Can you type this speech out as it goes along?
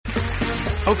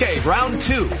Okay, round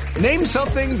two. Name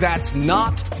something that's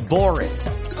not boring.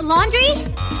 A laundry?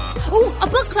 Ooh, a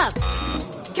book club.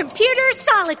 Computer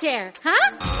solitaire,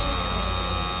 huh?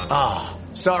 Ah,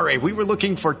 sorry, we were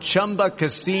looking for Chumba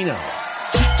Casino.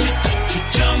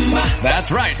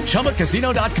 That's right,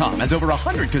 ChumbaCasino.com has over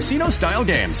 100 casino-style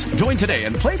games. Join today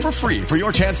and play for free for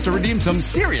your chance to redeem some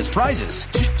serious prizes.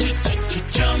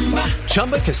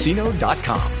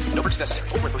 ChumbaCasino.com. No purchase necessary.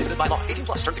 Void where prohibited by law. 18+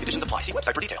 terms and conditions apply. See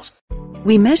website for details.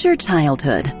 We measure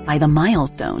childhood by the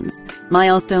milestones.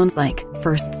 Milestones like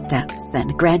first steps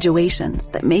and graduations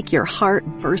that make your heart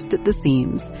burst at the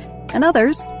seams. And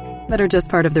others that are just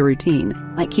part of the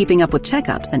routine, like keeping up with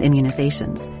checkups and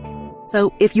immunizations.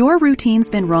 So if your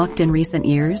routine's been rocked in recent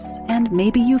years, and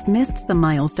maybe you've missed some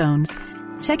milestones,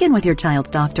 check in with your child's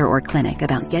doctor or clinic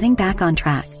about getting back on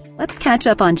track. Let's catch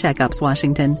up on checkups,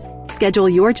 Washington. Schedule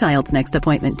your child's next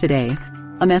appointment today.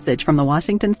 A message from the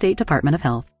Washington State Department of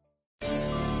Health.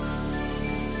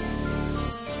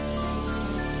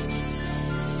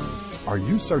 Are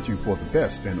you searching for the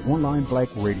best in online black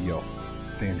radio?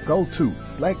 Then go to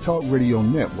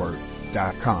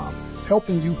blacktalkradionetwork.com,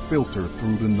 helping you filter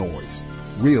through the noise.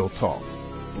 Real talk,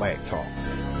 black talk.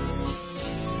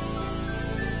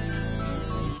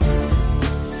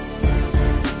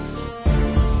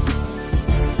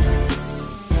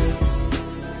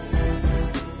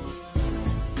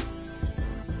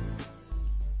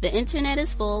 The internet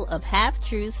is full of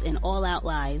half-truths and all-out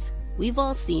lies. We've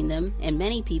all seen them, and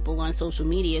many people on social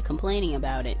media complaining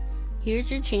about it.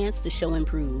 Here's your chance to show and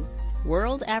prove.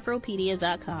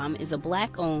 WorldAfropedia.com is a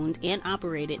black-owned and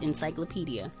operated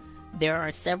encyclopedia. There are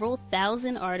several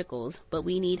thousand articles, but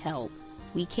we need help.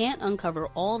 We can't uncover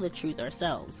all the truth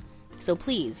ourselves. So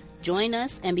please, join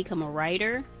us and become a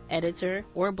writer, editor,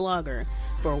 or blogger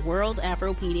for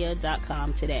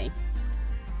WorldAfropedia.com today.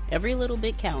 Every little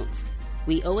bit counts.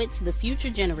 We owe it to the future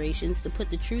generations to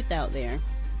put the truth out there.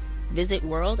 Visit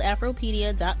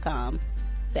WorldAfropedia.com,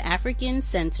 the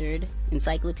African-centered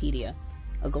encyclopedia,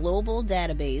 a global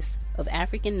database of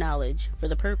African knowledge for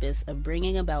the purpose of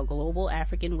bringing about global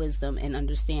African wisdom and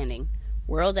understanding.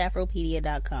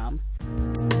 WorldAfropedia.com.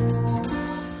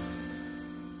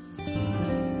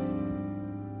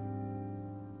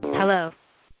 Hello.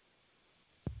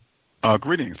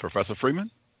 Greetings, Professor Freeman.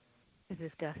 Is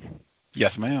this Gus?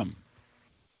 Yes, ma'am.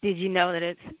 Did you know that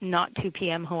it's not 2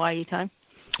 p.m. Hawaii time?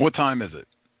 What time is it?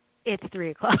 It's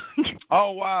 3 o'clock.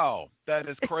 Oh, wow. That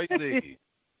is crazy.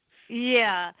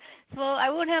 Yeah. Well, I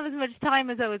won't have as much time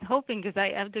as I was hoping because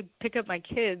I have to pick up my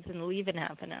kids and leave in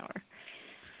half an hour.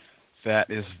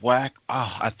 That is whack.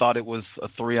 Oh, I thought it was a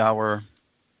 3-hour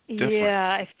difference.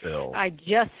 Yeah, I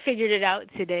just figured it out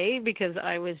today because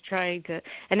I was trying to,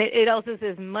 and it also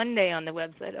says Monday on the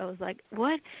website. I was like,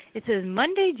 what? It says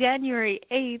Monday, January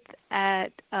 8th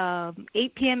at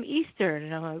 8 p.m. Eastern.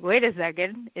 And I'm like, wait a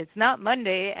second. It's not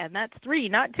Monday, and that's 3,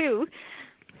 not 2.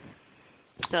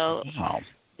 So, wow.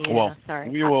 Yeah, well, sorry.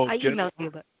 We will I emailed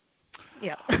you, but,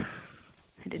 yeah.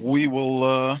 We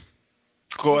will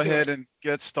go ahead and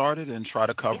get started and try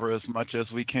to cover as much as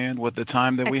we can with the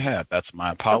time that we have. That's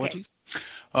my apologies.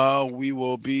 Okay. We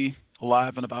will be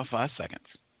live in about 5 seconds.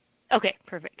 Okay,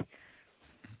 perfect.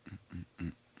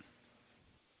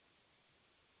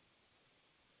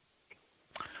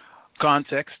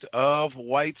 Context of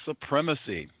white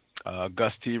supremacy.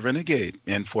 Gus T. Renegade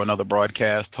in for another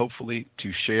broadcast, hopefully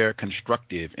to share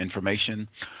constructive information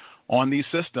on the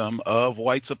system of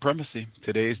white supremacy.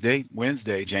 Today's date,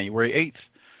 Wednesday, January 8th,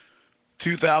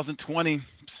 2020.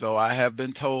 So I have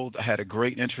been told I had a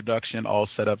great introduction all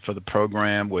set up for the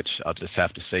program, which I'll just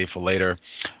have to save for later.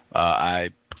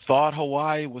 I thought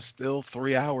Hawaii was still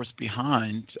 3 hours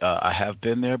behind. I have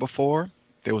been there before.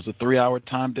 There was a 3-hour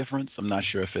time difference. I'm not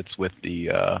sure if it's with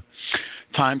the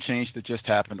time change that just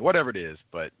happened, whatever it is,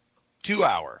 but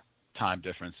 2-hour time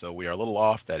difference. So we are a little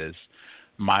off. That is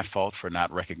my fault for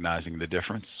not recognizing the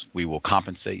difference. We will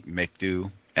compensate and make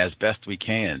do as best we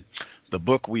can. The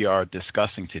book we are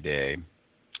discussing today,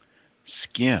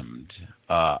 Skimmed.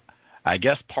 I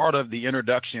guess part of the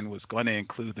introduction was going to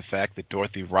include the fact that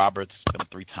Dorothy Roberts has been a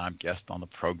 3-time guest on the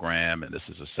program, and this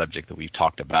is a subject that we've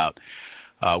talked about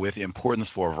with importance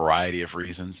for a variety of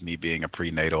reasons. Me being a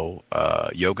prenatal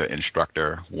yoga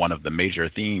instructor, one of the major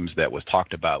themes that was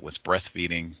talked about was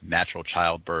breastfeeding, natural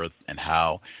childbirth, and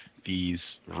how these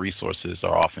resources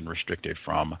are often restricted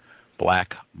from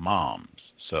black moms.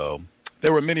 So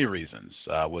there were many reasons.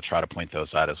 We'll try to point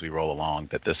those out as we roll along,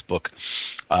 that this book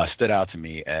stood out to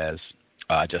me as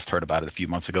I just heard about it a few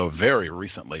months ago, very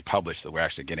recently published, that we're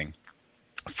actually getting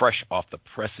fresh off the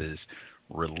presses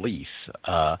release.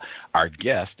 Our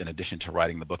guest, in addition to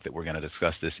writing the book that we're going to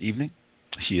discuss this evening,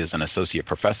 She is an associate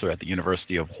professor at the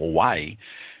University of Hawaii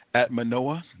at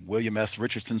Manoa William S.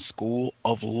 Richardson School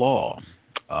of Law.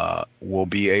 Will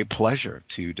be a pleasure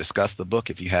to discuss the book.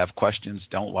 If you have questions,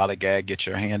 don't lollygag, get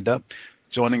your hand up.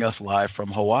 Joining us live from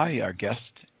Hawaii, our guest,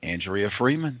 Andrea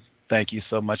Freeman. Thank you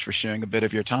so much for sharing a bit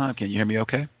of your time. Can you hear me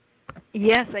okay?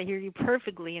 Yes, I hear you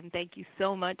perfectly, and thank you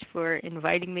so much for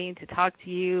inviting me to talk to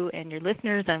you and your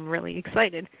listeners. I'm really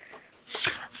excited.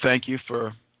 Thank you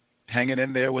for hanging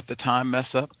in there with the time mess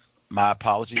up. My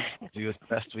apologies. We'll do as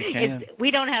best we can.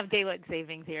 We don't have daylight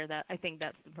savings here. I think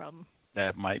that's the problem.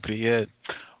 That might be it.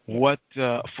 What,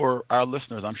 for our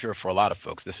listeners, I'm sure for a lot of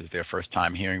folks, this is their first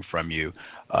time hearing from you.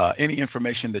 Any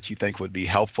information that you think would be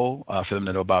helpful for them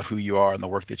to know about who you are and the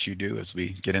work that you do as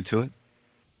we get into it?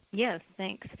 Yes,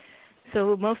 thanks.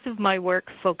 So most of my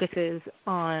work focuses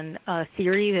on a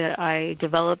theory that I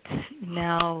developed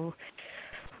now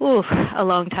a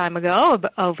long time ago,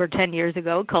 over 10 years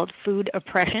ago, called food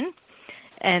oppression.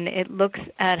 And it looks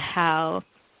at how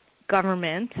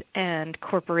government and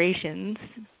corporations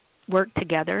work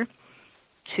together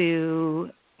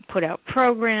to put out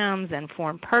programs and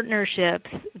form partnerships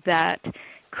that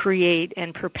create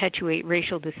and perpetuate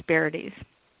racial disparities.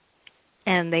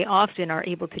 And they often are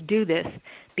able to do this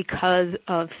because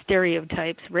of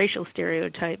stereotypes, racial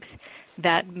stereotypes,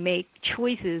 that make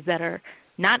choices that are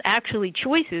not actually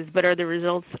choices, but are the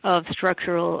results of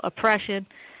structural oppression,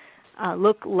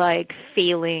 look like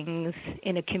failings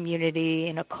in a community,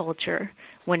 in a culture,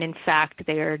 when in fact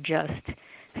they are just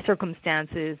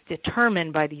circumstances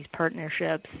determined by these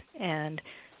partnerships and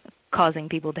causing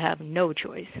people to have no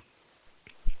choice.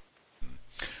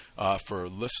 For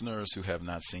listeners who have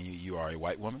not seen you, you are a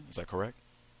white woman. Is that correct?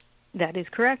 That is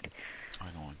correct.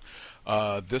 Right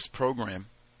on. This program,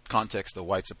 Context of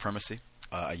White Supremacy,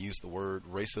 I use the word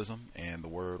racism and the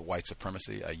word white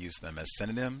supremacy. I use them as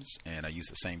synonyms, and I use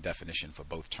the same definition for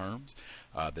both terms.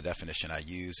 The definition I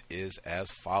use is as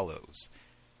follows: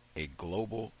 a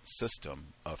global system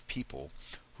of people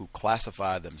who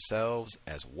classify themselves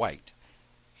as white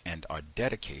and are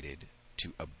dedicated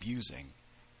to abusing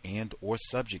and or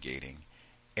subjugating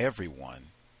everyone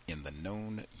in the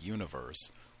known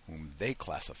universe whom they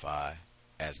classify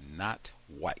as not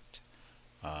white.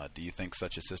 Do you think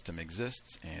such a system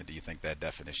exists, and do you think that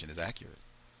definition is accurate?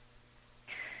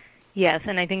 Yes,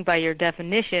 and I think by your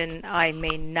definition, I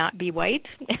may not be white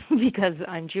because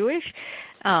I'm Jewish.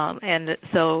 And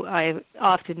so I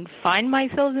often find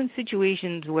myself in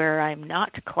situations where I'm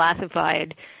not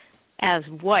classified as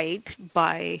white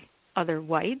by other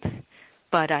whites,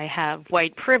 but I have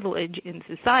white privilege in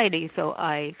society, so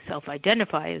I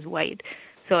self-identify as white.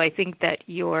 So I think that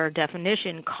your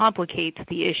definition complicates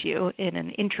the issue in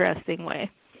an interesting way.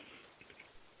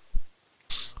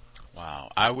 Wow.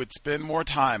 I would spend more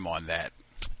time on that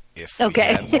if we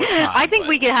had more time. I think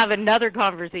we could have another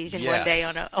conversation one day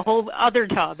on a whole other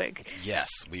topic. Yes,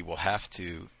 we will have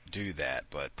to do that.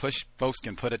 But folks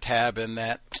can put a tab in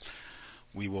that.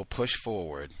 We will push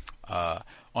forward.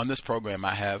 On this program,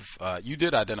 I have, you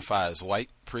did identify as white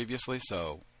previously,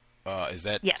 so is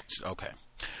that? Yes. Okay.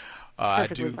 I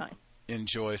do fine.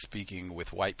 Enjoy speaking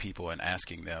with white people and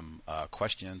asking them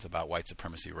questions about white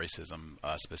supremacy, racism.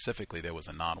 Specifically, there was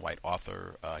a non-white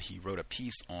author. He wrote a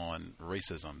piece on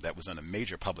racism that was in a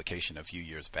major publication a few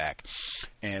years back.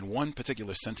 And one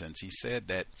particular sentence, he said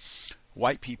that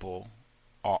white people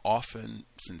are often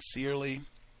sincerely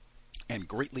and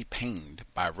greatly pained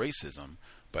by racism,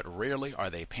 but rarely are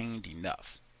they pained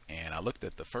enough. And I looked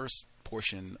at the first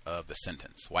portion of the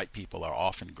sentence. White people are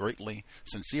often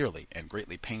sincerely and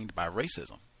greatly pained by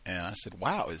racism. And I said,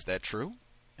 wow, is that true?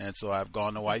 And so I've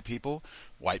gone to white people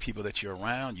that you're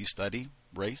around, you study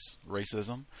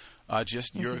racism,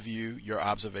 just your view, your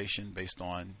observation based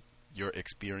on your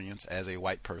experience as a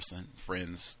white person,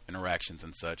 friends, interactions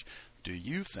and such. Do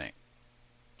you think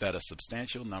that a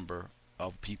substantial number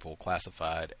of people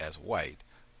classified as white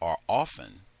are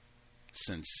often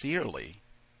sincerely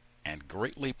and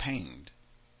greatly pained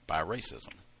by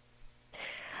racism?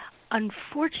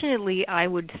 Unfortunately, I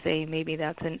would say maybe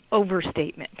that's an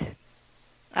overstatement.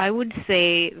 I would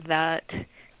say that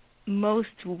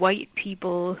most white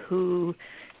people who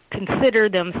consider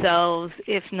themselves,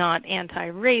 if not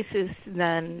anti-racist,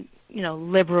 then,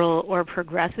 liberal or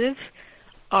progressive,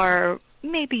 are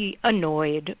maybe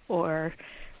annoyed or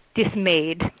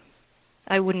dismayed.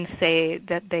 I wouldn't say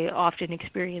that they often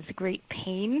experience great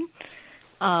pain.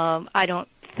 I don't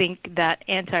think that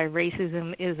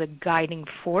anti-racism is a guiding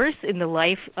force in the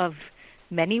life of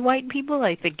many white people.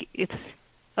 I think it's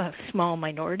a small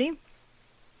minority,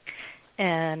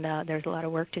 and there's a lot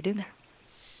of work to do there.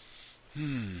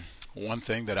 One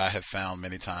thing that I have found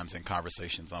many times in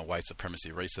conversations on white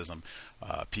supremacy, racism,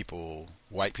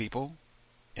 white people,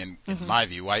 in my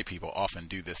view, white people often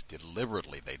do this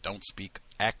deliberately. They don't speak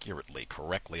accurately,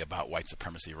 correctly about white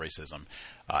supremacy, racism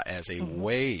as a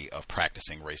way of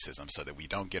practicing racism so that we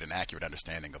don't get an accurate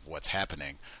understanding of what's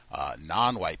happening.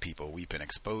 Non-white people, we've been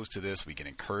exposed to this. We get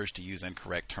encouraged to use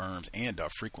incorrect terms and are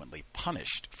frequently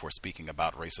punished for speaking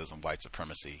about racism, white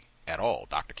supremacy at all.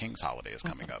 Dr. King's holiday is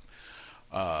coming up.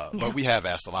 But we have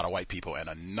asked a lot of white people, and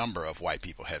a number of white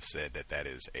people have said that that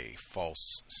is a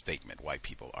false statement. White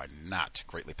people are not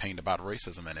greatly pained about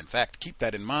racism, and in fact, keep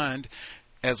that in mind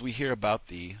as we hear about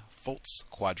the Fultz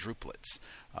quadruplets.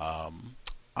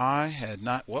 I had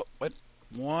not.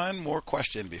 One more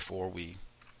question before we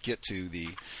get to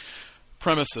the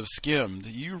premise of Skimmed.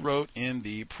 You wrote in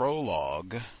the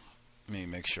prologue. Let me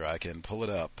make sure I can pull it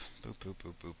up. Boop, boop,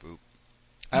 boop, boop, boop.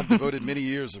 I've devoted many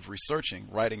years of researching,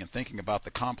 writing, and thinking about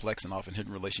the complex and often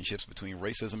hidden relationships between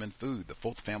racism and food. The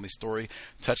Fultz family story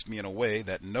touched me in a way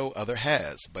that no other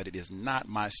has, but it is not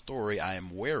my story. I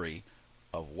am wary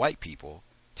of white people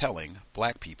telling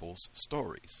black people's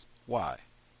stories. Why?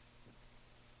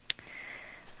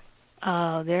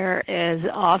 There is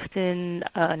often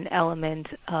an element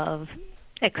of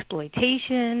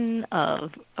exploitation,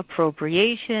 of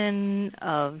appropriation,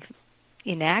 of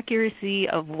inaccuracy,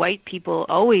 of white people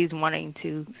always wanting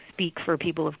to speak for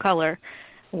people of color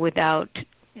without,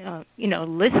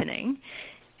 listening,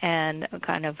 and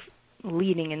kind of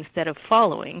leading instead of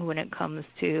following when it comes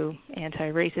to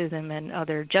anti-racism and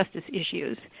other justice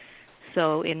issues.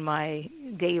 So in my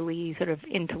daily sort of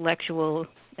intellectual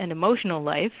and emotional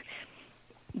life,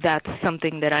 that's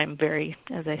something that I'm very,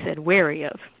 as I said, wary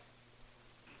of.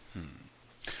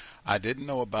 I didn't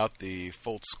know about the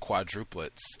Fultz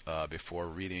quadruplets before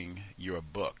reading your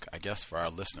book. I guess for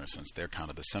our listeners, since they're kind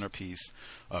of the centerpiece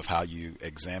of how you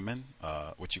examine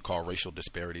what you call racial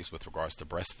disparities with regards to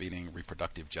breastfeeding,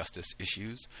 reproductive justice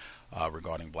issues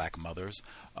regarding black mothers.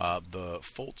 The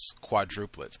Fultz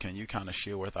quadruplets, can you kind of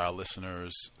share with our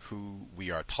listeners who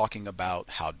we are talking about,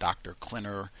 how Dr.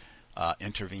 Klenner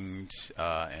intervened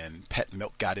and pet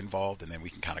milk got involved, and then we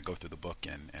can kind of go through the book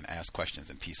and ask questions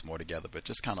and piece more together, but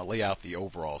just kind of lay out the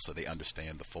overall so they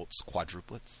understand the Fultz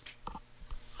quadruplets.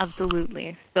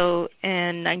 Absolutely. So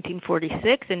in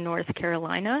 1946 in North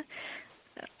Carolina,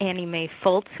 Annie Mae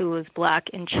Fultz, who was black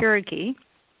and Cherokee,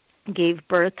 gave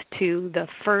birth to the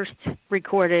first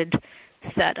recorded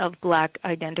set of black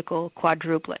identical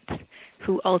quadruplets,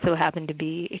 who also happened to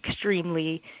be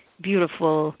extremely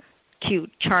beautiful,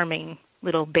 cute, charming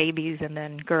little babies and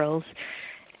then girls.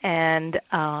 And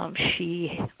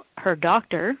her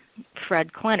doctor,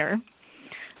 Fred Klenner,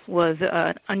 was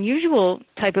an unusual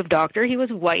type of doctor. He was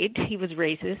white. He was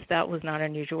racist. That was not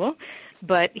unusual.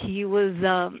 But he was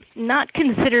not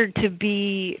considered to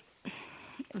be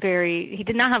he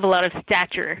did not have a lot of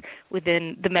stature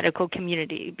within the medical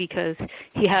community because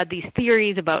he had these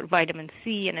theories about vitamin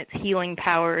C and its healing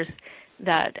powers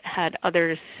that had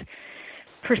others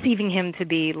perceiving him to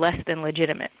be less than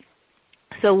legitimate.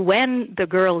 So when the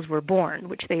girls were born,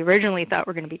 which they originally thought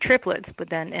were going to be triplets, but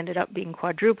then ended up being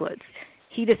quadruplets,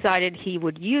 he decided he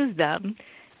would use them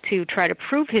to try to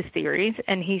prove his theories,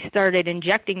 and he started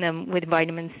injecting them with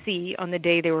vitamin C on the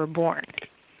day they were born.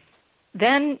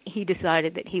 Then he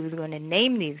decided that he was going to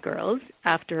name these girls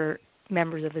after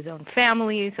members of his own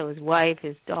family, so his wife,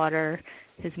 his daughter,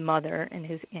 his mother, and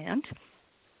his aunt.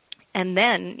 And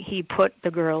then he put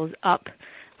the girls up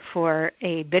for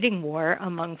a bidding war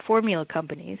among formula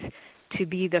companies to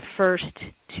be the first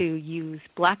to use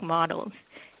black models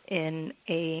in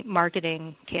a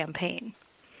marketing campaign.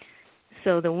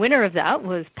 So the winner of that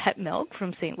was Pet Milk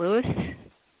from St. Louis,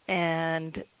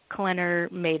 and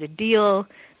Klenner made a deal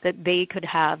that they could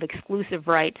have exclusive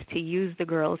rights to use the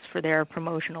girls for their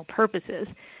promotional purposes.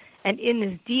 And in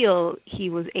this deal, he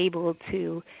was able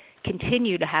to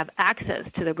continue to have access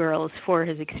to the girls for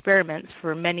his experiments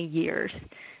for many years.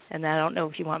 And I don't know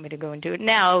if you want me to go into it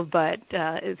now, but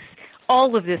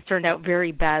all of this turned out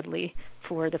very badly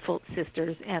for the Fultz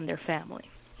sisters and their family.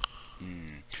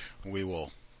 We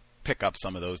will pick up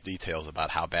some of those details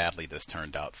about how badly this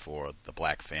turned out for the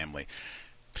black family.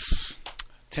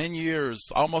 10 years,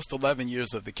 almost 11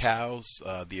 years of the cows,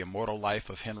 The Immortal Life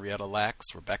of Henrietta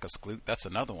Lacks, Rebecca Skloot. That's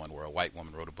another one where a white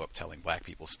woman wrote a book telling black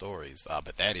people's stories.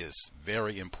 But that is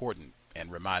very important and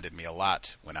reminded me a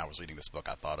lot when I was reading this book.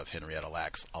 I thought of Henrietta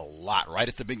Lacks a lot right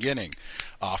at the beginning.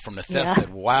 From the test,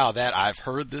 said, wow, I've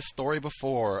heard this story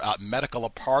before. Medical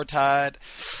apartheid.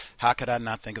 How could I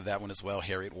not think of that one as well?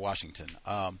 Harriet Washington.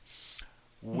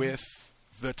 With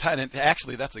the title,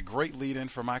 actually, that's a great lead-in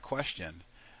for my question.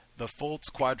 the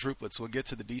Fultz quadruplets, we'll get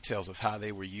to the details of how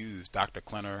they were used, Dr.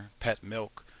 Klenner, Pet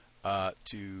Milk,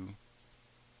 to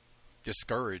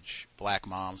discourage black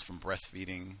moms from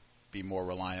breastfeeding, be more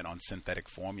reliant on synthetic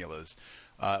formulas.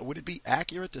 Would it be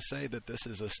accurate to say that this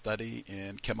is a study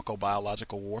in chemical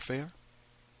biological warfare?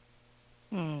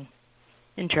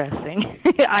 Interesting.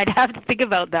 I'd have to think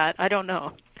about that. I don't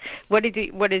know. What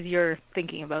is your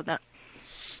thinking about that?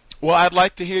 Well, I'd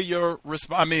like to hear your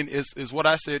response. I mean, is what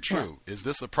I said true? Yeah. Is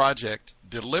this a project,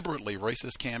 deliberately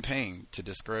racist campaign to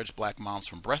discourage black moms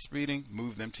from breastfeeding,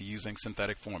 move them to using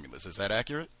synthetic formulas? Is that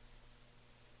accurate?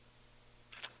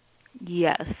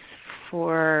 Yes.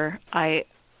 But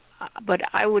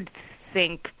I would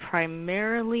think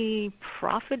primarily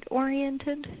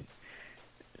profit-oriented.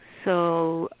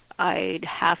 So I'd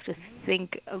have to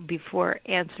think before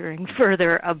answering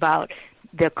further about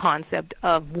the concept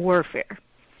of warfare.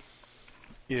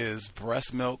 Is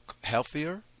breast milk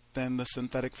healthier than the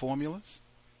synthetic formulas?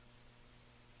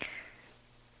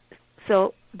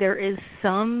 So there is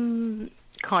some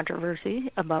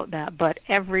controversy about that, but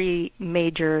every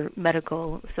major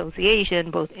medical association,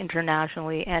 both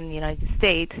internationally and in the United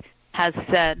States, has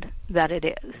said that it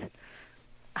is.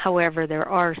 However, there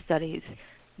are studies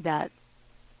that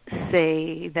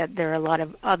say that there are a lot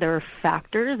of other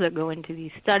factors that go into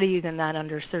these studies, and that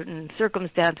under certain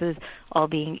circumstances, all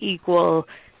being equal,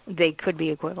 they could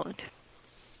be equivalent.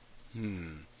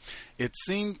 It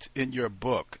seemed in your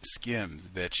book, Skims,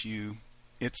 that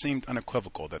it seemed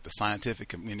unequivocal that the scientific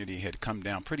community had come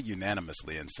down pretty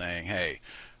unanimously in saying, hey,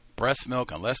 breast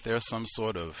milk, unless there's some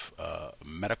sort of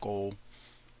medical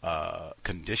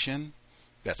condition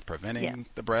that's preventing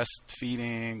the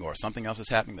breastfeeding or something else is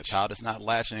happening, the child is not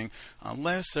latching,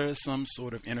 unless there's some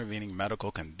sort of intervening medical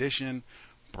condition,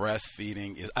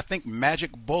 breastfeeding is, I think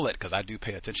magic bullet, because I do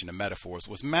pay attention to metaphors,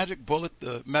 was magic bullet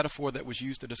the metaphor that was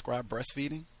used to describe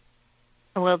breastfeeding?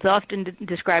 Well, it's often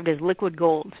described as liquid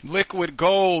gold. Liquid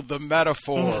gold, the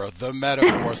metaphor, the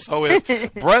metaphor. So if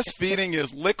breastfeeding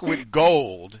is liquid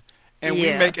gold and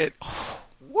we make it,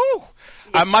 woo!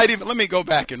 I might even, let me go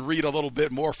back and read a little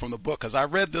bit more from the book, because I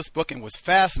read this book and was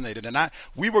fascinated. And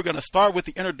we were going to start with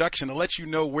the introduction to let you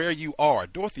know where you are.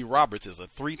 Dorothy Roberts is a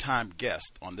 3-time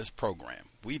guest on this program.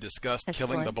 We discussed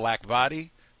Killing the Black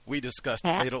Body. We discussed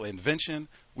Fatal Invention.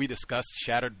 We discussed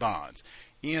Shattered Bonds.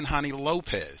 Ian Hani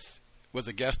Lopez was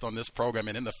a guest on this program.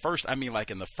 And in the first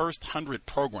 100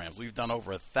 programs, we've done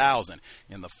over 1,000.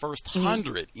 In the first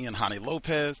 100, Ian Hani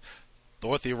Lopez,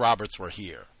 Dorothy Roberts were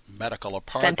here. Medical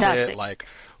apartheid, fantastic. Like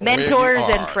mentors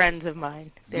and friends of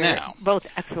mine. They're now both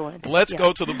excellent. Let's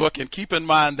go to the book and keep in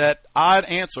mind that odd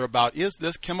answer about is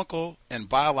this chemical and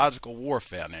biological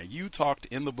warfare. Now you talked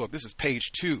in the book. This is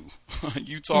page 2.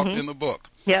 You talked in the book.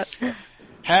 Yep.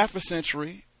 Half a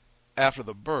century after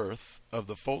the birth of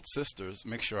the Fultz sisters.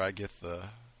 Make sure I get the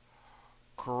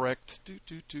correct.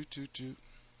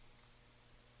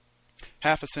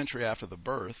 Half a century after the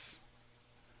birth.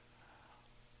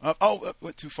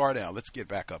 Went too far down. Let's get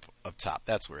back up top.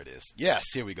 That's where it is. Yes,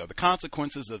 here we go. The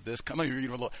consequences of this. Let me read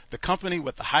a little. The company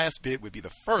with the highest bid would be the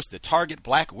first to target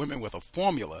black women with a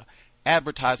formula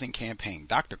advertising campaign.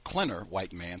 Dr. Klenner,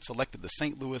 white man, selected the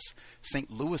St.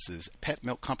 Louis's Pet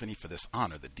Milk Company for this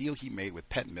honor. The deal he made with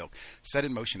Pet Milk set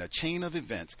in motion a chain of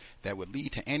events that would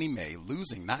lead to Annie Mae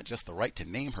losing not just the right to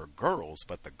name her girls,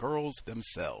 but the girls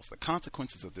themselves. The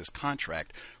consequences of this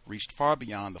contract reached far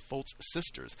beyond the Fultz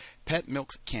sisters. Pet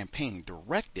Milk's campaign,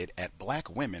 directed at black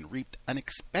women, reaped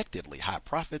unexpectedly high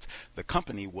profits. The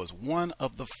company was one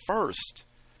of the first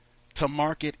to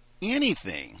market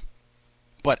anything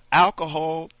but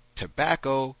alcohol,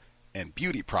 tobacco, and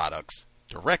beauty products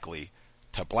directly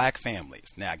to black families.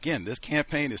 Now, again, this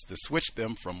campaign is to switch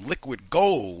them from liquid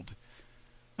gold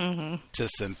to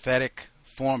synthetic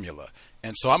formula.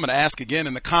 And so I'm going to ask again,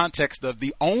 in the context of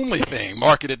the only thing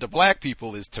marketed to black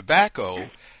people is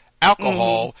tobacco,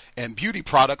 alcohol, and beauty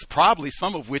products, probably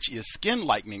some of which is skin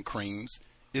lightening creams.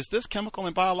 Is this chemical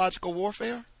and biological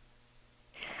warfare?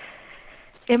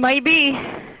 It might be.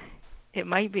 It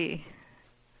might be.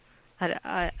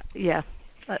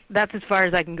 That's as far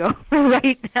as I can go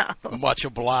right now. Much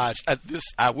obliged.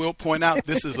 I will point out,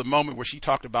 this is a moment where she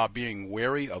talked about being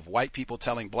wary of white people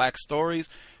telling black stories.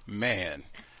 Man,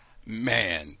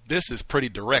 this is pretty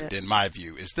direct in my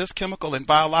view. Is this chemical and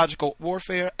biological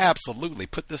warfare? Absolutely.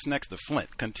 Put this next to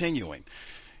Flint. Continuing.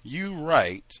 You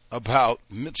write about,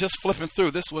 just flipping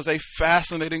through, this was a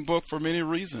fascinating book for many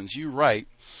reasons. You write,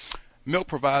 milk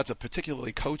provides a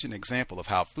particularly cogent example of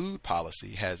how food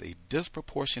policy has a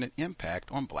disproportionate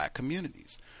impact on black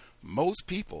communities. Most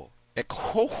people,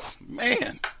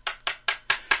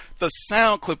 the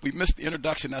sound clip. We missed the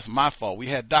introduction. That's my fault. We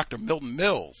had Dr. Milton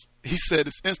Mills. He said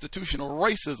it's institutional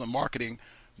racism marketing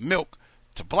milk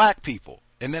to black people.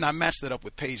 And then I matched it up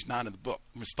with page 9 of the book.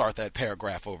 I'm going to start that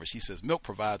paragraph over. She says, milk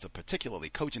provides a particularly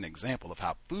cogent example of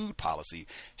how food policy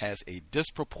has a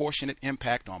disproportionate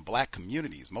impact on black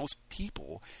communities. Most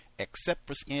people, except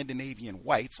for Scandinavian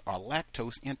whites, are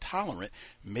lactose intolerant,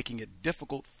 making it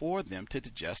difficult for them to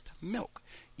digest milk.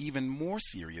 Even more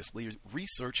seriously,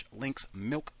 research links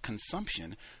milk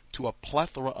consumption to a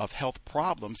plethora of health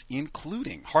problems,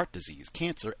 including heart disease,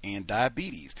 cancer, and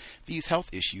diabetes. These health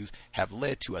issues have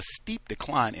led to a steep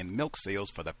decline in milk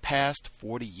sales for the past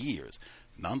 40 years.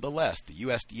 Nonetheless, the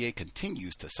USDA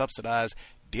continues to subsidize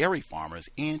dairy farmers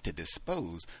and to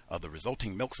dispose of the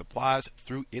resulting milk supplies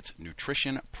through its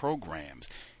nutrition programs.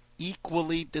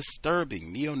 Equally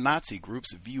disturbing, neo-Nazi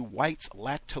groups view whites'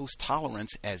 lactose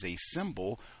tolerance as a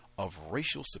symbol of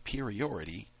racial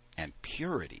superiority and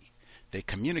purity. They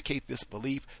communicate this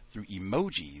belief through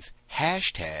emojis,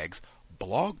 hashtags,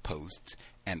 blog posts,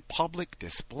 and public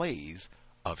displays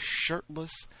of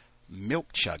shirtless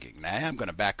milk chugging. Now, I'm going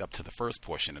to back up to the first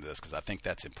portion of this because I think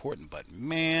that's important. But,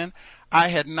 man, I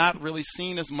had not really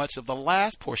seen as much of the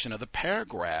last portion of the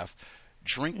paragraph.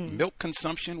 Drink milk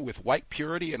consumption with white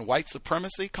purity and white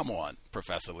supremacy? Come on,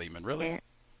 Professor Lehman, really?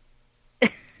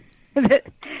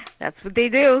 That's what they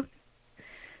do.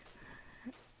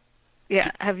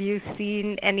 Yeah, have you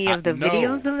seen any of the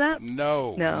videos of that?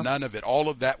 No, none of it. All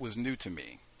of that was new to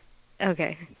me.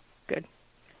 Okay, good.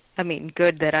 I mean,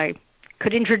 good that I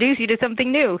could introduce you to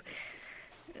something new.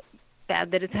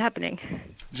 Bad that it's happening.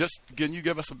 Just, can you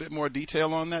give us a bit more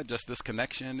detail on that? Just this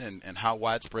connection and how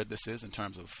widespread this is in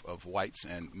terms of whites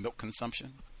and milk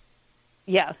consumption?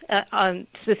 Yeah,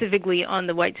 specifically on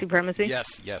the white supremacy?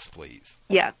 Yes, please.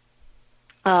 Yeah.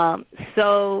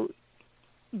 So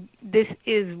this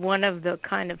is one of the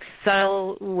kind of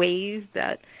subtle ways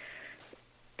that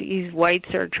these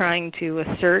whites are trying to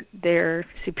assert their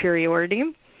superiority.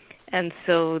 And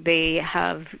so they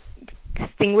have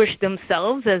distinguished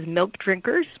themselves as milk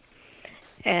drinkers.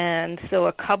 And so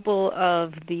a couple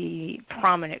of the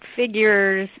prominent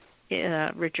figures,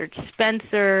 Richard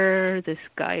Spencer, this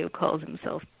guy who calls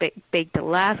himself Baked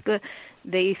Alaska,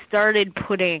 they started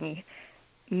putting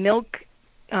milk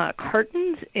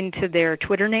cartons into their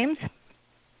Twitter names.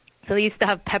 So they used to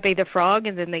have Pepe the Frog,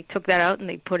 and then they took that out and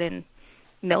they put in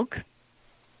milk.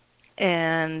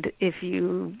 And if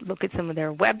you look at some of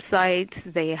their websites,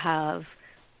 they have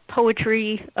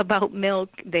poetry about milk.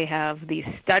 They have these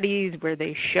studies where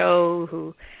they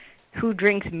show who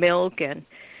drinks milk and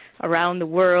around the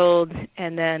world.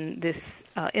 And then this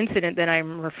incident that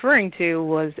I'm referring to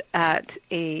was at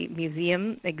a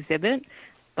museum exhibit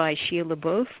by Shia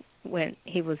LaBeouf when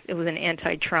it was an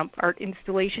anti-Trump art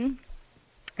installation,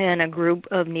 and a group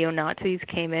of neo-Nazis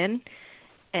came in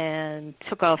and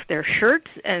took off their shirts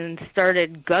and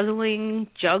started guzzling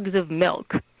jugs of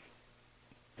milk,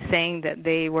 saying that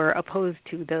they were opposed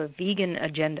to the vegan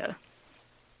agenda.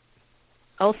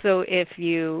 Also, if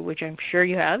you, which I'm sure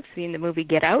you have, seen the movie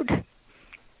Get Out,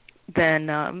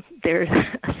 then there's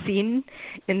a scene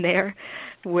in there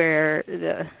where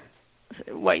the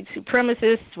white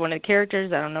supremacist, one of the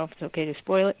characters, I don't know if it's okay to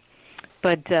spoil it,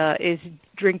 but is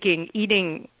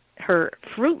eating her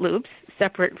Fruit Loops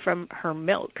separate from her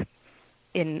milk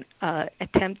in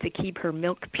attempt to keep her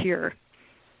milk pure.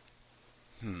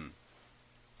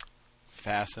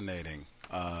 Fascinating.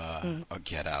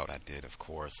 Get Out, I did, of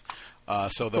course.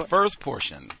 So the first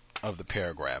portion of the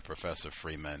paragraph, Professor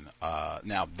Freeman,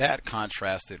 now that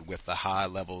contrasted with the high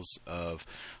levels of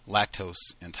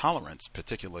lactose intolerance,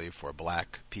 particularly for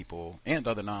black people and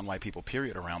other non-white people,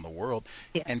 period, around the world.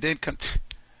 Yeah. And then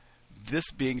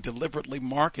this being deliberately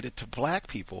marketed to black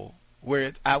people,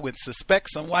 where I would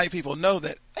suspect some white people know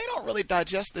that they don't really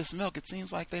digest this milk. It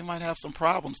seems like they might have some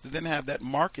problems to then have that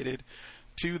marketed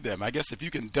to them. I guess if you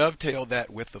can dovetail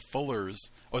that with the Fultz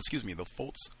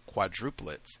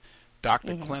quadruplets,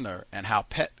 Dr. Klenner, and how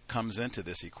PET comes into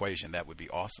this equation, that would be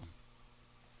awesome.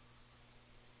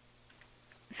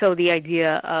 So the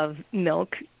idea of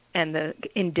milk and the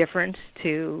indifference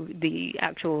to the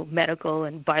actual medical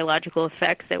and biological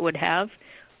effects that would have,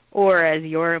 or as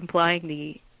you're implying,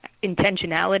 the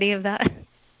intentionality of that?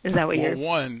 Is that what you're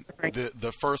referring?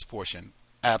 The first portion,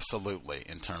 absolutely,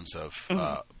 in terms of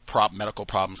medical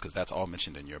problems, because that's all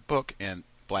mentioned in your book, and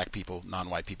black people,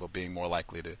 non-white people being more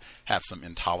likely to have some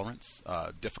intolerance,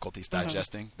 difficulties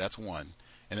digesting. That's one.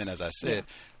 And then, as I said,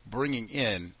 bringing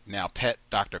in now PET,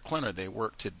 Dr. Klenner, they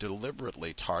work to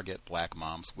deliberately target black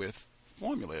moms with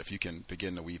formula. If you can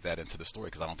begin to weave that into the story,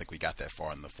 because I don't think we got that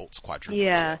far in the Fultz quadruplets.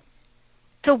 Yeah.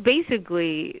 So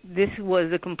basically, this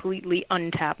was a completely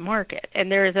untapped market,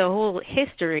 and there is a whole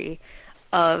history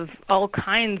of all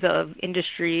kinds of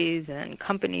industries and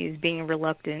companies being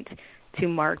reluctant to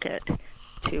market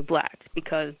to blacks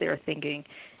because they're thinking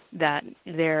that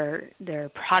their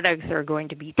products are going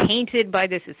to be tainted by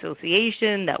this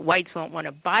association, that whites won't want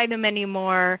to buy them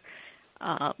anymore.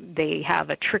 They have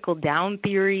a trickle-down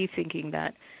theory, thinking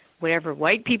that whatever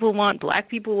white people want, black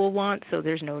people will want, so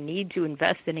there's no need to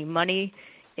invest any money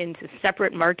into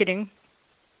separate marketing.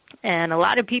 And a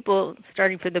lot of people,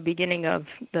 starting from the beginning of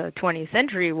the 20th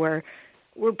century, were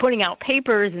putting out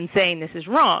papers and saying this is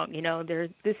wrong. You know, this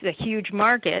is a huge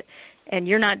market, and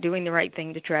you're not doing the right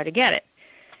thing to try to get it.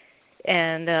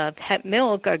 And pet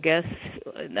milk, I guess,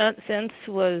 in that sense,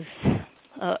 was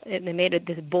they made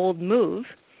this bold move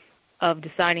of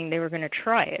deciding they were going to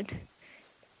try it.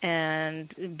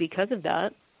 And because of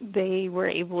that, they were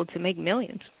able to make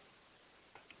millions.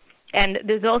 And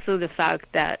there's also the fact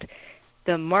that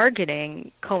the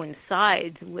marketing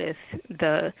coincides with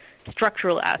the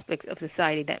structural aspects of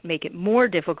society that make it more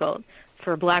difficult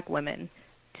for black women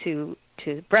to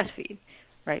breastfeed,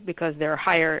 right? Because there are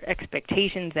higher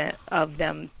expectations of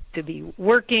them to be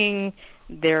working.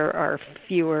 There are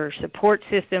fewer support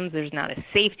systems. There's not a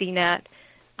safety net.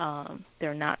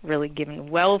 They're not really given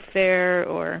welfare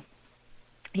or,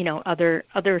 you know, other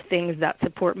things that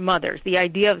support mothers. The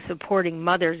idea of supporting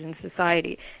mothers in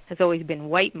society has always been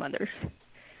white mothers.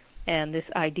 And this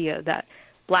idea that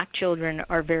black children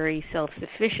are very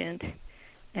self-sufficient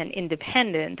and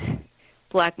independent,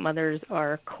 black mothers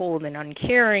are cold and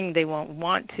uncaring. They won't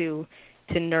want to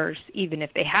nurse even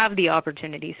if they have the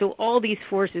opportunity. So all these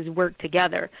forces work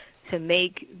together to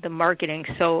make the marketing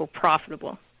so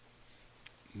profitable.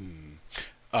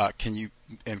 Can you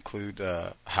include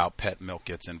how pet milk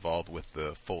gets involved with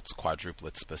the Foltz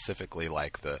quadruplets, specifically,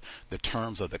 like the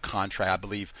terms of the contract? I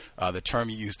believe the term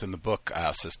you used in the book,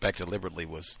 I suspect deliberately,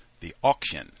 was the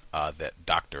auction that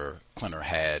Dr. Klenner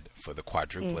had for the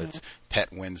quadruplets. Mm-hmm. Pet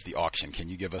wins the auction. Can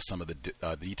you give us some of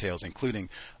the details, including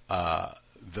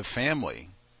the family,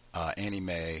 Annie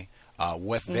Mae,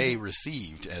 what mm-hmm. they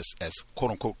received as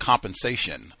quote-unquote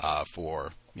compensation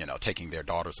for, you know, taking their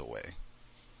daughters away?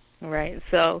 Right.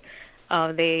 So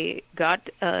they got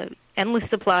an endless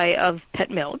supply of pet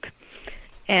milk,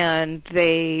 and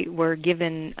they were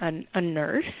given a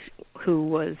nurse who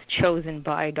was chosen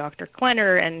by Dr.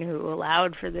 Klenner and who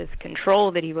allowed for this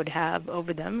control that he would have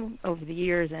over them over the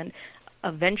years. And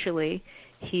eventually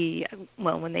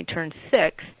when they turned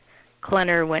 6,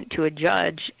 Klenner went to a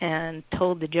judge and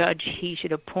told the judge he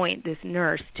should appoint this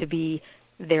nurse to be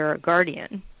their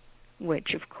guardian,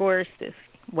 which, of course, this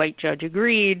white judge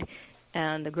agreed,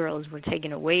 and the girls were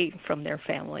taken away from their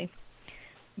family.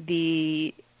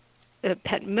 The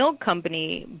pet milk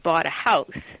company bought a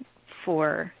house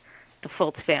for the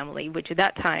Foltz family, which at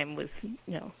that time was, you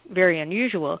know, very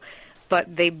unusual,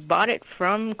 but they bought it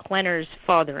from Klenner's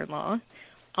father-in-law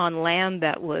on land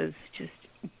that was just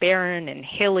barren and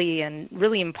hilly and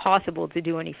really impossible to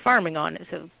do any farming on it,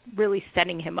 so really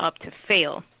setting him up to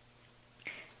fail.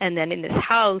 And then in this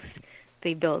house,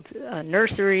 they built a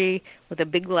nursery with a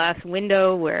big glass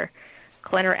window where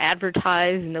Klenner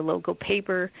advertised in the local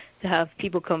paper to have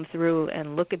people come through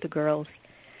and look at the girls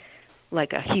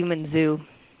like a human zoo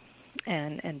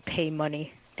and pay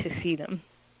money to see them.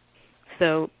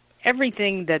 So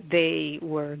everything that they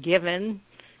were given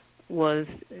was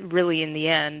really, in the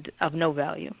end, of no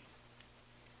value.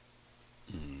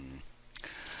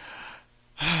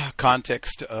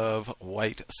 Context of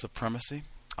white supremacy.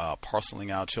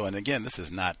 Parceling out children. And again, this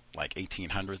is not like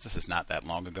 1800s. This is not that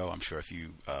long ago. I'm sure if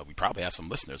we probably have some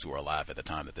listeners who were alive at the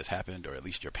time that this happened, or at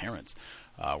least your parents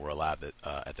were alive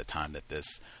at the time that this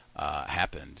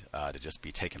happened, to just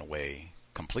be taken away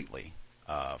completely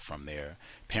from their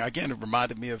parent. Again, it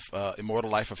reminded me of Immortal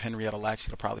Life of Henrietta Lacks. You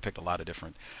could have probably picked a lot of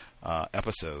different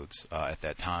episodes at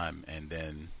that time, and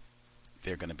then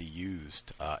they're going to be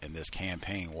used in this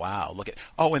campaign. Wow, look at...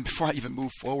 Oh, and before I even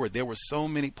move forward, there were so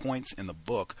many points in the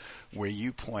book where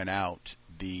you point out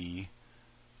the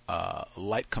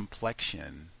light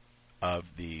complexion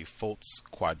of the Foltz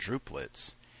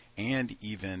quadruplets, and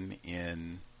even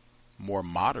in more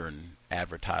modern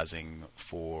advertising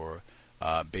for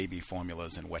baby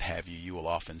formulas and what have you, you will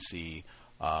often see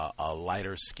a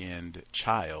lighter-skinned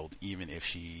child, even if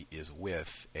she is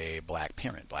with a black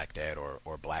parent, black dad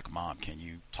or black mom. Can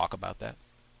you talk about that?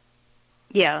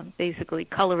 Yeah, basically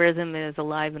colorism is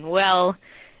alive and well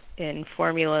in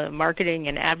formula marketing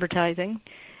and advertising.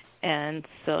 And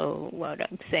so what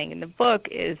I'm saying in the book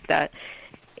is that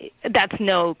that's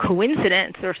no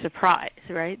coincidence or surprise,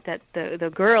 right? That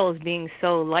the girls being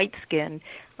so light-skinned,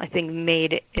 I think,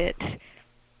 made it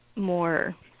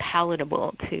more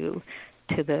palatable to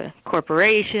the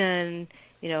corporation,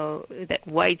 that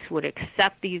whites would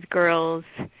accept these girls,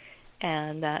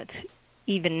 and that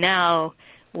even now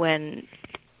when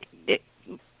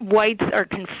whites are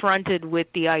confronted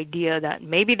with the idea that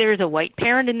maybe there's a white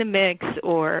parent in the mix,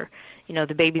 or,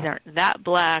 the babies aren't that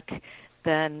black,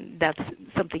 then that's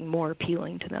something more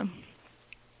appealing to them.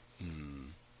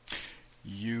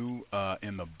 You,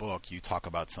 in the book, you talk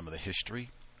about some of the history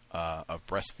of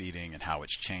breastfeeding and how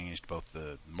it's changed, both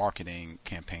the marketing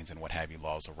campaigns and what have you,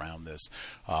 laws around this.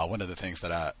 One of the things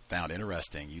that I found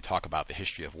interesting, you talk about the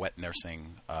history of wet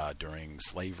nursing during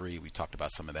slavery. We talked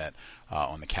about some of that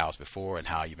on the cows before, and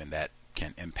how even that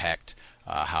can impact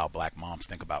how black moms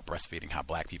think about breastfeeding, how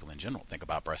black people in general think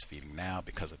about breastfeeding now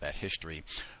because of that history.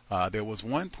 There was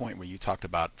one point where you talked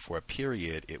about, for a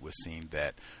period, it was seen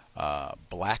that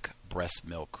black breast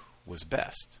milk was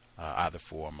best, either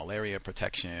for malaria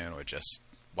protection or just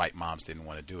white moms didn't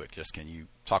want to do it. Just can you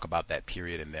talk about that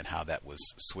period and then how that was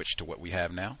switched to what we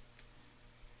have now?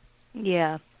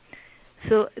 Yeah.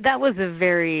 So that was a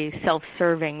very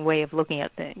self-serving way of looking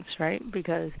at things, right?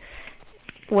 Because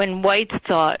when whites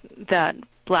thought that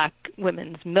black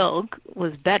women's milk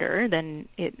was better, then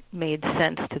it made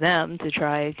sense to them to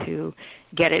try to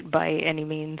get it by any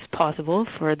means possible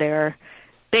for their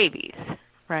babies,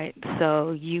 right?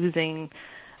 So using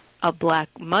a black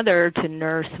mother to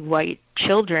nurse white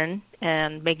children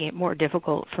and making it more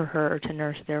difficult for her to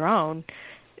nurse their own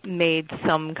made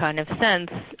some kind of sense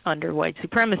under white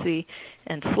supremacy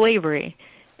and slavery,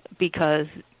 because,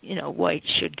 whites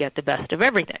should get the best of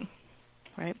everything,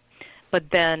 right? But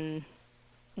then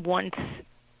once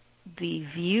the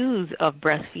views of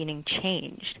breastfeeding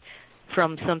changed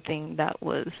from something that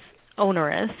was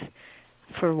onerous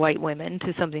for white women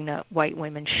to something that white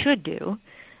women should do,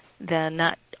 then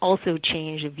that also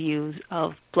changed the views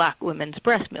of black women's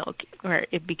breast milk, where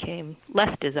it became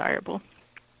less desirable.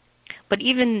 But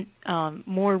even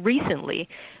more recently,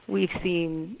 we've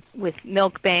seen with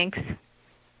milk banks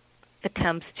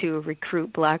attempts to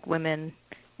recruit black women,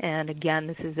 and again,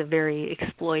 this is a very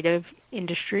exploitive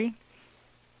industry,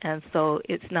 and so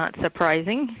it's not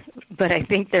surprising, but I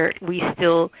think we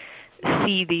still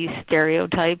see these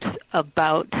stereotypes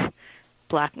about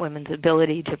black women's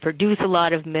ability to produce a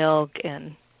lot of milk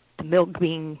and the milk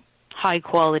being high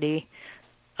quality,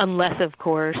 unless, of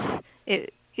course,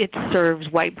 it serves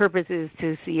white purposes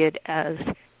to see it as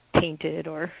tainted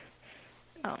or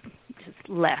just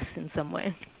less in some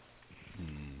way.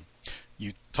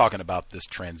 You talking about this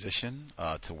transition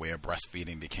to where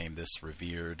breastfeeding became this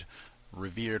revered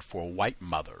for white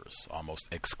mothers, almost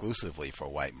exclusively for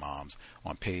white moms.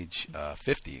 On page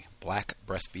 50, Black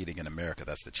Breastfeeding in America,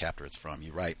 that's the chapter it's from,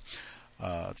 you write,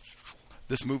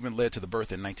 this movement led to the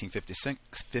birth in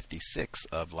 1956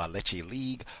 of La Leche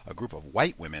League. A group of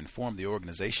white women formed the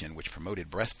organization which promoted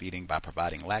breastfeeding by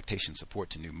providing lactation support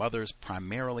to new mothers,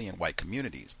 primarily in white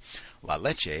communities. La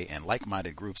Leche and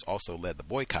like-minded groups also led the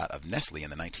boycott of Nestle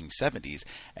in the 1970s.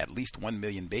 At least 1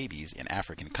 million babies in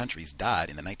African countries died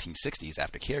in the 1960s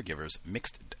after caregivers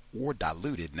mixed or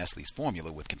diluted Nestle's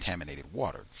formula with contaminated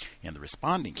water. In the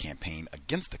responding campaign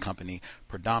against the company,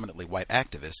 predominantly white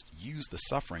activists used the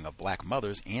suffering of black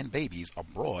mothers and babies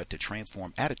abroad to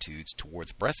transform attitudes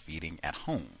towards breastfeeding at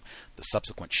home. The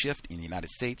subsequent shift in the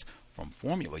United States from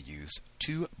formula use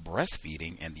to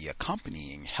breastfeeding and the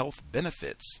accompanying health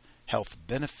benefits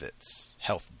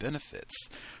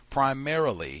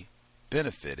primarily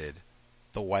benefited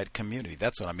the white community.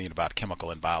 That's what I mean about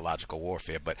chemical and biological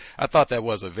warfare. But I thought that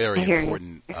was a very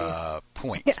important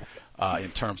point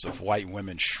in terms of white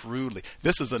women shrewdly.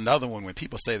 This is another one when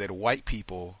people say that white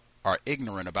people are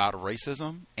ignorant about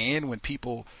racism, and when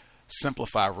people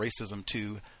simplify racism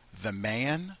to the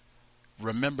man.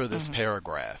 Remember this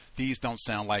paragraph. These don't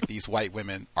sound like these white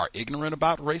women are ignorant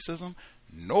about racism,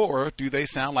 nor do they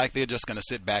sound like they're just going to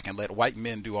sit back and let white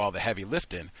men do all the heavy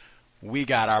lifting. We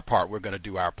got our part. We're going to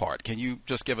do our part. Can you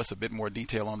just give us a bit more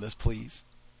detail on this, please?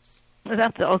 Well,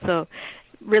 that's also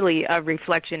really a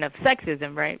reflection of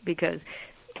sexism, right? Because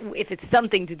if it's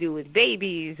something to do with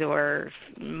babies or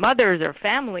mothers or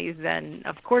families, then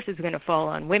of course it's going to fall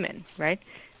on women, right?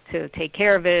 To take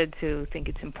care of it, to think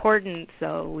it's important.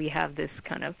 So we have this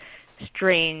kind of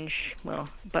strange,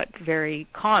 but very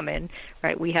common,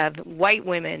 right? We have white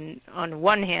women on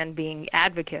one hand being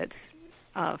advocates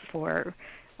for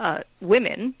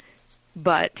women,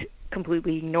 but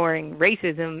completely ignoring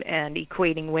racism and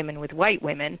equating women with white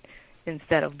women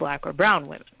instead of black or brown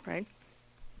women, right?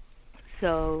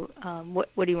 So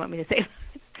what do you want me to say?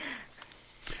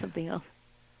 something else?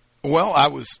 Well, I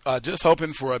was just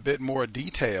hoping for a bit more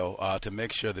detail to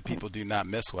make sure that people do not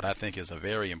miss what I think is a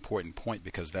very important point,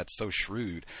 because that's so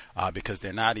shrewd, because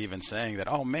they're not even saying that,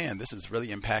 oh, man, this is really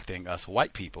impacting us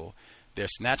white people. They're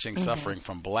snatching suffering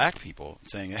from black people,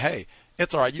 saying, hey,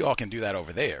 it's all right, you all can do that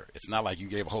over there. It's not like you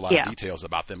gave a whole lot of details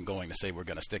about them going to say we're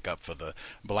going to stick up for the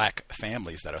black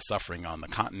families that are suffering on the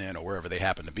continent or wherever they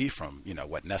happen to be from,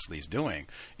 what Nestle's doing.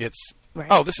 It's,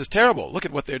 oh, this is terrible. Look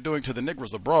at what they're doing to the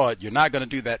Negroes abroad. You're not going to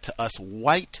do that to us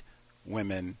white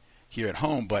women here at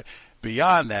home. But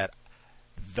beyond that,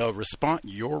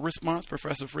 your response,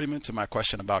 Professor Freeman, to my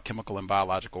question about chemical and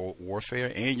biological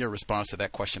warfare, and your response to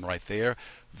that question right there,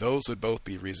 those would both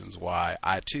be reasons why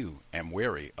I, too, am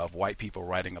wary of white people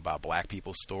writing about black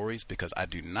people's stories, because I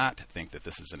do not think that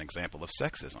this is an example of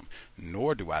sexism,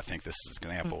 nor do I think this is an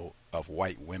example of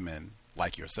white women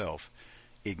like yourself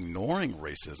ignoring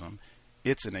racism.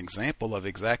 It's an example of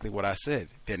exactly what I said.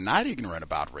 They're not ignorant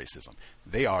about racism.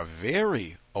 They are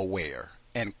very aware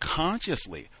and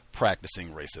consciously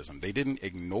practicing racism. They didn't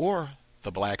ignore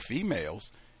the black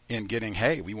females in getting,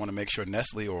 hey, we want to make sure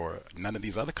Nestle or none of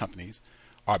these other companies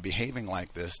are behaving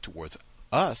like this towards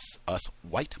us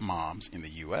white moms in the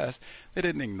U.S. They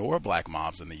didn't ignore black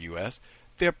moms in the U.S.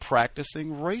 They're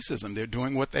practicing racism. They're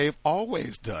doing what they've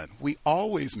always done. We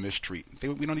always mistreat.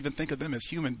 We don't even think of them as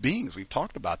human beings. We've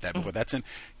talked about that before. That's in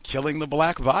Killing the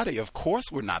Black Body. Of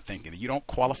course we're not thinking that. You don't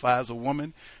qualify as a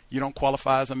woman. You don't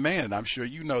qualify as a man. And I'm sure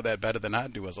you know that better than I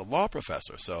do as a law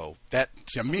professor. So that,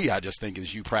 to me, I just think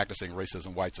is you practicing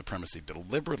racism, white supremacy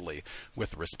deliberately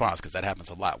with response, because that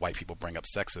happens a lot. White people bring up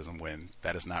sexism when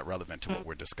that is not relevant to what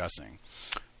we're discussing.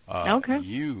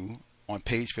 You, on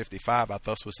page 55, I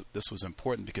thought this was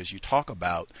important because you talk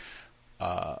about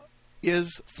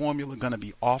is formula going to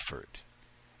be offered,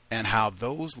 and how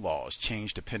those laws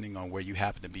change depending on where you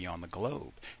happen to be on the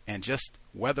globe, and just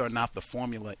whether or not the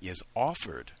formula is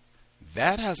offered,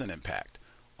 that has an impact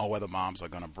on whether moms are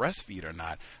going to breastfeed or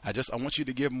not. I want you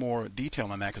to give more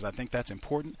detail on that, because I think that's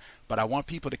important. But I want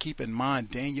people to keep in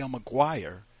mind Danielle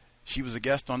McGuire. She was a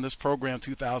guest on this program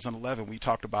 2011. We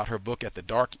talked about her book At the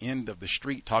Dark End of the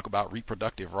Street, talk about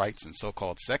reproductive rights and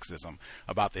so-called sexism,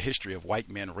 about the history of white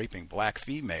men raping black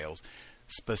females.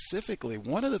 Specifically,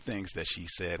 one of the things that she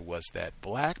said was that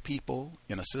black people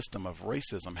in a system of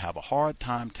racism have a hard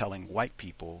time telling white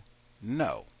people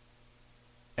no.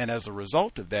 And as a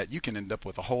result of that, you can end up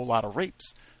with a whole lot of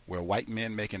rapes where white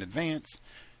men make an advance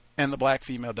and the black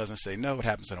female doesn't say no. It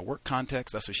happens in a work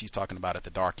context. That's what she's talking about at the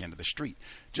dark end of the street.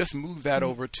 Just move that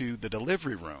over to the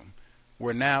delivery room,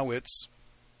 where now it's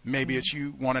maybe it's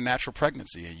you want a natural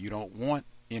pregnancy and you don't want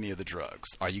any of the drugs.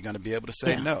 Are you going to be able to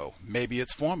say no? Maybe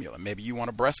it's formula. Maybe you want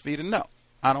to breastfeed and no,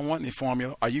 I don't want any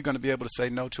formula. Are you going to be able to say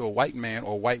no to a white man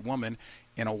or white woman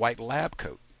in a white lab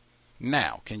coat?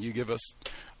 Now, can you give us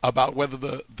about whether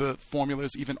the formula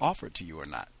is even offered to you or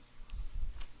not?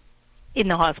 In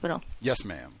the hospital? Yes,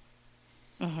 ma'am.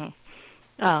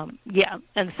 Yeah,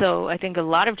 and so I think a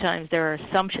lot of times there are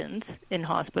assumptions in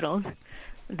hospitals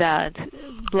that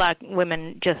black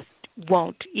women just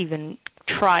won't even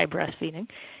try breastfeeding,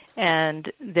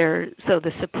 and so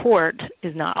the support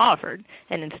is not offered,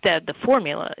 and instead the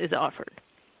formula is offered.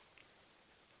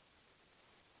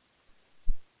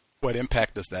 What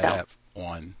impact does that have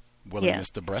on willingness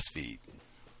to breastfeed?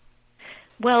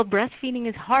 Well, breastfeeding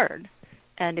is hard.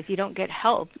 And if you don't get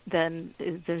help, then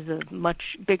there's a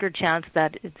much bigger chance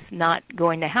that it's not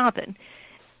going to happen.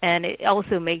 And it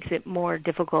also makes it more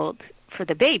difficult for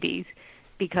the babies,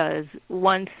 because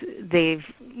once they've,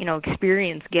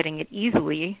 experienced getting it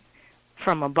easily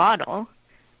from a bottle,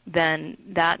 then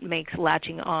that makes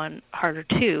latching on harder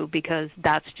too, because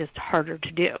that's just harder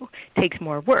to do. It takes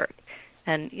more work.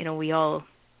 And, we all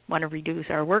want to reduce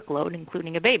our workload,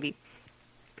 including a baby.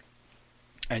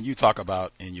 And you talk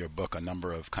about in your book a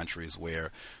number of countries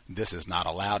where this is not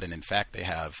allowed, and in fact they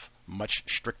have much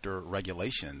stricter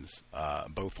regulations,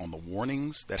 both on the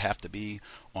warnings that have to be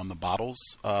on the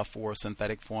bottles for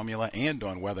synthetic formula, and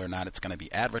on whether or not it's going to be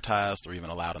advertised or even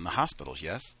allowed in the hospitals,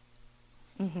 yes?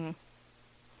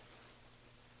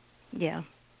 Yeah.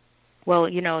 Well,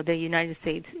 the United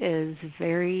States is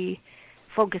very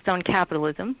focused on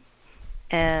capitalism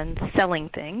and selling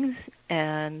things,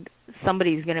 and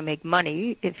somebody's going to make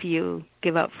money if you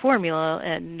give out formula,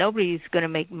 and nobody's going to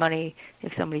make money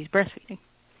if somebody's breastfeeding.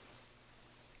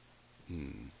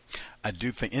 I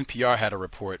do think NPR had a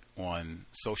report on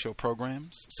social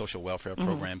programs, social welfare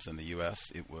programs in the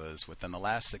U.S. It was within the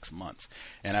last 6 months.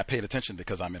 And I paid attention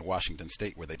because I'm in Washington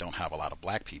State, where they don't have a lot of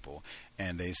black people.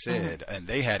 And they said, and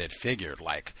they had it figured,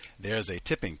 like there's a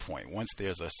tipping point. Once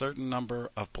there's a certain number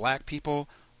of black people,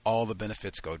 all the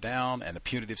benefits go down, and the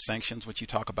punitive sanctions, which you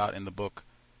talk about in the book,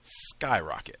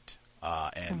 skyrocket.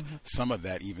 And some of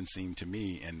that even seemed to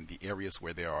me in the areas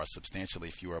where there are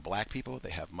substantially fewer black people,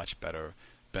 they have much better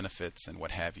benefits and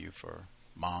what have you for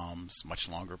moms, much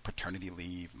longer paternity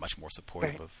leave, much more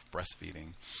supportive of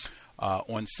breastfeeding.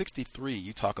 On 63,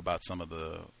 you talk about some of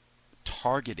the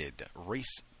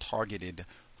race-targeted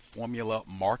formula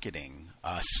marketing.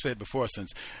 I said before,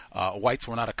 since whites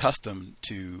were not accustomed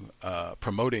to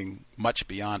promoting much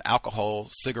beyond alcohol,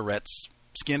 cigarettes,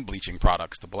 skin bleaching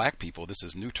products to black people, this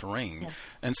is new terrain.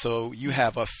 And so you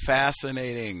have a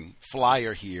fascinating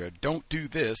flyer here. Don't do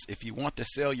this if you want to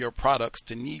sell your products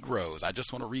to Negroes. I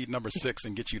just want to read number 6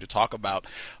 and get you to talk about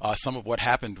some of what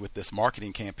happened with this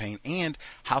marketing campaign and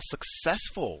how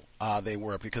successful they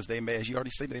were, because they made, as you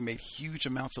already said, they made huge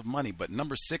amounts of money. But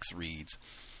number 6 reads,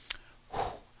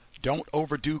 don't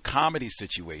overdo comedy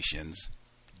situations,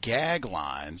 gag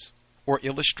lines, or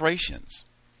illustrations.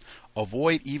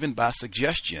 Avoid even by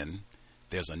suggestion,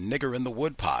 there's a nigger in the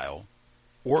woodpile,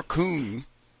 or coon,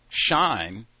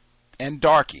 shine, and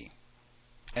darky.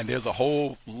 And there's a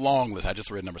whole long list. I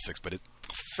just read number 6, but it's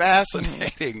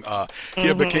fascinating. But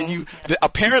can you,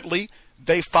 apparently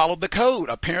they followed the code.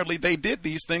 Apparently they did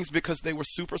these things because they were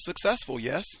super successful,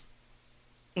 yes?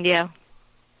 Yeah.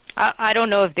 I don't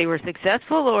know if they were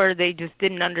successful or they just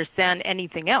didn't understand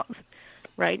anything else.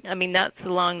 Right. I mean, that's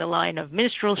along the line of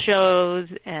minstrel shows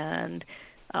and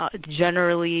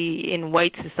generally in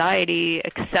white society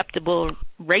acceptable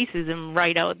racism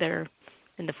right out there,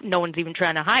 and no one's even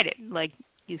trying to hide it, like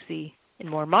you see in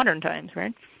more modern times,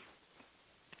 right?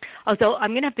 Also,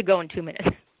 I'm going to have to go in 2 minutes.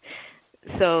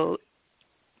 So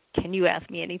can you ask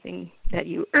me anything that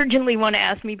you urgently want to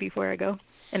ask me before I go?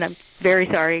 And I'm very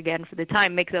sorry again for the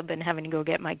time mix-up and having to go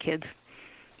get my kids.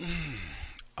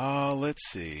 Let's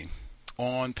see.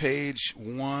 On page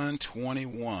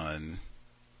 121,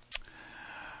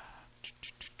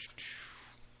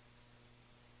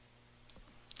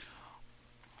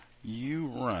 you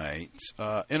write,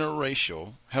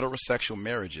 interracial heterosexual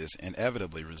marriages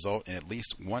inevitably result in at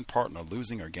least one partner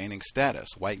losing or gaining status.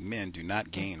 White men do not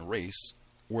gain race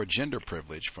or gender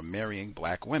privilege from marrying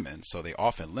black women, so they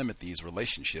often limit these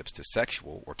relationships to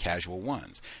sexual or casual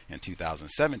ones. In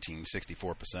 2017,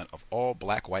 64% of all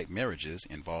black-white marriages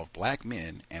involve black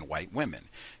men and white women.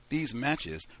 These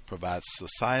matches provide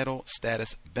societal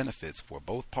status benefits for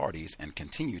both parties and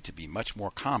continue to be much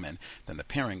more common than the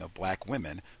pairing of black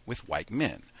women with white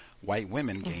men. White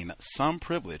women gain some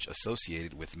privilege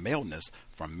associated with maleness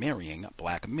from marrying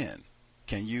black men.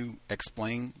 Can you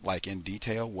explain, like in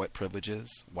detail, what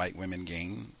privileges white women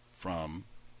gain from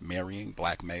marrying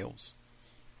black males?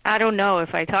 I don't know.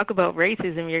 If I talk about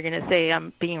racism, you're going to say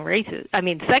I'm being racist. I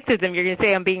mean, sexism, you're going to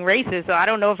say I'm being racist, so I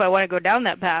don't know if I want to go down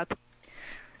that path.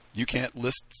 You can't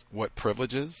list what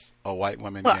privileges a white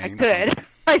woman gains? I could.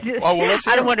 I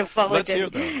don't want to follow Let's hear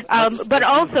them. But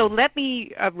also, let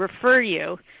me refer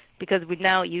you, because we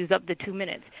now used up the 2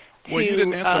 minutes. Well, you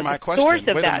didn't answer my question. Wait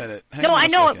a minute. No, I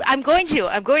know. I'm going to.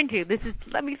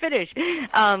 Let me finish.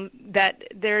 That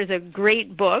there's a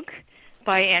great book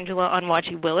by Angela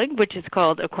Onwuachi-Willig, which is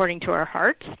called According to Our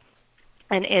Hearts,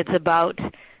 and it's about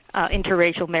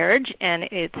interracial marriage, and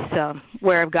it's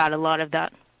where I've got a lot of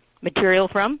that material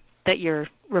from that you're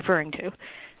referring to.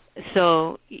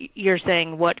 So you're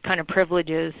saying what kind of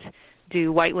privileges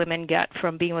do white women get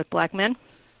from being with black men?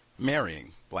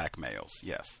 Marrying black males,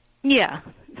 yes. Yeah.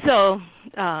 So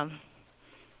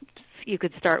you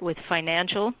could start with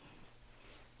financial,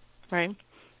 right?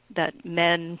 That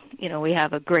men, we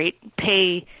have a great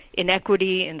pay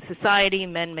inequity in society.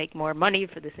 Men make more money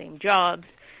for the same jobs.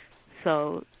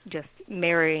 So just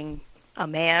marrying a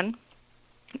man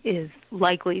is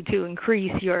likely to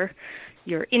increase your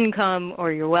income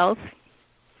or your wealth.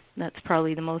 That's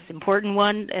probably the most important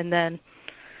one. And then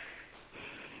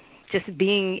just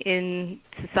being in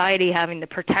society, having the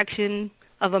protection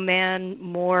of a man,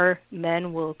 more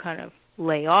men will kind of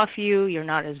lay off you. You're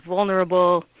not as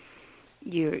vulnerable.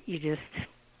 You just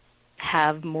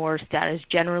have more status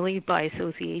generally by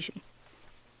association.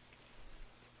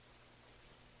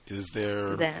 Is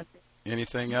there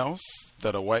anything else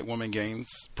that a white woman gains,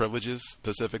 privileges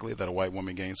specifically, that a white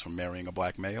woman gains from marrying a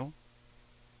black male?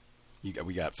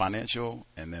 We got financial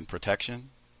and then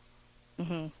protection.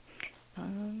 Mm-hmm.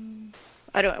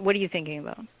 What are you thinking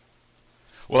about?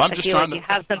 Well, I'm just trying to. You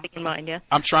have something in mind, yeah.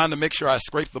 I'm trying to make sure I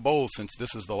scrape the bowl since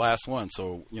this is the last one.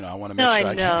 So I want to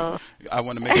make sure I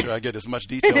want to make sure I get as much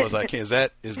detail as I can. Is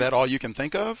that all you can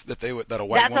think of that a white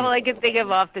woman? That's all I can think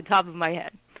of off the top of my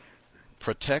head.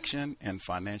 Protection and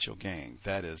financial gain.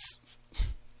 That is,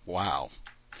 wow.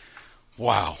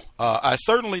 Wow. I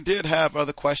certainly did have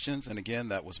other questions, and again,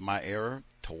 that was my error.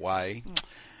 Hawaii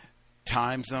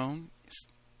time zone. It's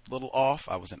a little off.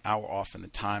 I was an hour off in the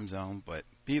time zone, but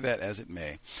be that as it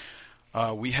may.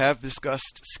 We have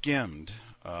discussed skimmed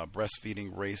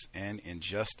breastfeeding, race, and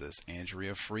injustice.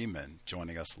 Andrea Freeman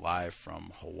joining us live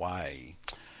from Hawaii.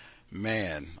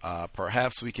 Man,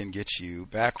 perhaps we can get you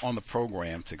back on the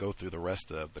program to go through the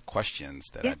rest of the questions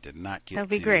that I did not get That'd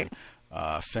be great.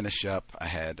 Finish up. I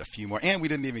had a few more, and we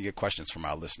didn't even get questions from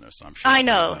our listeners, so I'm sure. I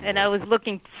know, and I was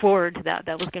looking forward to that.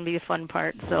 That was going to be the fun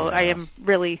part. So I am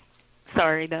really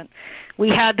sorry that we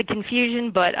had the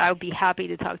confusion, but I'll be happy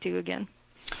to talk to you again.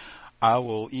 I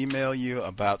will email you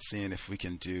about seeing if we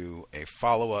can do a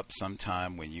follow-up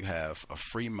sometime when you have a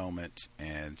free moment,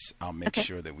 and I'll make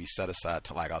sure that we set aside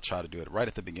to, I'll try to do it right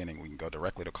at the beginning. We can go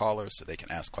directly to callers so they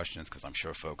can ask questions, because I'm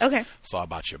sure folks saw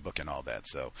about your book and all that.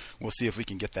 So we'll see if we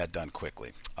can get that done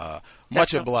quickly.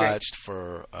 Much obliged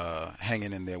for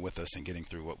hanging in there with us and getting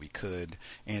through what we could.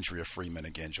 Andrea Freeman,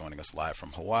 again, joining us live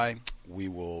from Hawaii. We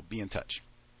will be in touch.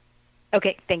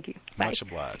 Okay, thank you. Bye. Much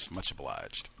obliged. Much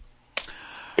obliged.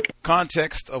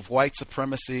 Context of white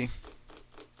supremacy.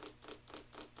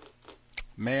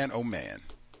 Man, oh man.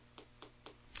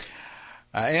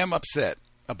 I am upset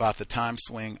about the time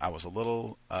swing. I was a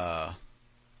little, I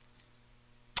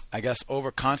guess,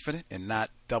 overconfident and not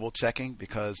double checking,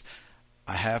 because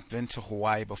I have been to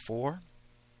Hawaii before,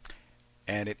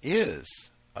 and it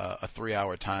is a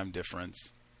 3-hour time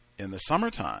difference in the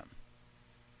summertime.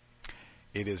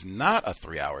 It is not a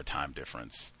 3-hour time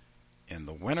difference in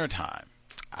the wintertime.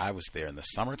 I was there in the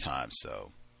summertime,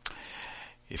 so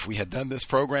if we had done this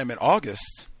program in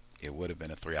August, it would have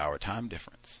been a 3-hour time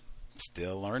difference.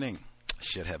 Still learning.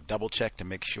 Should have double-checked to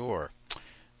make sure.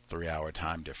 3-hour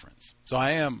time difference. So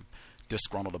I am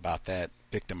disgruntled about that.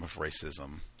 Victim of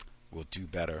racism. Will do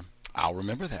better. I'll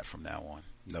remember that from now on.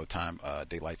 No time,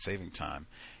 daylight saving time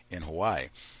in Hawaii.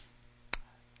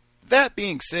 That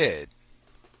being said,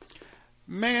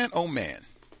 man, oh man.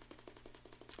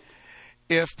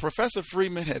 If Professor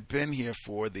Freeman had been here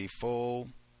for the full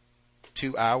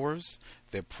 2 hours,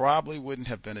 there probably wouldn't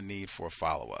have been a need for a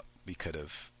follow-up. We could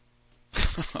have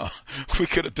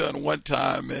done one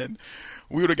time, and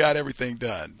we would have got everything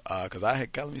done. Because I had,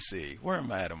 let me see, where am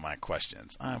I at in my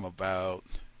questions? I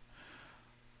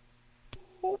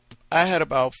had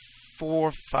about 4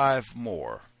 or 5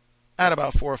 more.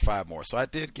 So I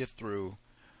did get through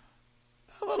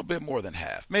a little bit more than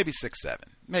half, maybe 6, 7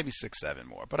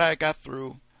 more. But I got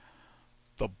through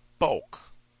the bulk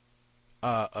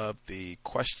of the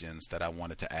questions that I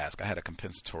wanted to ask. I had a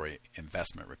compensatory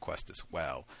investment request as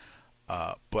well.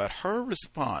 But her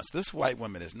response, this white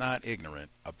woman is not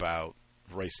ignorant about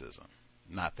racism.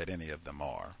 Not that any of them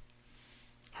are.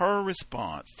 Her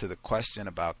response to the question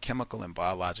about chemical and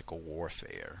biological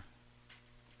warfare.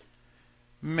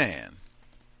 Man.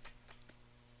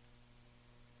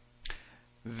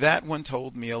 That one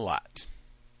told me a lot.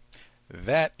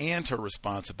 That and her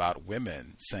response about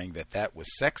women saying that that was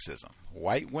sexism.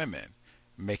 White women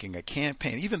making a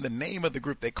campaign. Even the name of the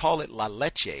group, they call it La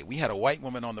Leche. We had a white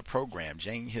woman on the program,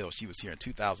 Jane Hill. She was here in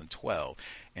 2012,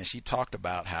 and she talked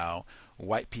about how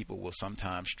white people will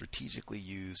sometimes strategically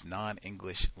use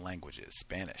non-English languages.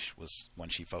 Spanish was one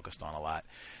she focused on a lot,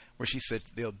 where she said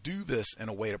they'll do this in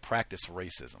a way to practice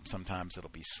racism. Sometimes it'll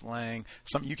be slang.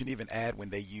 Some you can even add when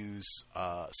they use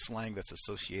slang that's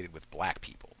associated with black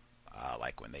people,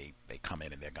 like when they come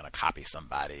in and they're going to copy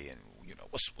somebody and, you know,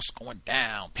 what's going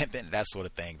down, pimping, that sort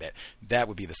of thing. That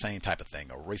would be the same type of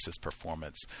thing, a racist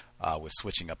performance with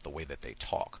switching up the way that they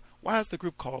talk. Why is the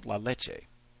group called La Leche?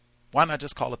 Why not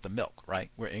just call it the milk,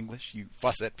 right? We're English. You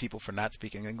fuss at people for not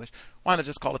speaking English. Why not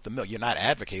just call it the milk? You're not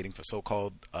advocating for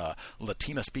so-called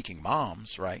Latina-speaking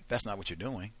moms, right? That's not what you're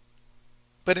doing.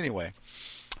 But anyway,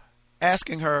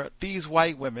 asking her, these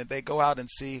white women, they go out and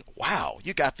see, wow,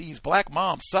 you got these black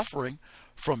moms suffering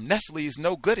from Nestle's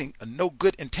no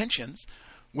good intentions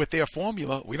with their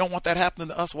formula. We don't want that happening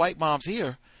to us white moms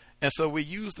here. And so we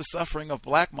use the suffering of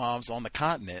black moms on the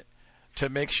continent to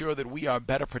make sure that we are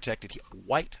better protected here.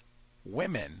 White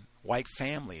women, white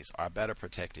families are better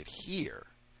protected here.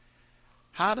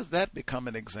 How does that become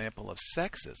an example of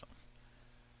sexism?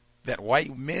 That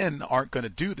white men aren't going to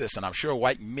do this, and I'm sure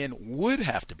white men would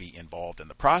have to be involved in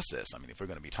the process. I mean, if we're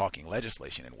going to be talking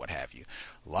legislation and what have you,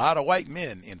 a lot of white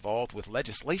men involved with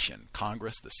legislation,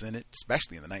 Congress, the Senate,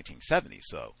 especially in the 1970s.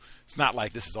 So it's not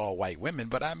like this is all white women,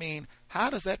 but I mean, how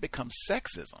does that become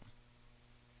sexism?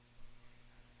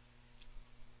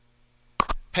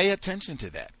 Pay attention to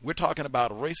that. We're talking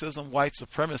about racism, white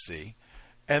supremacy,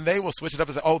 and they will switch it up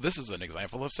and say, oh, this is an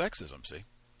example of sexism, see?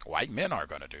 white men aren't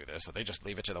going to do this, so they just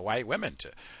leave it to the white women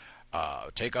to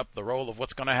take up the role of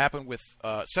what's going to happen with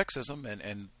sexism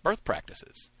and birth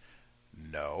practices.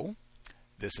 No,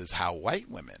 this is how white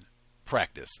women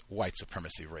practice white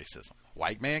supremacy racism.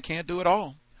 White man can't do it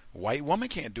all. White woman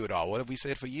can't do it all. What have we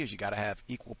said for years? You got to have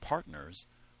equal partners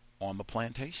on the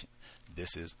plantation.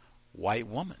 This is white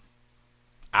woman.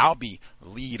 I'll be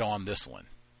lead on this one.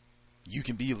 You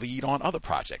can be lead on other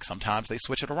projects. Sometimes they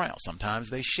switch it around. Sometimes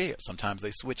they share. Sometimes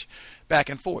they switch back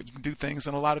and forth. You can do things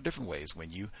in a lot of different ways when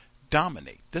you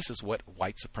dominate. This is what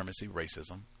white supremacy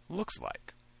racism looks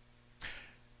like.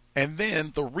 And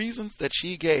then the reasons that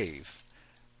she gave,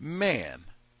 man,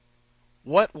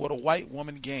 what would a white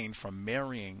woman gain from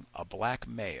marrying a black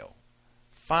male?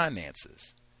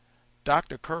 Finances.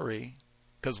 Dr. Curry,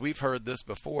 because we've heard this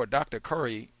before, Dr.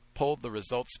 Curry pulled the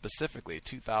results specifically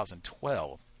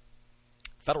 2012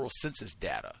 federal census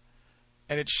data,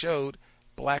 and it showed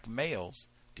black males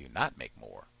do not make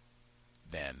more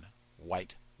than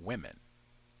white women.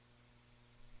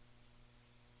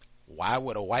 Why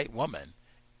would a white woman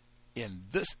in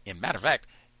matter of fact,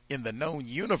 in the known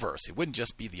universe, it wouldn't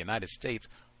just be the United States,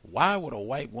 why would a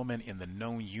white woman in the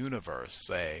known universe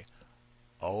say,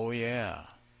 oh yeah,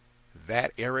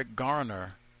 that Eric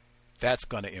Garner, that's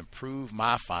going to improve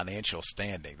my financial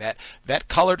standing. That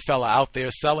colored fella out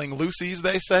there selling Lucy's,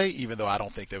 they say, even though I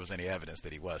don't think there was any evidence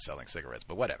that he was selling cigarettes,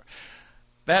 but whatever.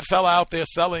 That fella out there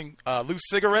selling loose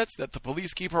cigarettes that the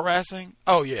police keep harassing,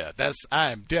 oh yeah,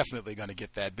 I'm definitely going to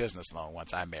get that business loan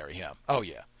once I marry him. Oh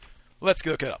yeah, let's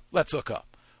hook it up. Let's hook up.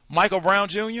 Michael Brown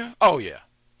Jr., oh yeah,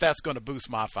 that's going to boost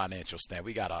my financial stand.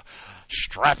 We got a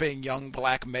strapping young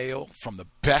black male from the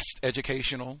best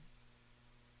educational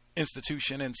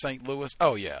institution in St. Louis.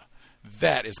 Oh yeah,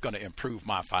 that is going to improve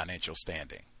my financial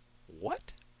standing.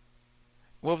 What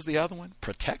was the other one?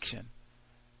 Protection.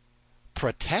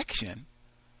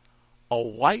 A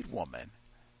white woman,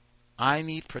 I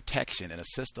need protection in a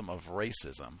system of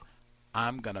racism.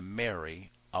 I'm going to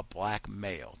marry a black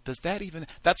male.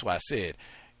 That's why I said,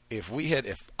 if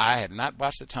I had not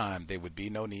watched the time, there would be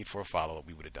no need for a follow-up.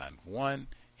 We would have done one,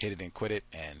 hit it and quit it,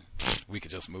 and we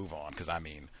could just move on. Because, I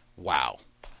mean, wow.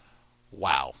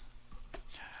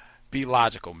 Be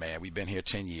logical, man. We've been here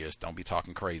 10 years. Don't be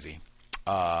talking crazy.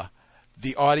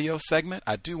 The audio segment,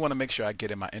 I do want to make sure I get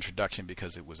in my introduction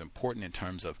because it was important in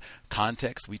terms of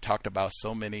context. We talked about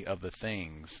so many of the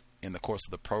things in the course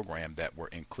of the program that were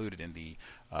included in the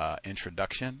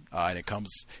introduction, and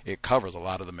it covers a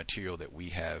lot of the material that we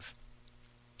have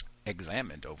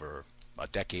examined over a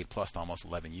decade plus, almost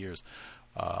 11 years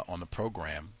on the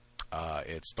program.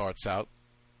 It starts out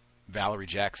Valerie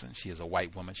Jackson. She is a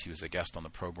white woman. She was a guest on the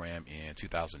program in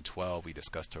 2012. We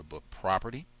discussed her book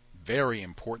Property. Very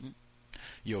important.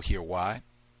 You'll hear why.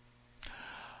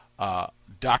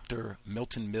 Dr.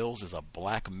 Milton Mills is a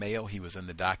black male. He was in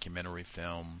the documentary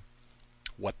film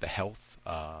What the Health.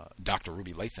 Dr.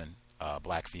 Ruby Lathan,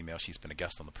 black female. She's been a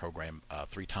guest on the program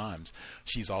 3 times.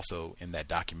 She's also in that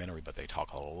documentary, but they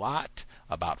talk a lot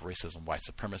about racism, white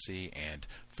supremacy, and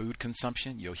food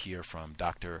consumption. You'll hear from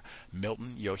Dr.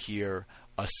 Milton. You'll hear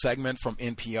a segment from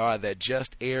NPR that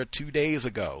just aired 2 days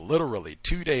ago, literally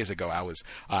 2 days ago.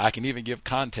 I can even give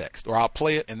context, or I'll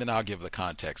play it and then I'll give the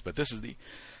context. But this is the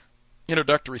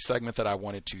introductory segment that I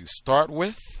wanted to start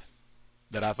with,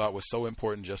 that I thought was so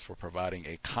important just for providing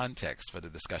a context for the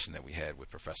discussion that we had with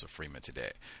Professor Freeman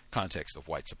today, context of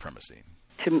white supremacy.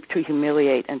 To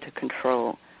humiliate and to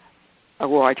control a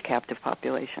large captive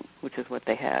population, which is what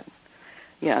they had.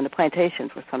 Yeah, and the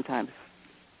plantations were sometimes,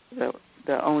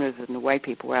 the owners and the white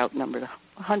people were outnumbered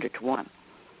 100 to 1.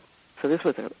 So this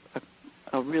was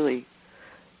a really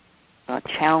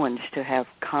challenge to have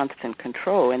constant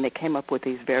control, and they came up with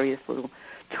these various little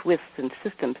twists and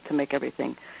systems to make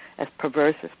everything as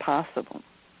perverse as possible.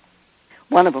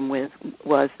 One of them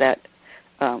was that,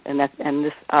 and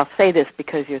this, I'll say this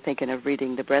because you're thinking of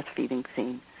reading the breastfeeding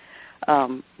scene.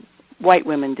 White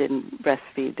women didn't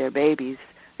breastfeed their babies;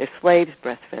 their slaves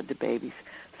breastfed the babies.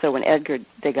 So when Edgar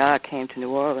Degas came to New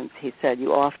Orleans, he said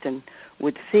you often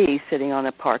would see sitting on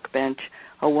a park bench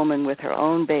a woman with her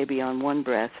own baby on one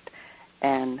breast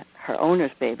and her owner's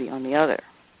baby on the other.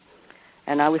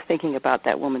 And I was thinking about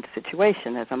that woman's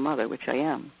situation as a mother, which I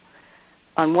am.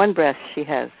 On one breast, she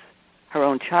has her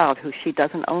own child who she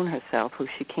doesn't own herself, who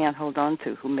she can't hold on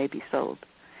to, who may be sold.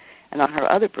 And on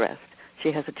her other breast,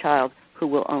 she has a child who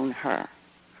will own her.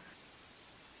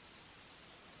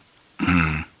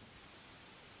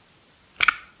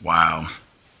 Wow.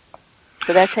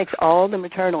 So that takes all the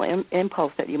maternal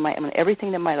impulse that you might,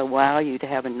 everything that might allow you to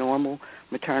have a normal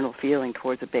maternal feeling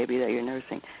towards a baby that you're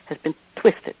nursing has been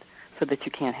twisted so that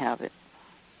you can't have it.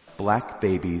 Black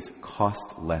babies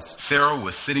cost less. Sarah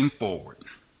was sitting forward,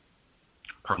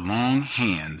 her long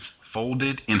hands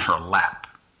folded in her lap,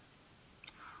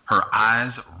 her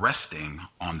eyes resting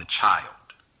on the child.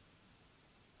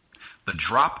 The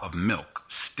drop of milk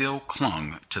still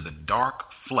clung to the dark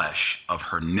flesh of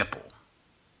her nipple.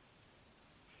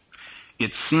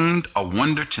 It seemed a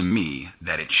wonder to me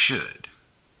that it should.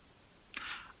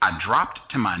 I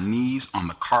dropped to my knees on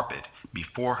the carpet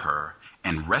before her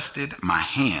and rested my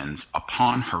hands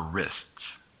upon her wrists.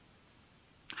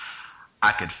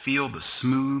 I could feel the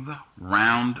smooth,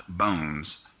 round bones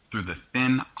through the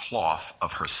thin cloth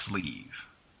of her sleeve.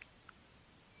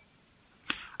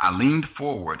 I leaned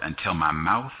forward until my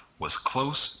mouth was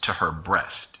close to her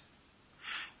breast,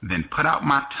 then put out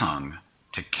my tongue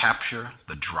to capture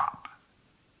the drop.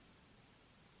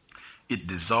 It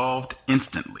dissolved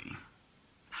instantly,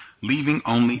 leaving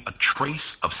only a trace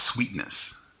of sweetness.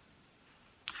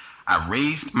 I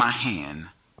raised my hand,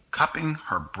 cupping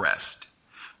her breast,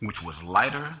 which was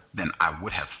lighter than I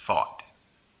would have thought.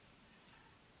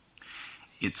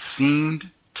 It seemed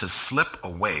to slip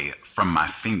away from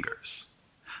my fingers,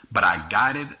 but I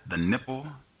guided the nipple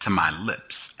to my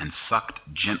lips and sucked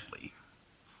gently.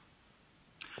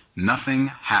 Nothing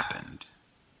happened.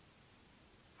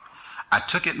 I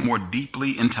took it more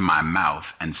deeply into my mouth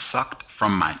and sucked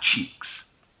from my cheeks.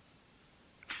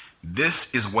 This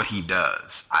is what he does,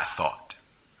 I thought.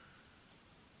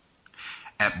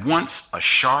 At once, a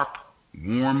sharp,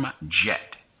 warm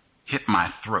jet hit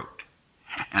my throat,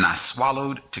 and I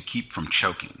swallowed to keep from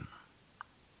choking.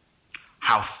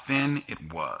 How thin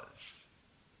it was,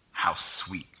 how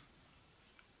sweet.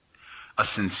 A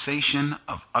sensation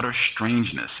of utter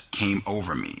strangeness came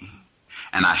over me,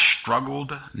 and I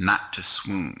struggled not to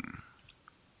swoon.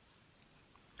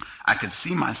 I could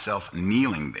see myself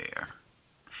kneeling there,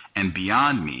 and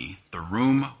beyond me, the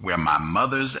room where my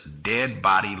mother's dead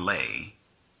body lay.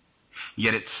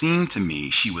 Yet it seemed to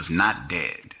me she was not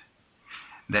dead,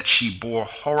 that she bore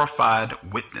horrified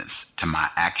witness to my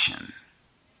action.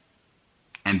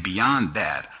 And beyond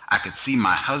that, I could see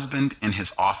my husband in his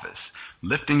office,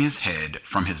 lifting his head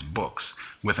from his books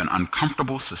with an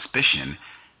uncomfortable suspicion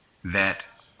that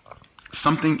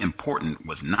something important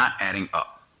was not adding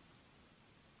up.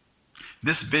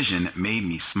 This vision made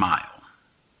me smile.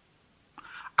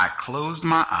 I closed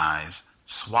my eyes,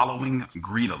 swallowing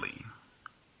greedily.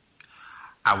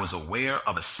 I was aware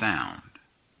of a sound,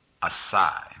 a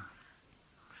sigh,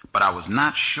 but I was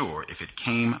not sure if it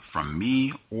came from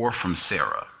me or from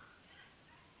Sarah.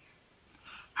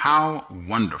 How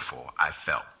wonderful I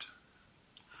felt.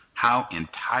 How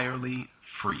entirely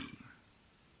free.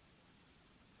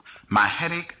 My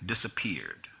headache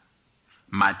disappeared.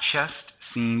 My chest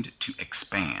seemed to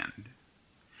expand.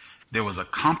 There was a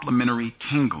complimentary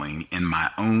tingling in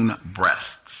my own breasts.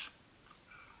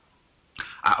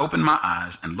 I opened my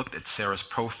eyes and looked at Sarah's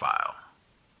profile.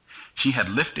 She had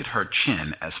lifted her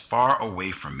chin as far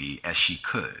away from me as she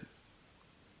could.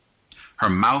 Her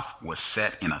mouth was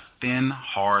set in a thin,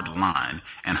 hard line,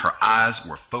 and her eyes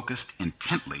were focused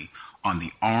intently on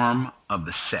the arm of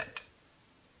the set.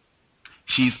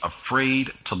 She's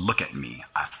afraid to look at me,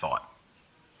 I thought,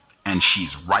 and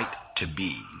she's right to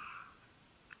be.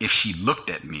 If she looked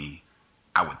at me,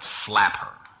 I would slap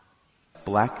her.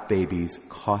 Black babies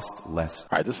cost less.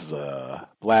 All right, this is a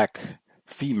black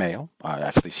female.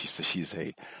 Actually, she's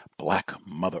a black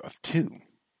mother of two.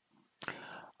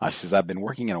 She says, I've been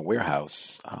working in a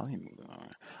warehouse.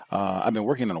 I've been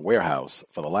working in a warehouse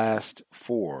for the last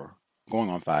 4, going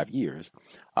on 5 years.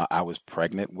 I was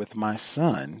pregnant with my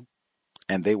son,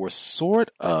 and they were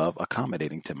sort of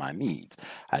accommodating to my needs.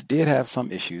 I did have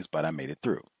some issues, but I made it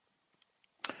through.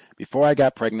 Before I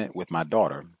got pregnant with my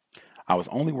daughter, I was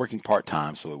only working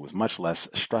part-time, so it was much less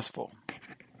stressful.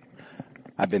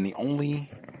 I've been the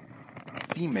only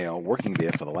female working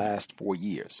there for the last 4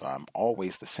 years, so I'm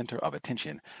always the center of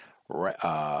attention,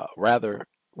 rather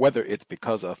whether it's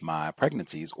because of my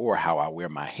pregnancies or how I wear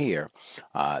my hair.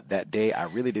 That day, I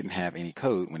really didn't have any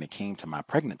code when it came to my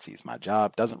pregnancies. My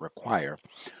job doesn't require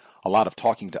a lot of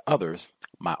talking to others.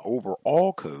 My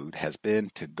overall code has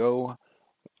been to go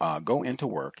into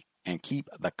work and keep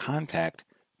the contact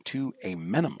to a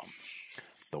minimum.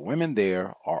 The women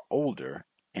there are older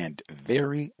and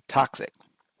very toxic.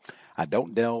 I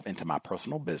don't delve into my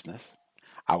personal business.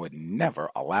 I would never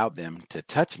allow them to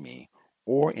touch me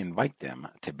or invite them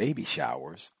to baby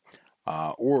showers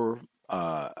or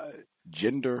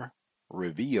gender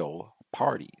reveal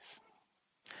parties.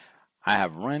 I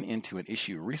have run into an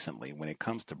issue recently when it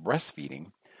comes to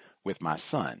breastfeeding with my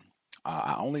son.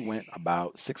 I only went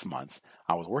about 6 months.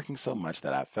 I was working so much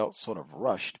that I felt sort of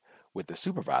rushed with the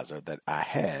supervisor that I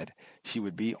had. She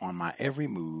would be on my every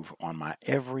move, on my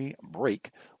every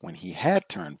break. When he had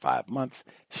turned 5 months,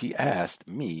 she asked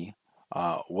me,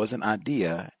 was an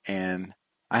idea, and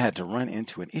I had to run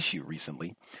into an issue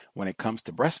recently when it comes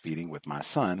to breastfeeding with my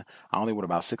son. I only went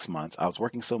about 6 months. I was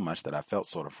working so much that I felt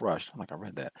sort of rushed. Like I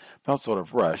read that. Felt sort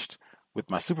of rushed with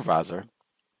my supervisor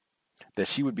that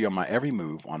she would be on my every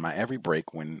move, on my every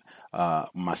break. When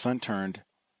my son turned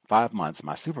 5 months,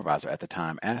 my supervisor at the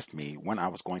time asked me when I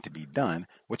was going to be done,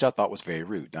 which I thought was very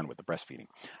rude, done with the breastfeeding.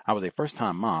 I was a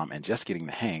first-time mom and just getting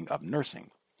the hang of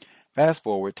nursing. Fast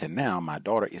forward to now, my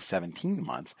daughter is 17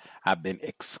 months. I've been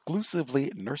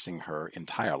exclusively nursing her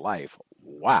entire life.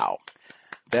 Wow.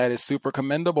 That is super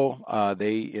commendable.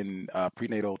 They, in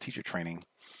prenatal teacher training,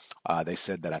 they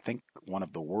said that I think one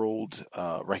of the world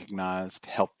recognized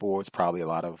health boards, probably a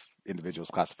lot of individuals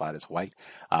classified as white,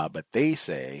 but they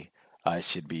say it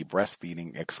should be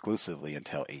breastfeeding exclusively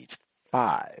until age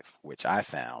 5, which I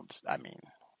found, I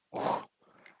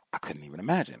couldn't even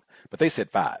imagine. But they said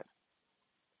 5.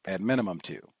 At minimum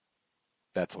 2.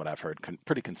 That's what I've heard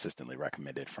pretty consistently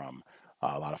recommended from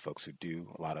a lot of folks who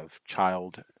do a lot of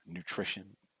child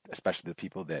nutrition, especially the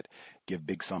people that give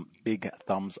big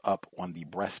thumbs up on the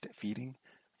breastfeeding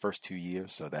first 2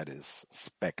 years. So that is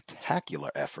spectacular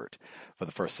effort for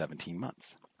the first 17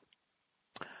 months.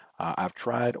 I've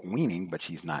tried weaning, but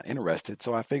she's not interested,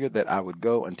 so I figured that I would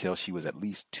go until she was at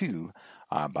least 2.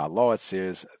 By law, it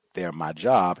says there my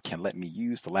job can let me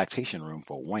use the lactation room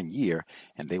for 1 year,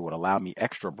 and they would allow me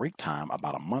extra break time.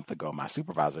 About a month ago, my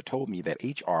supervisor told me that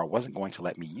HR wasn't going to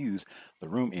let me use the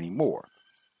room anymore.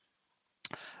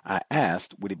 I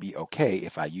asked, would it be okay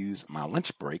if I use my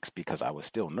lunch breaks because I was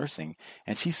still nursing,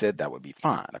 and she said that would be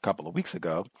fine. A couple of weeks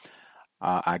ago,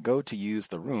 I go to use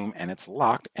the room and it's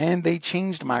locked, and they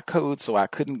changed my code so I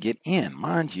couldn't get in.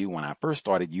 Mind you, when I first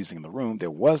started using the room,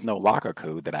 there was no locker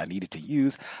code that I needed to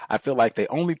use. I feel like they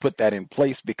only put that in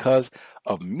place because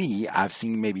of me. I've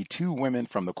seen maybe 2 women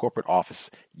from the corporate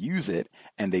office use it,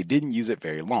 and they didn't use it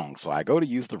very long. So I go to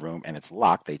use the room and it's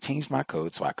locked. They changed my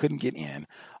code so I couldn't get in.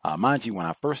 Mind you, when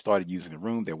I first started using the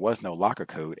room, there was no locker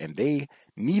code, and they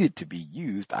needed to be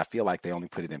used. I feel like they only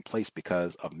put it in place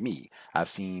because of me. I've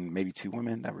seen maybe 2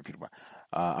 women that repeated.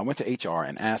 I went to HR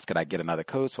and asked, could I get another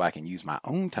code so I can use my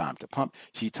own time to pump?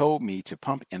 She told me to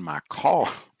pump in my car.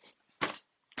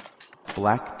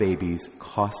 Black babies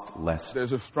cost less.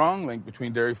 There's a strong link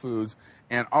between dairy foods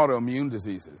and autoimmune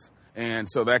diseases. And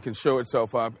so that can show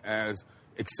itself up as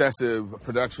excessive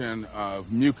production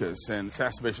of mucus and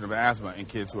exacerbation of asthma in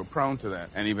kids who are prone to that,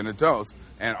 and even adults.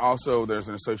 And also there's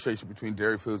an association between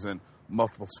dairy foods and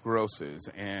multiple sclerosis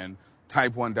and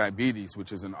type 1 diabetes,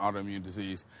 which is an autoimmune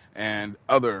disease, and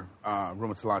other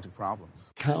rheumatologic problems.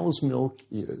 Cow's milk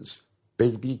is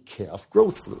baby calf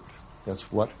growth fluid.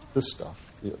 That's what the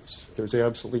stuff is. There's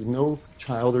absolutely no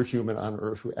child or human on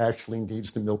earth who actually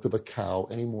needs the milk of a cow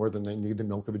any more than they need the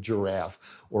milk of a giraffe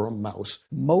or a mouse.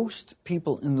 Most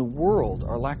people in the world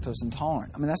are lactose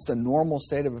intolerant. I mean, that's the normal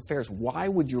state of affairs. Why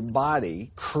would your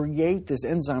body create this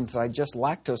enzyme to digest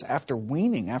lactose after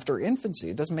weaning, after infancy?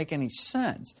 It doesn't make any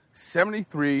sense.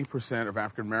 73% of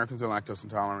African Americans are lactose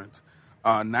intolerant,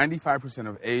 95%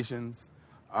 of Asians,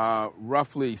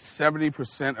 roughly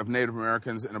 70% of Native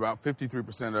Americans, and about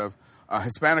 53% of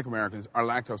Hispanic Americans are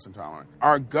lactose intolerant.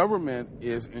 Our government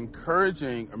is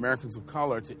encouraging Americans of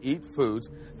color to eat foods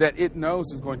that it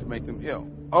knows is going to make them ill.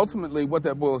 Ultimately, what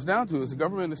that boils down to is the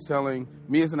government is telling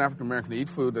me as an African American to eat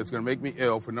food that's going to make me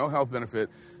ill for no health benefit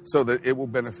so that it will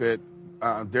benefit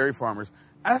dairy farmers.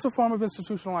 That's a form of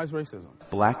institutionalized racism.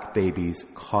 Black babies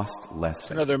cost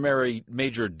less. Another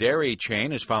major dairy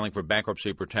chain is filing for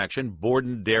bankruptcy protection.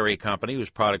 Borden Dairy Company, whose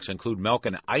products include milk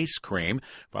and ice cream,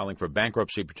 filing for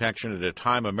bankruptcy protection at a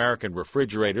time American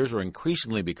refrigerators are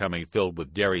increasingly becoming filled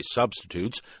with dairy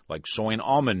substitutes like soy and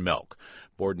almond milk.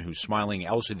 Borden, whose smiling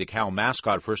Elsie the cow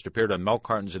mascot first appeared on milk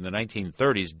cartons in the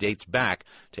 1930s, dates back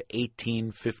to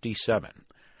 1857.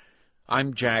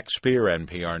 I'm Jack Spear,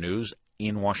 NPR News,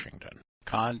 in Washington.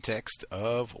 Context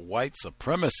of white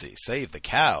supremacy. Save the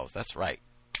cows. That's right.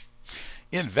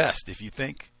 Invest if you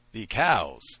think the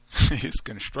cows is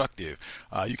constructive.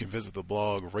 You can visit the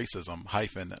blog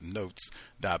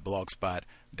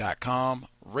racism-notes.blogspot.com.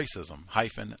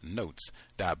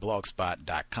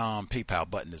 Racism-notes.blogspot.com. PayPal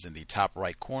button is in the top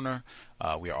right corner.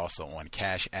 We are also on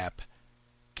Cash App,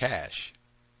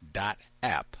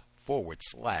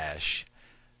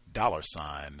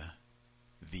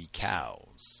 cash.app/$the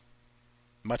cows.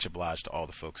 Much obliged to all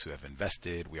the folks who have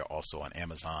invested. We are also on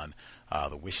Amazon,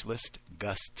 the wish list,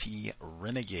 Gus T.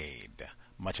 Renegade.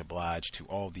 Much obliged to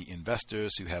all the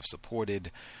investors who have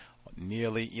supported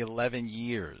nearly 11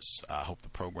 years. I hope the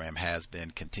program has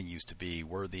been, continues to be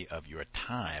worthy of your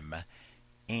time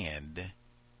and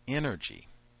energy.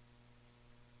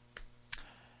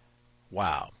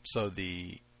 Wow. So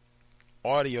the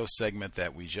audio segment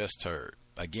that we just heard,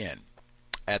 again,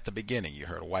 at the beginning, you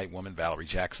heard a white woman, Valerie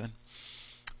Jackson.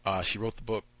 She wrote the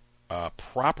book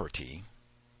Property,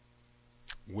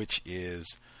 which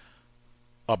is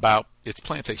about, it's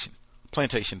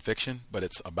plantation fiction, but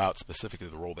it's about specifically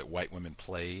the role that white women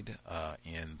played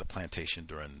in the plantation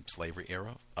during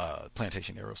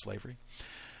plantation era of slavery.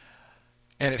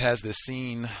 And it has this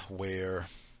scene where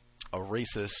a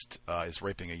racist is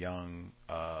raping a young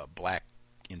black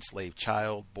enslaved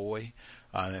boy.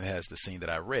 And it has the scene that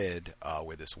I read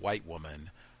where this white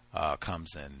woman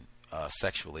comes and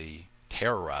sexually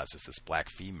terrorizes this black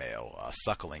female,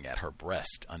 suckling at her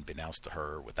breast, unbeknownst to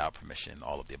her, without permission,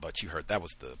 all of the above. You heard, that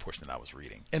was the portion that I was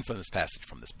reading. Infamous passage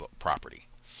from this book, Property.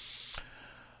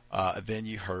 Then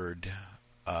you heard,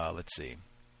 let's see,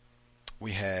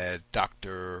 we had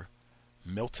Dr.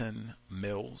 Milton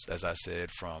Mills, as I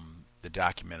said, from the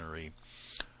documentary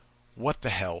What the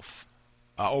Health.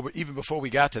 Even before we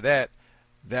got to that,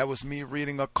 that was me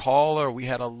reading a caller. We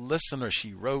had a listener.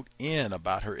 She wrote in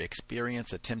about her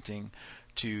experience attempting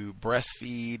to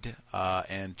breastfeed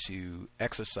and to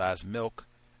exercise milk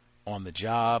on the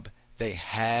job. They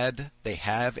have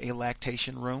a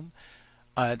lactation room.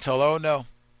 Until, oh no,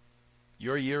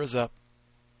 your year is up.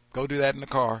 Go do that in the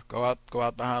car. Go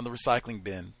out behind the recycling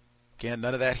bin. Can't,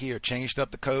 none of that here. Changed up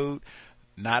the code.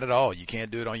 Not at all. You can't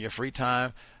do it on your free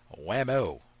time.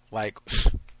 Whammo. Like,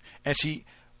 and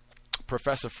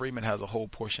Professor Freeman has a whole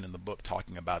portion in the book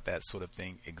talking about that sort of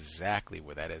thing, exactly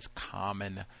where that is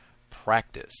common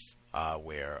practice,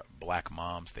 where black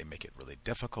moms, they make it really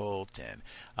difficult, and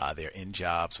they're in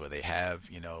jobs where they have,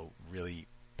 really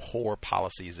poor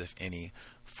policies, if any,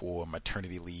 for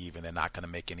maternity leave, and they're not going to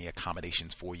make any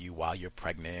accommodations for you while you're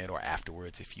pregnant or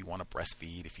afterwards if you want to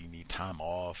breastfeed, if you need time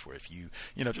off, or if you,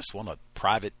 just want a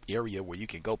private area where you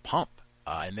can go pump.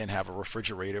 And then have a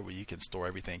refrigerator where you can store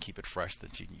everything, keep it fresh,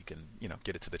 that you can,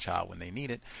 get it to the child when they need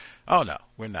it. Oh no,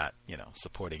 we're not,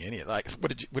 supporting any of that. Like,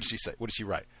 what did she say? What did she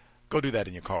write? Go do that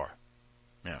in your car.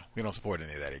 We don't support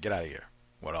any of that. Get out of here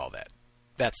with all that.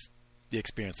 That's the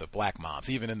experience of black moms,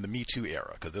 even in the Me Too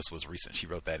era, because this was recent. She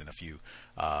wrote that in a few,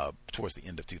 towards the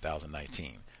end of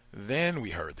 2019. Then we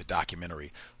heard the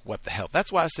documentary, What the Health.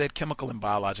 That's why I said chemical and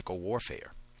biological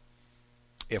warfare.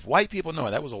 If white people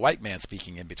know, that was a white man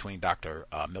speaking in between Dr.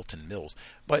 Milton Mills,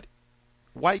 but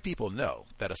white people know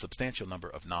that a substantial number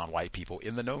of non-white people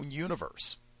in the known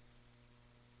universe,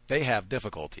 they have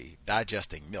difficulty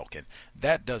digesting milk. And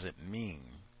that doesn't mean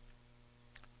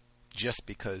just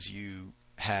because you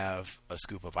have a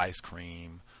scoop of ice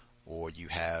cream or you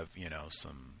have,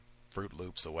 some Fruit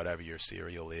Loops or whatever your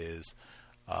cereal is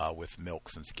with milk,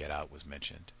 since Get Out was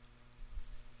mentioned.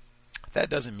 That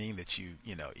doesn't mean that you,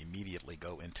 immediately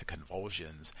go into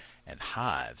convulsions and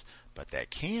hives, but that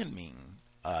can mean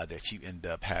that you end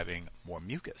up having more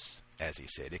mucus, as he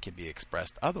said. It can be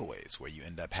expressed other ways, where you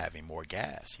end up having more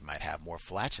gas. You might have more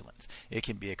flatulence. It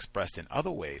can be expressed in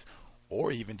other ways,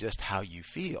 or even just how you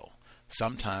feel.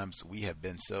 Sometimes we have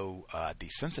been so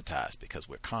desensitized because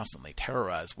we're constantly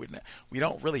terrorized. We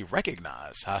don't really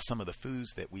recognize how some of the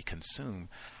foods that we consume,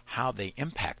 how they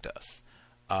impact us.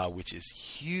 Which is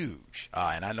huge.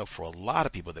 And I know for a lot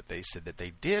of people that they said that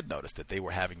they did notice that they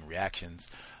were having reactions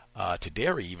to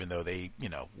dairy, even though they,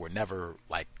 were never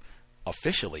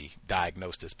officially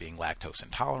diagnosed as being lactose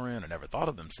intolerant or never thought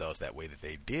of themselves that way, that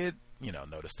they did,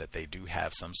 notice that they do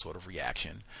have some sort of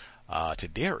reaction to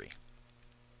dairy.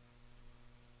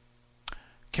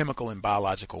 Chemical and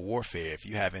biological warfare, if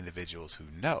you have individuals who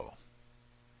know,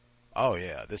 oh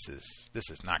yeah, this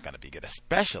is not going to be good,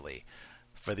 especially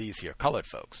for these here colored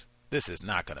folks. This is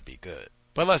not going to be good.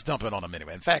 But let's dump it on them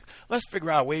anyway. In fact, let's figure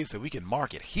out ways that we can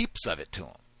market heaps of it to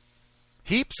them.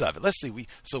 Heaps of it. Let's see. We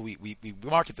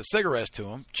market the cigarettes to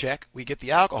them. Check. We get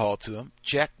the alcohol to them.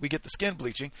 Check. We get the skin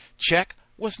bleaching. Check.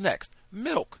 What's next?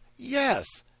 Milk. Yes.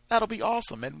 That'll be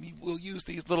awesome. And we'll use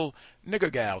these little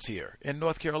nigger gals here in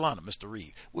North Carolina, Mr.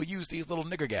 Reed. We'll use these little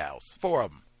nigger gals, 4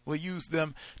 of them. We'll use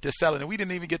them to sell it. And we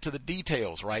didn't even get to the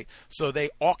details, right? So they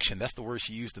auction. That's the word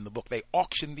she used in the book. They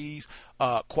auction these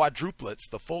quadruplets,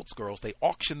 the Foltz girls. They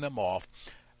auction them off.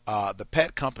 The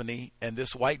pet company and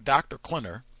this white Dr.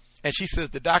 Klenner. And she says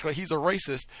the doctor, he's a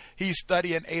racist. He's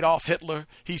studying Adolf Hitler.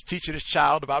 He's teaching his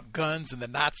child about guns and the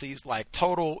Nazis, like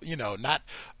total,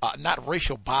 not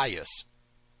racial bias,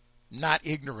 not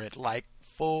ignorant, like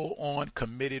full-on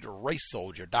committed race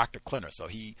soldier, Dr. Klenner. So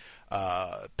he,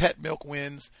 pet milk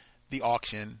wins. the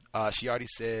auction. She already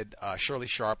said Shirley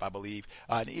Sharp, I believe,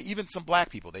 and even some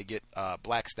black people. They get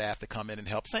black staff to come in and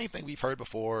help. Same thing we've heard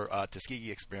before,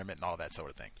 Tuskegee experiment and all that sort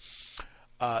of thing.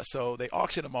 So they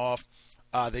auction them off.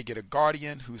 They get a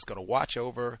guardian who's going to watch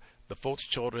over the Fultz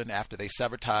children after they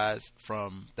sever ties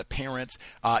from the parents.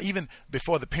 Even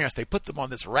before the parents, they put them on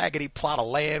this raggedy plot of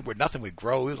land where nothing would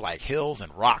grow. It was like hills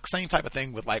and rocks. Same type of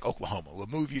thing with like Oklahoma. We'll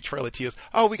move you, Trail of Tears.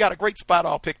 Oh, we got a great spot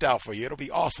all picked out for you. It'll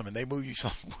be awesome. And they move you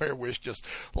somewhere where it's just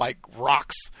like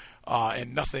rocks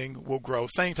and nothing will grow.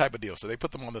 Same type of deal. So they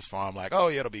put them on this farm like, oh,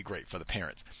 yeah, it'll be great for the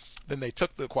parents. Then they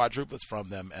took the quadruplets from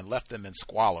them and left them in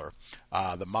squalor.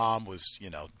 The mom was,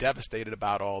 devastated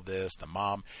about all this. The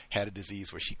mom had a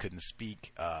disease where she couldn't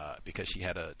speak because she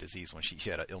had a disease when she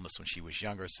had an illness when she was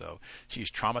younger. So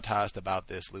she's traumatized about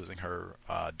this, losing her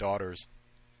daughters.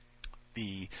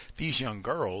 These young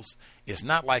girls, it's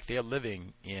not like they're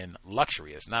living in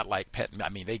luxury. It's not like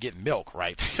they get milk,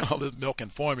 right? All this milk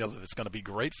and formula that's going to be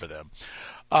great for them.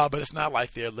 But it's not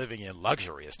like they're living in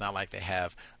luxury. It's not like they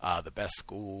have the best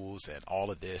schools and all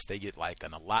of this. They get like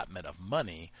an allotment of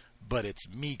money, but it's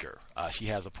meager. She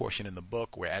has a portion in the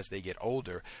book where as they get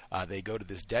older, they go to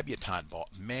this debutante ball.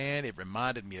 Man, it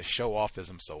reminded me of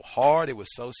show-offism so hard. It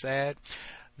was so sad.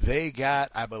 They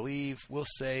got, I believe, we'll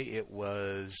say it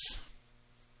was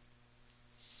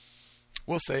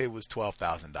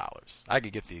 $12,000. I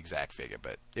could get the exact figure,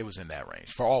 but it was in that range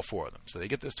for all four of them. So they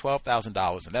get this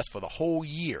 $12,000, and that's for the whole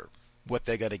year what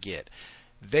they're going to get.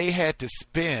 They had to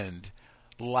spend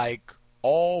like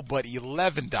all but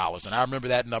 $11, and I remember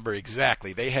that number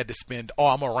exactly. They had to spend,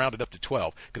 I'm going to round it up to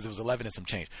 12 because it was 11 and some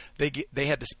change. They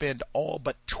had to spend all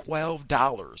but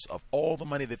 $12 of all the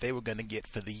money that they were going to get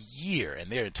for the year,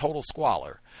 and they're in total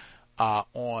squalor,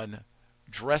 on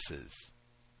dresses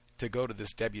to go to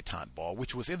this debutante ball,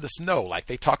 which was in the snow. Like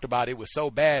they talked about, it was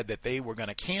so bad that they were going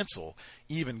to cancel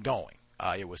even going.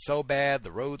 It was so bad,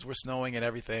 the roads were snowing and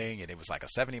everything, and it was like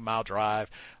a 70-mile drive.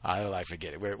 I was like,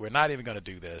 forget it. We're not even going to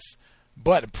do this.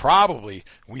 But probably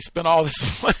we spent all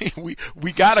this money.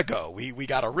 We got to go. We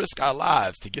got to risk our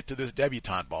lives to get to this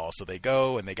debutante ball. So they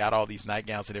go, and they got all these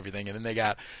nightgowns and everything, and then they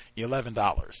got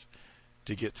 $11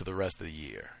 to get to the rest of the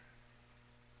year.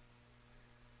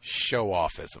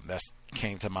 Show-offism. That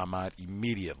came to my mind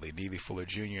immediately. Neely Fuller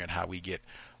Jr. and how we get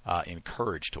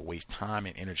encouraged to waste time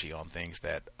and energy on things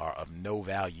that are of no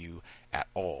value at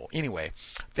all. Anyway,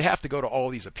 they have to go to all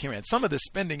these appearances. Some of this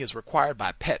spending is required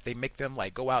by PET. They make them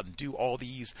like go out and do all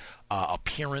these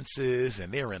appearances,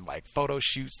 and they're in like photo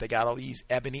shoots. They got all these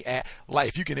Ebony like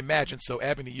if you can imagine. So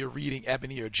Ebony, you're reading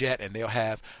Ebony or Jet, and they'll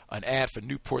have an ad for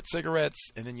Newport cigarettes,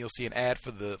 and then you'll see an ad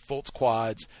for the Fultz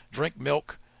quads. Drink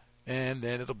milk. And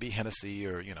then it'll be Hennessy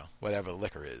or, whatever the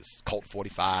liquor is. Colt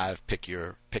 45, pick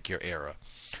your era.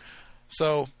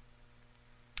 So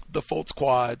the Fultz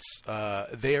quads,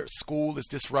 their school is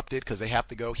disrupted because they have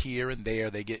to go here and there.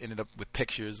 They ended up with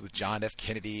pictures with John F.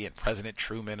 Kennedy and President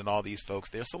Truman and all these folks.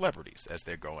 They're celebrities as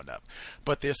they're growing up.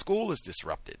 But their school is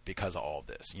disrupted because of all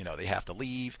this. They have to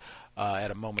leave at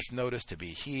a moment's notice to be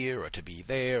here or to be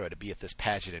there or to be at this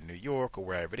pageant in New York or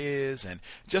wherever it is. And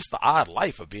just the odd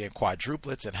life of being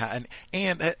quadruplets.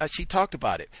 And she talked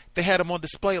about it. They had them on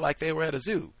display like they were at a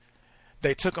zoo.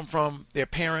 They took them from their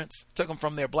parents, took them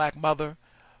from their black mother,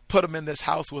 put them in this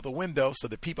house with a window so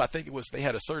that people, I think it was, they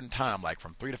had a certain time, like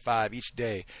from 3 to 5 each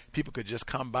day, people could just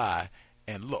come by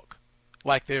and look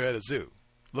like they're at a zoo,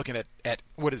 looking at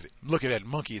what is it? Looking at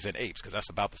monkeys and apes, because that's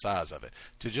about the size of it,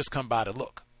 to just come by to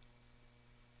look.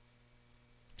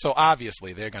 So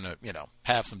obviously they're going to,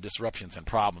 have some disruptions and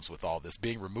problems with all this,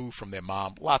 being removed from their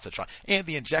mom, lots of and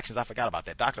the injections, I forgot about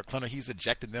that. Dr. Klenner, he's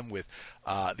injecting them with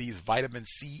these vitamin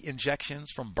C injections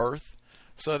from birth.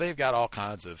 So they've got all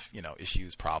kinds of,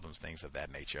 issues, problems, things of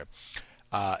that nature.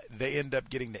 They end up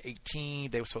getting to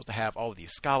 18. They were supposed to have all of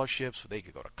these scholarships where they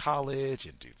could go to college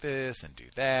and do this and do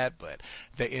that, but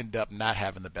they end up not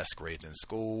having the best grades in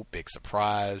school. Big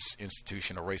surprise.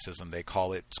 Institutional racism, they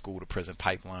call it. School to prison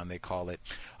pipeline, they call it.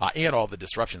 And all the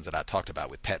disruptions that I talked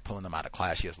about with Pet pulling them out of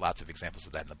class. She has lots of examples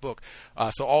of that in the book.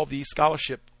 So all these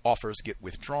scholarship offers get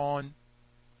withdrawn.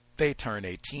 They turn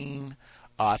 18.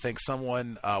 I think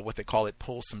someone, what they call it,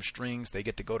 pulls some strings. They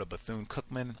get to go to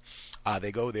Bethune-Cookman.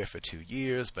 They go there for 2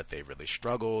 years, but they really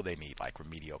struggle. They need like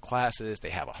remedial classes. They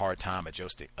have a hard time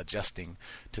adjusting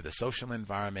to the social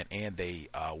environment, and they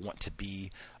want to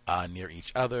be near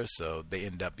each other. So they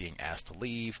end up being asked to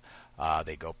leave.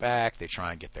 They go back. They try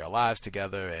and get their lives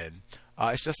together, and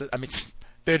it's just,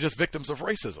 they're just victims of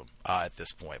racism at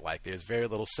this point. Like, there's very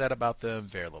little said about them,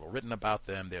 very little written about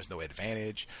them. There's no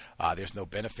advantage. There's no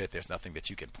benefit. There's nothing that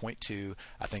you can point to.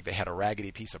 I think they had a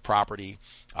raggedy piece of property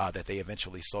that they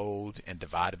eventually sold and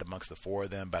divided amongst the four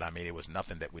of them. But, I mean, it was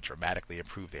nothing that would dramatically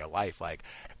improve their life. Like,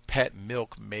 Pet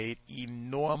Milk made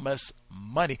enormous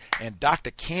money. And Dr.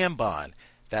 Cambon,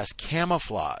 that's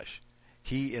camouflage.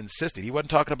 He insisted, he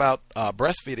wasn't talking about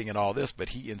breastfeeding and all this, but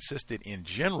he insisted in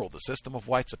general, the system of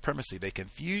white supremacy. They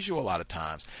confuse you a lot of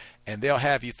times, and they'll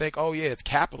have you think, oh yeah, it's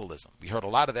capitalism. We heard a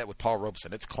lot of that with Paul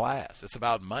Robeson. It's class. It's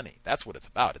about money. That's what it's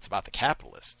about. It's about the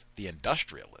capitalists, the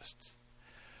industrialists.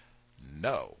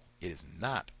 No, it is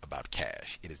not about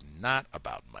cash. It is not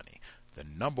about money. The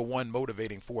number one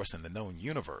motivating force in the known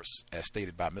universe, as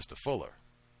stated by Mr. Fuller,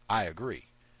 I agree,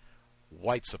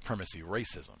 white supremacy,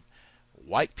 racism.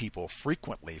 White people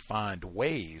frequently find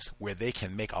ways where they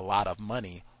can make a lot of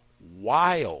money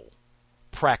while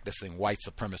practicing white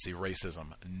supremacy,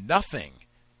 racism. Nothing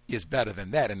is better than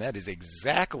that, and that is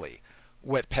exactly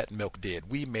what Pet Milk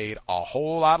did. We made a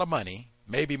whole lot of money,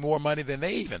 maybe more money than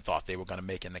they even thought they were going to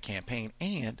make in the campaign,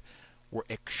 and were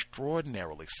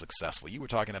extraordinarily successful. You were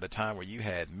talking at a time where you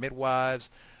had midwives,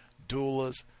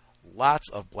 doulas, lots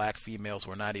of black females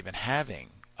were not even having,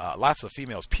 lots of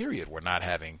females, period, were not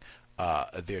having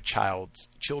their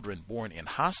children born in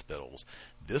hospitals.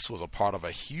 This was a part of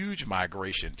a huge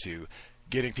migration to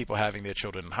getting people having their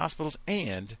children in hospitals,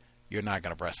 and you're not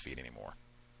going to breastfeed anymore,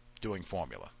 doing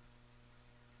formula,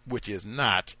 which is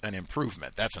not an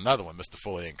improvement. That's another one Mr.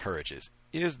 Fuller encourages.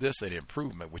 Is this an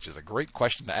improvement? Which is a great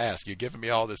question to ask. You're giving me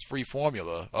all this free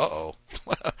formula. Uh-oh.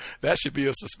 That should be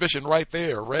a suspicion right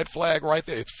there, a red flag right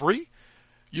there. It's free?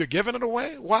 You're giving it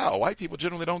away? Wow, white people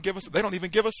generally don't give us, they don't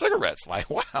even give us cigarettes. Like,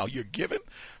 wow, you're giving?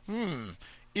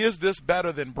 Is this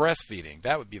better than breastfeeding?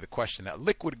 That would be the question. Now,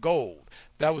 liquid gold,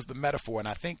 that was the metaphor. And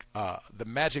I think the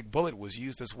magic bullet was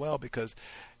used as well because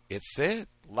it said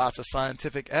lots of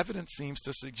scientific evidence seems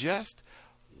to suggest,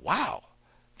 wow,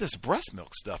 this breast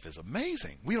milk stuff is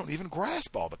amazing. We don't even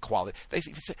grasp all the quality. They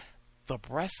even say the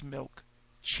breast milk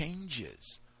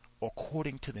changes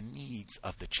according to the needs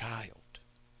of the child.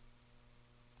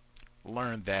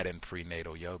 Learned that in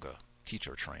prenatal yoga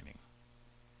teacher training.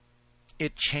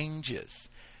 It changes.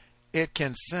 It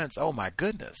can sense, oh my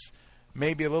goodness,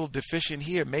 maybe a little deficient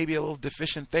here, maybe a little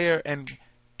deficient there, and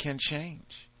can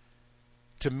change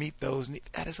to meet those needs.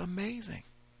 That is amazing.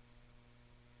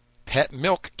 Pet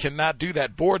Milk cannot do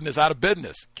that. Borden is out of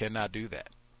business. Cannot do that.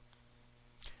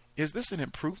 Is this an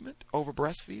improvement over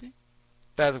breastfeeding?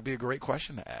 That would be a great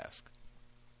question to ask.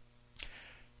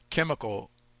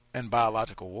 Chemical and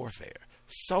biological warfare.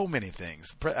 So many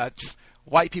things.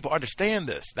 White people understand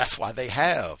this. That's why they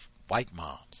have white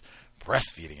moms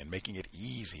breastfeeding and making it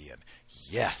easy and,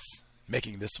 yes,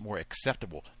 making this more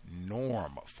acceptable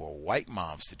norm for white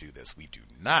moms to do this. We do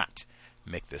not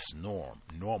make this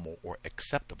normal or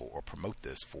acceptable or promote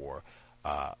this for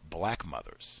black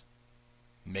mothers.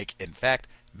 In fact,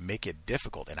 make it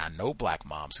difficult. And I know black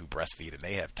moms who breastfeed, and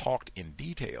they have talked in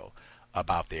detail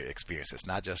about their experiences.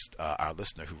 Not just our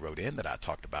listener who wrote in that I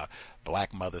talked about,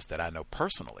 black mothers that I know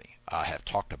personally have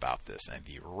talked about this and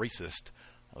the racist,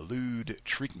 lewd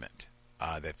treatment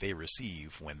that they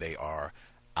receive when they are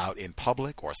out in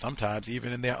public or sometimes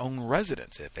even in their own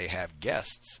residence if they have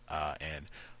guests and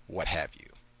what have you.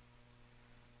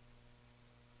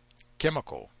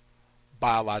 Chemical,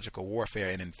 biological warfare,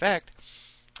 and in fact,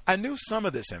 I knew some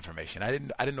of this information. I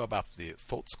didn't know about the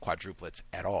Fultz quadruplets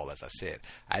at all, as I said.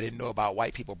 I didn't know about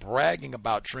white people bragging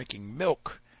about drinking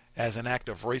milk as an act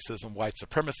of racism, white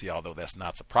supremacy, although that's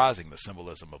not surprising, the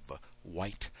symbolism of the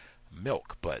white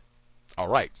milk. But, all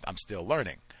right, I'm still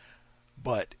learning.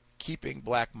 But keeping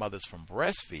black mothers from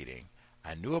breastfeeding,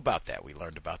 I knew about that. We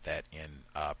learned about that in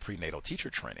prenatal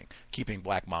teacher training. Keeping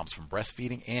black moms from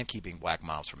breastfeeding and keeping black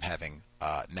moms from having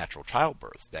natural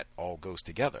childbirths. That all goes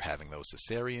together. Having those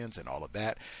cesareans and all of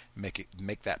that.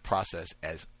 Make that process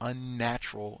as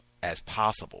unnatural as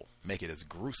possible. Make it as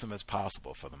gruesome as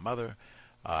possible for the mother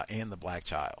and the black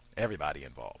child. Everybody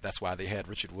involved. That's why they had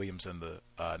Richard Williams in the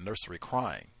nursery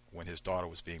crying when his daughter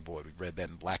was being born. We read that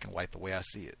in black and white the way I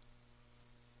see it.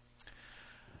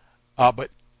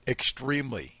 But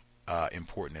extremely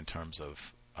important in terms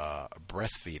of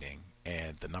breastfeeding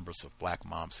and the numbers of black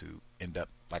moms who end up,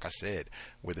 like I said,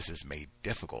 where this is made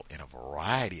difficult in a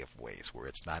variety of ways, where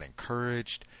it's not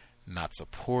encouraged, not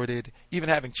supported, even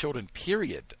having children,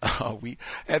 period. We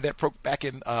had that back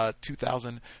in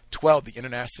 2012,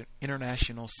 the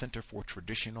International Center for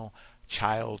Traditional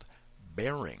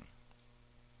Childbearing,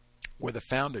 where the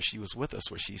founder, she was with us,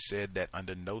 where she said that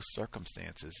under no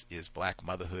circumstances is black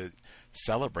motherhood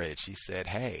celebrated. She said,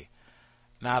 hey,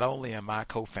 not only am I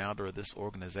co-founder of this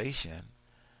organization,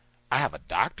 I have a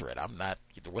doctorate. I'm not,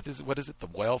 what is it, the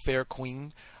welfare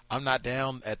queen? I'm not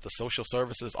down at the social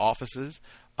services offices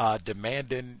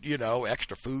demanding,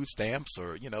 extra food stamps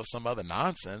or, some other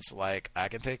nonsense. Like, I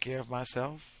can take care of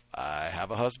myself. I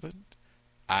have a husband.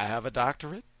 I have a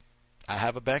doctorate. I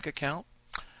have a bank account.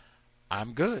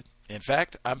 I'm good. In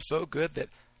fact, I'm so good that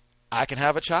I can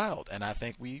have a child, and I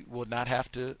think we will not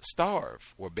have to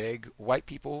starve or beg white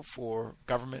people for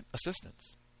government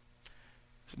assistance.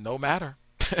 No matter.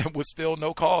 It was still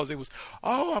no cause. It was,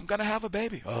 oh, I'm going to have a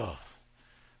baby. Oh,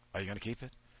 are you going to keep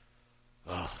it?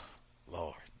 Oh,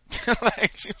 Lord.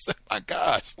 Like, she said, my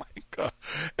gosh.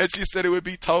 And she said it would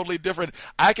be totally different.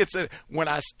 I could say, when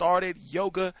I started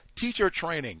yoga teacher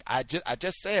training, I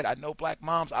just said, I know black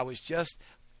moms. I was just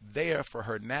there for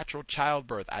her natural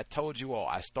childbirth. I told you all,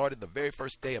 I started the very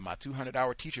first day of my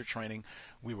 200-hour teacher training.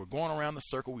 We were going around the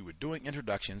circle. We were doing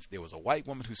introductions. There was a white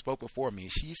woman who spoke before me.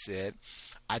 She said,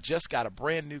 I just got a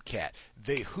brand new cat.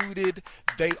 They hooted,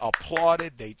 they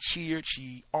applauded, they cheered.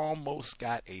 She almost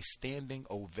got a standing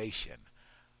ovation.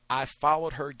 I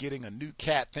followed her getting a new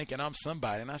cat thinking I'm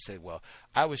somebody. And I said, well,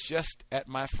 I was just at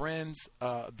my friend's,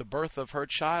 the birth of her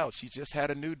child. She just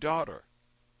had a new daughter.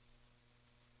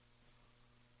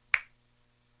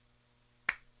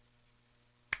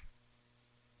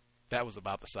 That was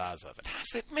about the size of it. I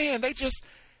said, man, they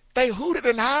hooted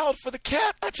and howled for the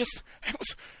cat.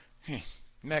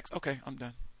 Next. Okay, I'm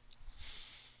done.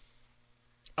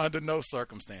 Under no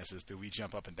circumstances do we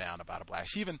jump up and down about a black.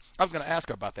 I was going to ask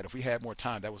her about that if we had more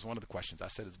time. That was one of the questions. I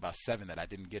said it's about 7 that I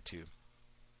didn't get to.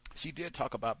 She did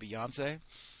talk about Beyonce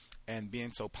and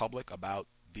being so public about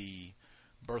the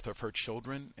birth of her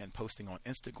children and posting on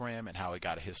Instagram and how it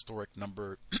got a historic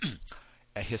number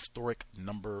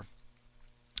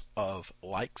of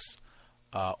likes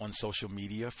on social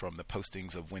media from the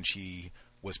postings of when she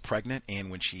was pregnant and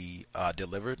when she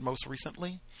delivered most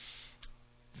recently.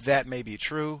 That may be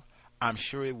true. I'm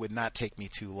sure it would not take me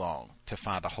too long to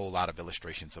find a whole lot of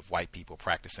illustrations of white people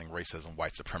practicing racism,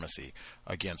 white supremacy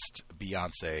against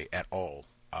Beyonce at all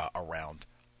around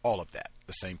all of that.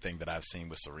 The same thing that I've seen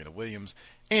with Serena Williams.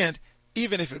 And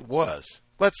even if it was,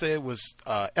 let's say it was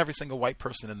every single white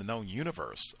person in the known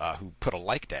universe who put a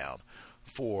like down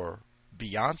for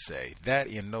Beyonce, that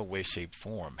in no way, shape,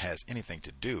 form has anything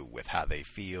to do with how they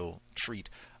feel, treat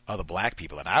other black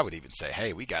people. And I would even say,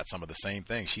 hey, we got some of the same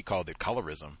things. She called it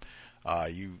colorism.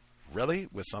 You really,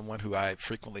 with someone who I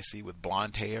frequently see with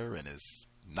blonde hair and is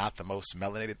not the most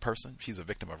melanated person, she's a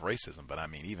victim of racism. But I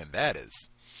mean, even that is,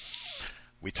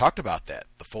 we talked about that.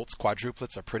 The Fultz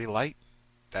quadruplets are pretty light.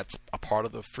 That's a part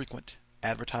of the frequent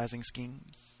advertising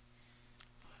schemes.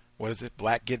 What is it?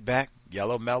 Black get back,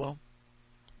 yellow mellow,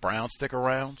 brown stick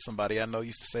around. Somebody I know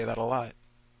used to say that a lot.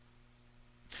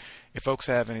 If folks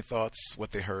have any thoughts,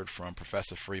 what they heard from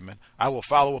Professor Freeman, I will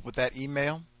follow up with that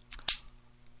email.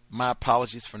 My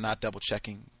apologies for not double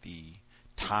checking the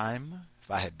time. If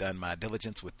I had done my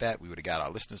diligence with that, we would have got our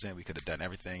listeners in. We could have done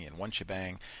everything in one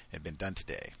shebang and been done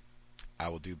today. I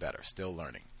will do better. Still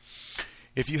learning.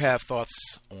 If you have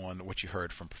thoughts on what you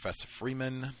heard from Professor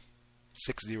Freeman,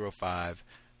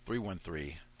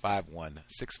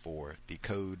 605-313-5164, the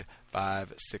code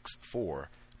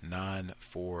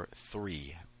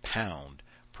 564943 pound.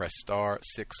 Press star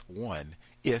 61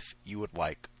 if you would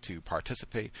like to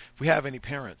participate. If we have any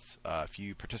parents, if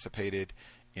you participated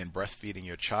in breastfeeding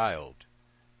your child,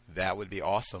 that would be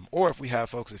awesome. Or if we have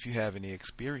folks, if you have any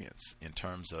experience in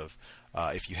terms of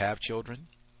if you have children,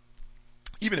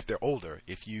 even if they're older,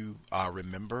 if you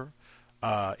remember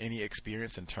any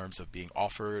experience in terms of being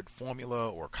offered formula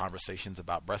or conversations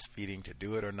about breastfeeding, to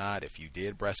do it or not. If you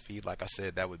did breastfeed, like I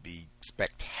said, that would be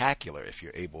spectacular if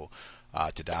you're able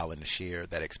to dial in to share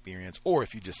that experience, or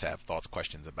if you just have thoughts,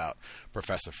 questions about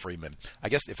Professor Freeman. I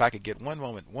guess if I could get one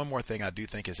more thing I do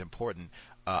think is important.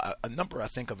 A number, I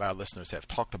think, of our listeners have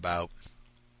talked about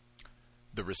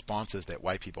the responses that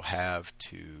white people have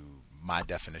to my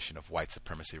definition of white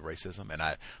supremacy racism, and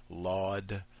I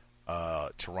laud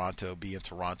Toronto, Be in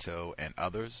Toronto, and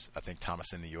others. I think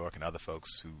Thomas in New York and other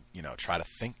folks who, try to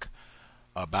think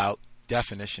about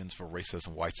definitions for racism,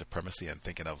 white supremacy, and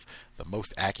thinking of the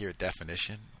most accurate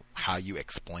definition, how you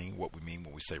explain what we mean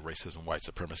when we say racism, white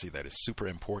supremacy. That is super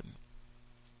important.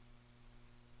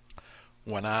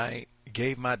 When I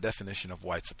gave my definition of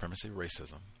white supremacy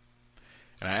racism,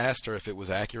 and I asked her if it was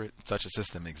accurate, such a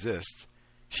system exists,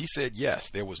 she said yes.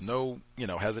 There was no,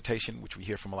 hesitation, which we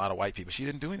hear from a lot of white people. She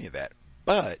didn't do any of that.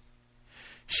 But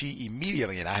she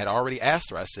immediately, and I had already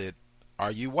asked her, I said,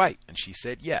 are you white? And she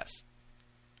said yes.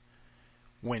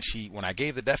 When I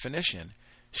gave the definition,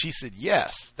 She said,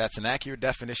 yes, that's an accurate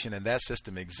definition and that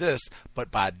system exists,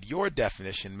 but by your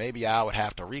definition, maybe I would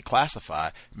have to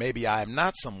reclassify. Maybe I am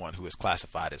not someone who is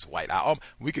classified as white.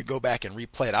 We could go back and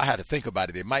replay it. I had to think about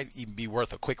it. It might even be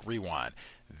worth a quick rewind.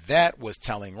 That was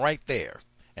telling right there.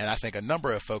 And I think a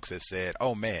number of folks have said,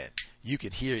 oh, man, you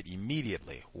can hear it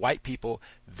immediately. White people,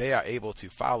 they are able to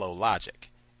follow logic.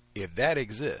 If that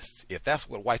exists, if that's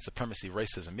what white supremacy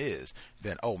racism is,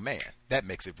 then, oh, man, that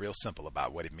makes it real simple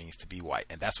about what it means to be white.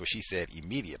 And that's what she said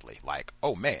immediately. Like,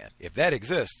 oh, man, if that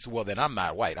exists, well, then I'm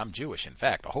not white. I'm Jewish. In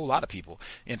fact, a whole lot of people,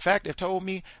 in fact, have told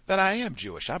me that I am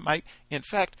Jewish. I might, in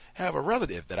fact, have a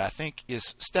relative that I think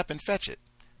is Step and Fetch It.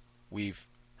 We've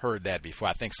heard that before.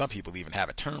 I think some people even have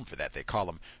a term for that. They call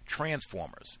them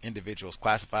transformers, individuals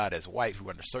classified as white who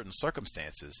under certain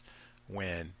circumstances,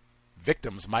 when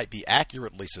victims might be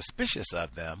accurately suspicious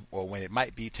of them, or when it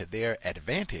might be to their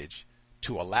advantage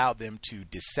to allow them to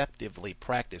deceptively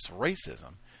practice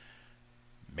racism,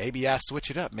 maybe I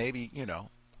switch it up. Maybe,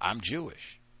 I'm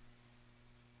Jewish.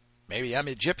 Maybe I'm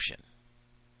Egyptian.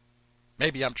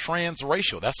 Maybe I'm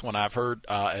transracial. That's one I've heard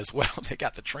as well. They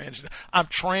got the trans. I'm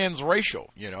transracial.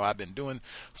 I've been doing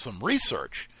some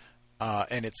research,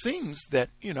 and it seems that,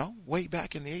 way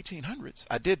back in the 1800s,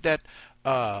 I did that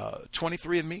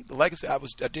 23andMe, the legacy. I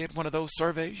did one of those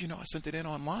surveys. I sent it in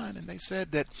online, and they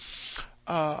said that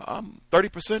I'm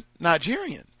 30%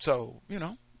 Nigerian. So,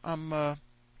 I'm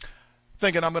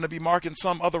thinking I'm going to be marking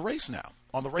some other race now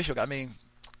on the racial.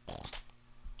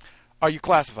 Are you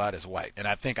classified as white? And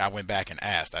I think I went back and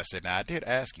asked. I said, now, I did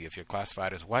ask you if you're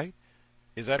classified as white.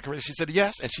 Is that correct? She said,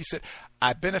 yes. And she said,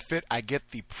 I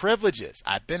get the privileges.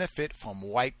 I benefit from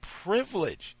white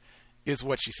privilege, is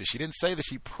what she said. She didn't say that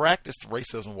she practiced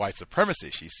racism, white supremacy.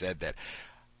 She said that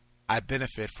I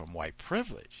benefit from white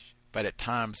privilege. But at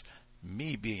times,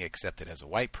 me being accepted as a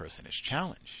white person is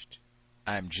challenged.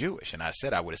 I'm Jewish. And I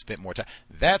said I would have spent more time.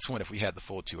 That's when, if we had the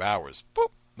full 2 hours, boop,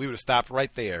 we would have stopped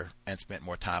right there and spent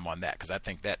more time on that, because I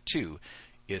think that, too,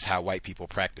 is how white people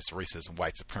practice racism,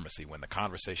 white supremacy. When the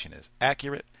conversation is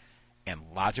accurate and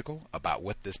logical about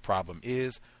what this problem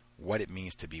is, what it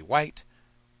means to be white,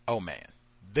 oh, man.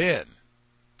 Then,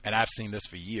 and I've seen this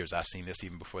for years, I've seen this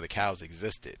even before the cows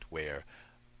existed, where,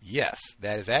 yes,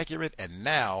 that is accurate, and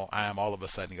now I am all of a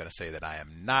sudden going to say that I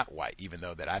am not white, even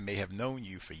though that I may have known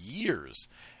you for years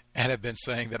and have been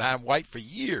saying that I'm white for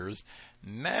years.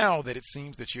 Now that it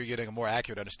seems that you're getting a more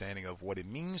accurate understanding of what it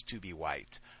means to be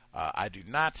white, I do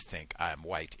not think I am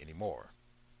white anymore.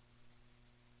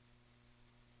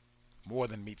 More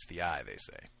than meets the eye, they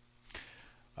say.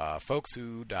 Folks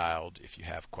who dialed, if you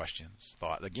have questions,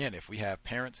 thoughts, again, if we have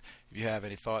parents, if you have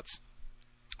any thoughts,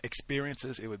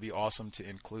 experiences, it would be awesome to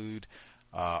include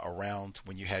around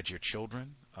when you had your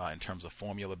children, in terms of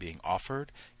formula being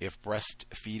offered, if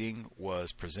breastfeeding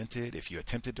was presented, if you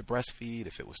attempted to breastfeed,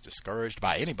 if it was discouraged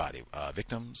by anybody,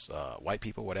 victims, white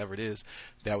people, whatever it is,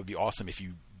 that would be awesome. If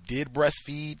you did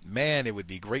breastfeed, man, it would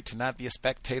be great to not be a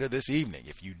spectator this evening.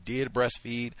 If you did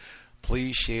breastfeed,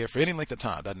 please share for any length of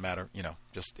time. Doesn't matter,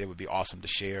 just it would be awesome to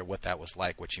share what that was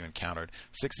like, what you encountered.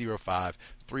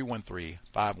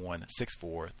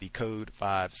 605-313-5164, the code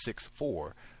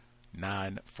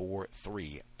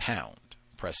 564943#.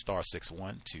 Press star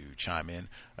 61 to chime in.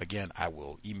 Again, I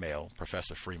will email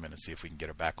Professor Freeman and see if we can get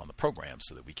her back on the program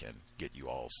so that we can get you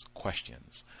all's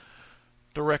questions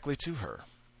directly to her.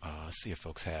 See if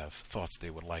folks have thoughts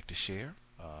they would like to share.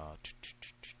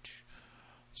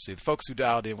 See the folks who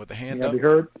dialed in with the hand up. Be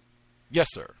heard? Yes,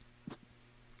 sir.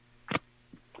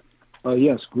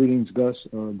 Yes. Greetings, Gus.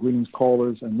 Greetings,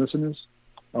 callers and listeners.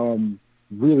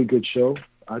 Really good show.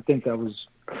 I think that was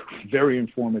very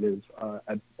informative,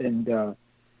 and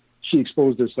she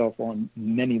exposed herself on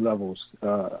many levels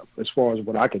as far as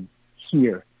what I could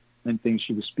hear and things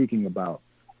she was speaking about.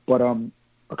 But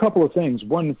a couple of things.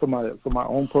 One, from my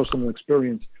own personal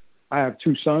experience, I have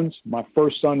two sons. My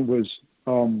first son was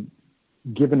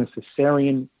given a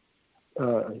cesarean,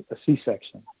 a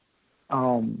C-section.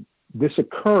 This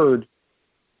occurred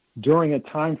during a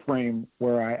time frame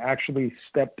where I actually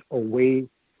stepped away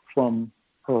from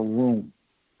her room.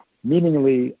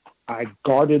 Meaningly, I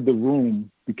guarded the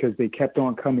room because they kept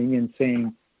on coming in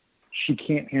saying she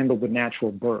can't handle the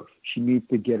natural birth. She needs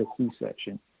to get a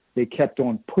C-section. They kept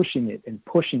on pushing it.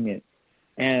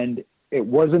 And it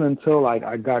wasn't until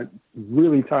I got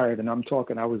really tired, and I'm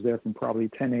talking, I was there from probably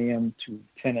 10 a.m. to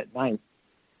 10 at night.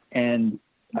 And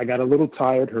I got a little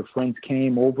tired. Her friends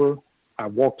came over. I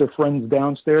walked her friends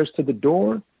downstairs to the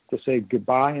door to say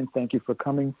goodbye and thank you for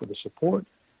coming, for the support.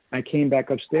 I came back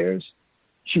upstairs.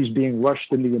 She was being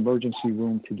rushed in the emergency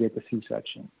room to get the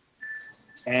C-section.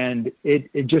 And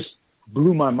it just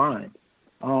blew my mind.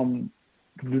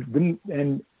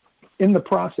 and in the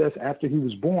process, after he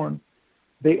was born,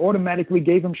 they automatically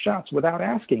gave him shots without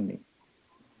asking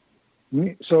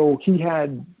me. So he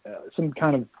had some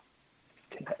kind of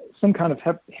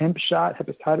hemp shot,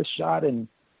 hepatitis shot, and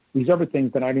these other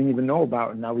things that I didn't even know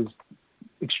about. And I was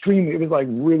extremely, it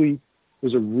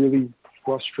was a really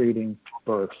frustrating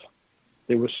birth.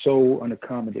 They were so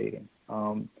unaccommodating.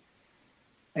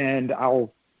 And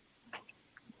I'll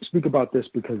speak about this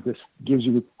because this gives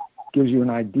you an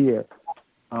idea.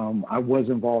 I was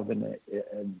involved in a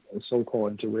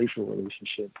so-called interracial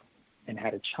relationship and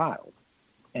had a child.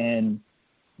 And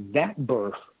that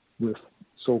birth with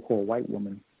so-called white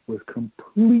woman was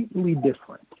completely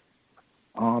different.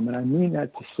 And I mean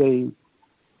that to say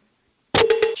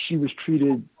she was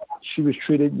treated,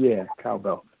 yeah,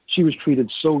 cowbell. She was treated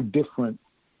so different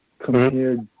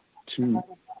compared to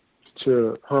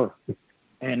her.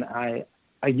 And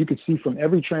you could see from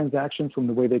every transaction, from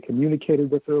the way they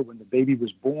communicated with her when the baby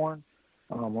was born,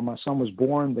 when my son was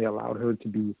born, they allowed her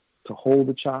to hold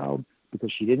the child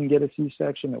because she didn't get a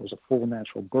C-section. It was a full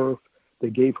natural birth. They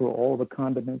gave her all the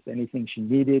condiments, anything she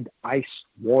needed, ice,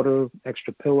 water,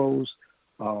 extra pillows.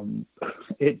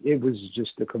 It was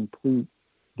just a complete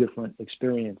different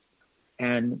experience.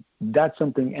 And that's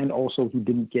something, and also he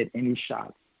didn't get any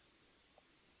shots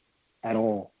at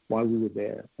all while we were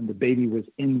there. And the baby was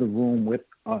in the room with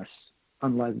us.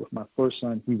 Unlike with my first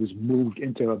son, he was moved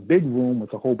into a big room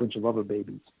with a whole bunch of other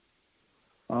babies.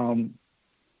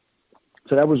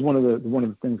 So that was one of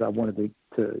the things I wanted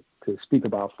to speak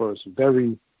about first.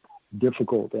 Very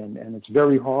difficult, and it's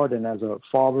very hard. And as a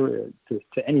father,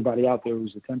 to anybody out there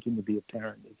who's attempting to be a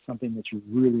parent, it's something that you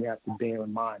really have to bear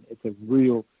in mind. It's a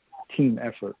real team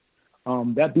effort.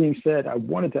 That being said, I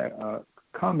wanted to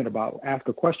ask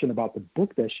a question about the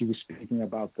book that she was speaking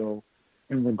about, though,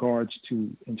 in regards to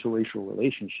interracial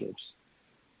relationships.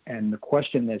 And the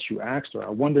question that you asked her, I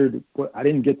wondered, I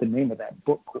didn't get the name of that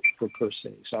book per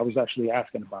se, so I was actually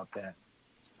asking about that.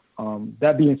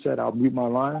 That being said, I'll mute my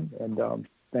line, and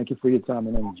thank you for your time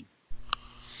and energy.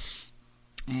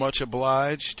 Much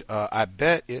obliged. I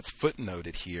bet it's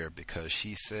footnoted here because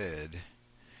she said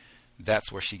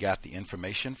that's where she got the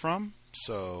information from.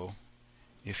 So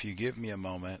if you give me a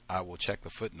moment, I will check the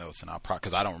footnotes, and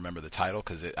because I don't remember the title,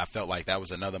 because I felt like that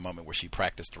was another moment where she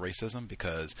practiced racism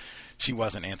because she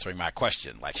wasn't answering my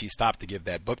question. Like, she stopped to give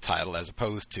that book title as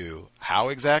opposed to how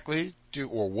exactly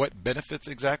or what benefits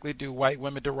exactly do white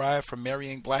women derive from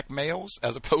marrying black males,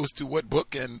 as opposed to what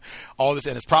book and all this.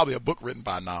 And it's probably a book written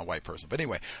by a non-white person. But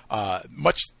anyway,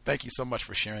 thank you so much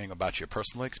for sharing about your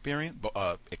personal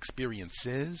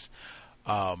experiences.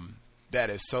 That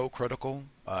is so critical,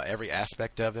 every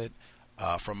aspect of it.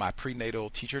 From my prenatal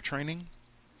teacher training,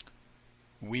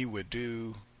 we would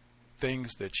do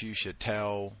things that you should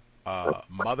tell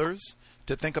mothers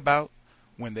to think about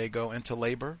when they go into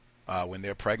labor, when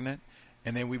they're pregnant.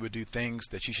 And then we would do things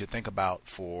that you should think about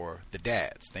for the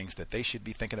dads, things that they should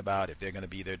be thinking about if they're going to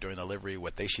be there during delivery,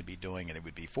 what they should be doing. And it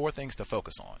would be 4 things to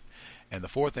focus on. And the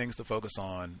 4 things to focus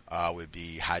on would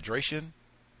be hydration.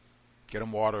 Get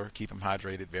them water, keep them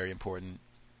hydrated, very important.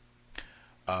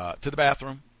 To the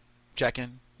bathroom,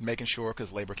 checking, making sure,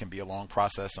 because labor can be a long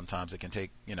process. Sometimes it can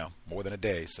take, more than a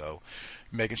day. So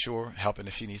making sure, helping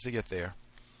if she needs to get there.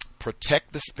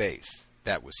 Protect the space.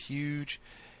 That was huge.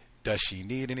 Does she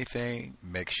need anything?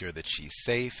 Make sure that she's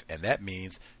safe. And that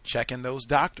means checking those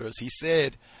doctors. He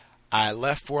said, I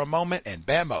left for a moment and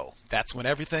bammo. That's when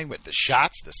everything with the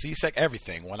shots, the C-sec,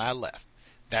 everything when I left.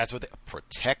 That's what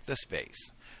protect the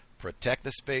space. Protect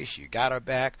the space. You got her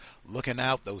back. Looking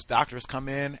out. Those doctors come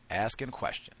in asking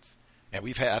questions. And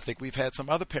I think we've had some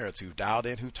other parents who dialed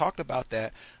in who talked about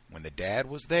that when the dad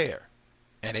was there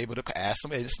and able to ask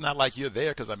them. It's not like you're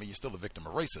there because, you're still a victim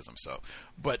of racism. So,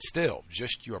 but still,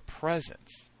 just your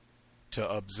presence to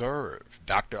observe.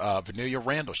 Dr. Vanilla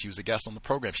Randall, she was a guest on the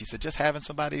program. She said, just having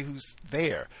somebody who's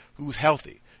there, who's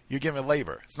healthy. You're giving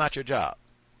labor. It's not your job.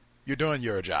 You're doing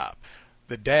your job.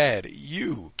 The dad,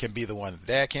 you can be the one. The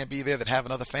dad can't be there, then have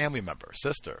another family member,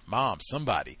 sister, mom,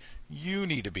 somebody. You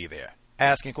need to be there.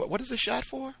 Asking, what is this shot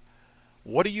for?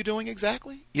 What are you doing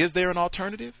exactly? Is there an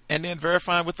alternative? And then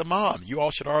verifying with the mom. You all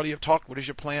should already have talked. What is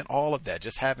your plan? All of that.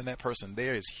 Just having that person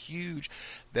there is huge.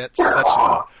 That's such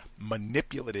a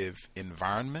manipulative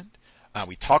environment.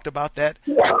 We talked about that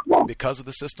because of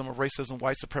the system of racism,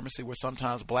 white supremacy, where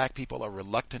sometimes black people are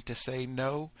reluctant to say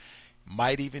no.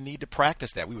 Might even need to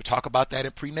practice that. We would talk about that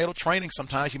in prenatal training.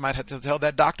 Sometimes you might have to tell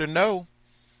that doctor, no,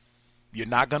 you're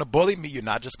not going to bully me. You're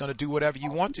not just going to do whatever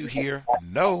you want to here.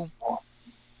 No.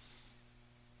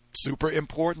 Super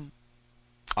important.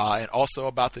 And also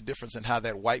about the difference in how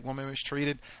that white woman was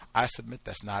treated, I submit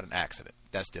that's not an accident.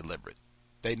 That's deliberate.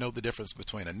 They know the difference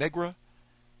between a Negra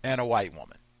and a white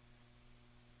woman.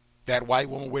 That white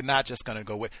woman, we're not just going to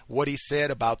go with what he said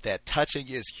about that touching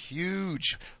is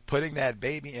huge. Putting that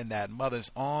baby in that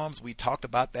mother's arms. We talked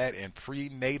about that in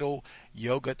prenatal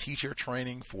yoga teacher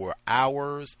training for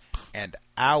hours and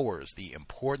hours. The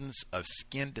importance of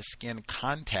skin to skin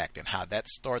contact and how that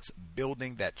starts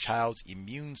building that child's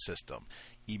immune system.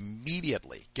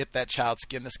 Immediately get that child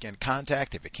skin to skin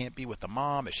contact. If it can't be with the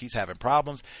mom, if she's having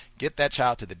problems, get that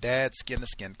child to the dad. Skin to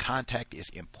skin contact is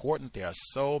important. There are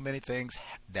so many things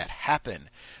that happen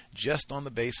just on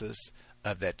the basis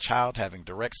of that child having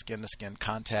direct skin to skin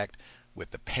contact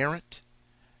with the parent.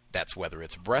 That's whether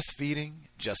it's breastfeeding,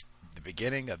 just the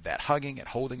beginning of that hugging and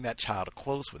holding that child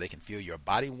close where they can feel your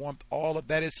body warmth. All of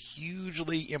that is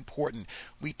hugely important.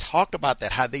 We talked about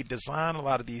that, how they design a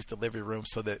lot of these delivery rooms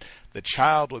so that the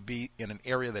child would be in an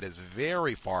area that is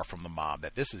very far from the mom,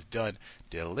 that this is done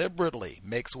deliberately.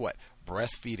 Makes what?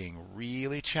 Breastfeeding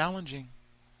really challenging.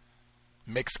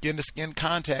 Makes skin-to-skin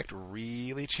contact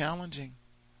really challenging.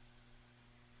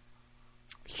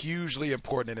 Hugely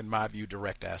important, and in my view,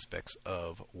 direct aspects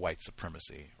of white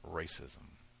supremacy, racism.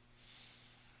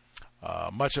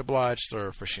 Much obliged,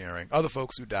 sir, for sharing. Other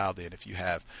folks who dialed in, if you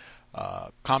have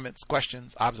comments,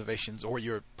 questions, observations, or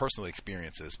your personal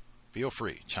experiences, feel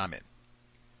free, chime in.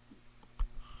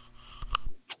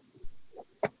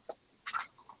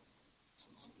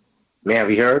 May I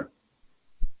be heard?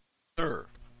 Sir.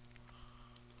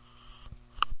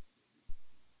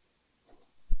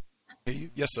 Hear you?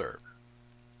 Yes, sir.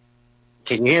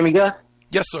 Can you hear me, Gus?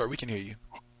 Yes, sir, we can hear you.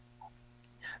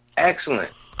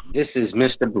 Excellent. This is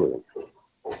Mr. Blue.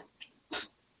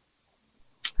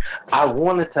 I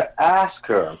wanted to ask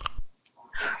her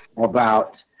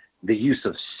about the use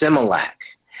of Similac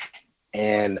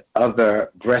and other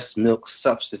breast milk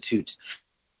substitutes,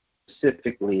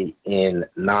 specifically in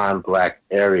non-black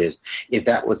areas, if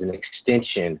that was an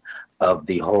extension of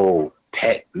the whole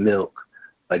pet milk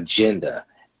agenda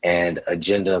and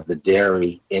agenda of the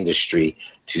dairy industry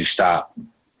to stop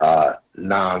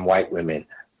non-white women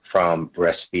from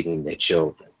breastfeeding their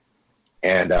children,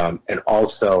 and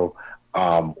also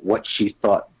what she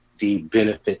thought the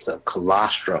benefits of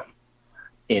colostrum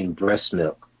in breast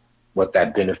milk, what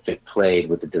that benefit played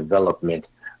with the development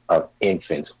of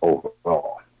infants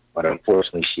overall. But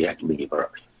unfortunately, she had to leave early.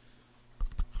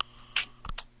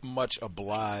 Much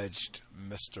obliged,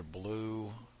 Mr.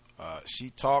 Blue. She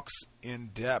talks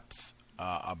in depth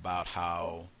about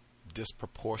how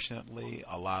disproportionately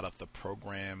a lot of the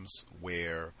programs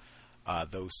where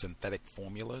those synthetic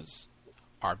formulas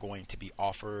are going to be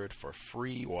offered for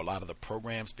free, or a lot of the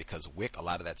programs, because WIC, a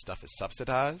lot of that stuff is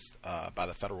subsidized by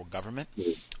the federal government,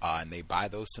 and they buy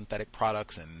those synthetic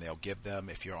products and they'll give them,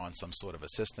 if you're on some sort of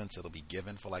assistance, it'll be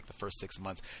given for like the first 6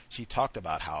 months. She talked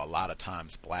about how a lot of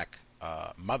times black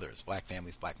mothers, black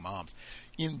families, black moms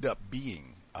end up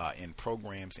being in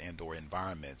programs and or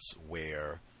environments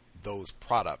where those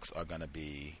products are going to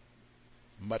be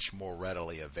much more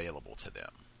readily available to them,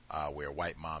 where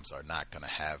white moms are not going to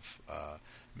have,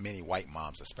 many white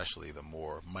moms, especially the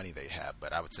more money they have,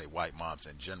 but I would say white moms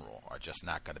in general are just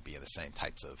not going to be in the same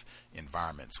types of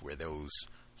environments where those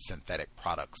synthetic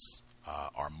products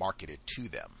are marketed to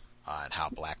them, and how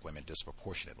black women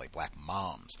disproportionately, black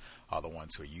moms, are the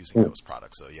ones who are using those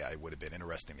products. So yeah, it would have been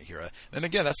interesting to hear. And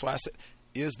again, that's why I said,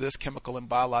 is this chemical and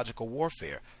biological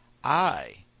warfare?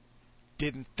 I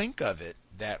didn't think of it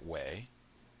that way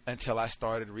until I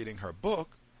started reading her book,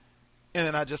 and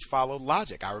then I just followed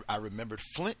logic. I remembered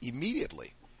Flint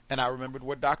immediately, and I remembered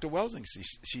what Dr. Welsing,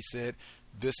 she said,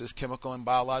 this is chemical and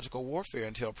biological warfare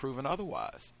until proven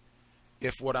otherwise.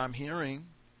 If what I'm hearing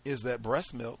is that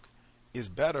breast milk is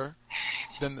better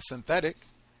than the synthetic,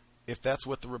 if that's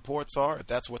what the reports are, if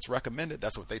that's what's recommended,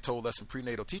 that's what they told us in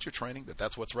prenatal teacher training,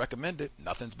 that's what's recommended,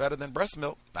 nothing's better than breast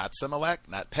milk, not Similac,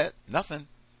 not PET, nothing.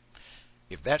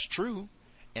 If that's true,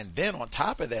 and then on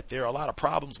top of that, there are a lot of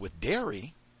problems with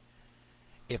dairy.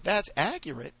 If that's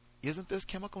accurate, isn't this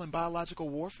chemical and biological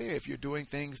warfare if you're doing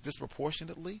things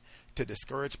disproportionately to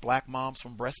discourage black moms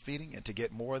from breastfeeding and to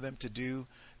get more of them to do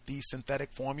these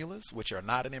synthetic formulas, which are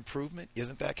not an improvement?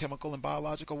 Isn't that chemical and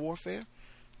biological warfare?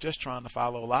 Just trying to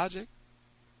follow logic.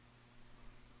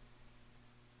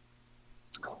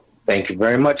 Thank you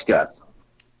very much, Gus.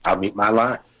 I'll meet my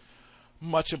line.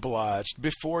 Much obliged.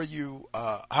 Before you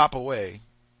hop away,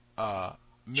 Sure.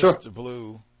 Mr.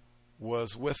 Blue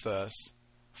was with us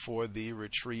for the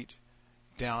retreat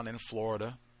down in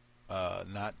Florida.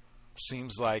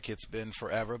 Seems like it's been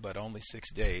forever, but only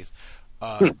 6 days.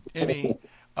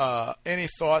 Any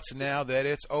thoughts now that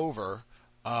it's over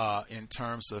in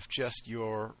terms of just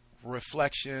your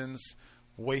reflections,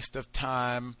 waste of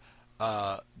time,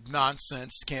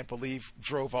 nonsense, can't believe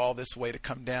drove all this way to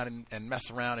come down and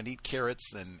mess around and eat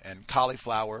carrots and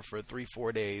cauliflower for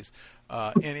 3-4 days.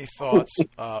 Any thoughts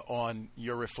on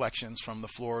your reflections from the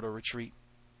Florida retreat?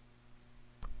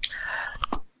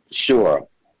 Sure.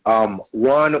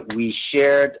 One, we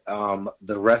shared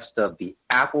the rest of the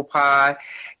apple pie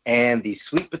and the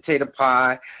sweet potato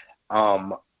pie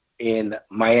in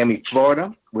Miami,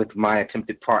 Florida, with my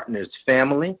attempted partner's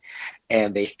family,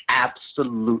 and they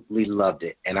absolutely loved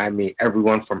it. And I mean,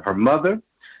 everyone from her mother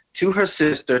to her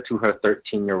sister to her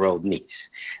 13-year-old niece.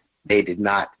 They did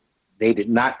not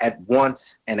at once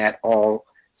and at all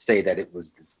say that it was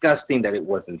disgusting, that it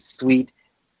wasn't sweet.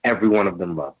 Every one of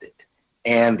them loved it,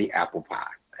 and the apple pie,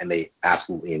 and they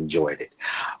absolutely enjoyed it.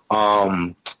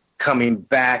 Coming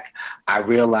back, I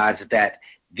realized that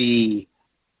the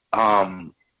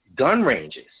gun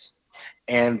ranges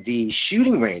and the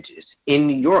shooting ranges in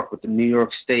New York with the New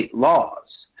York state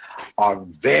laws are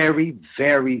very,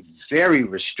 very, very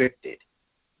restricted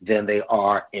than they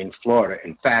are in Florida.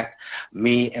 In fact,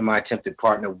 me and my attempted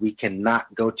partner, we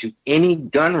cannot go to any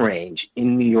gun range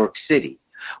in New York City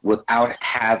without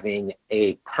having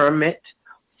a permit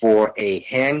for a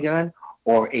handgun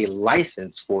or a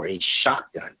license for a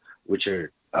shotgun, which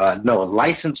are a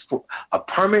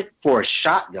permit for a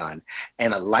shotgun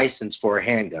and a license for a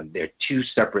handgun. They're two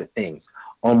separate things,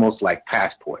 almost like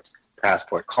passports.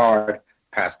 Passport card,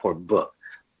 passport book.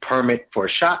 Permit for a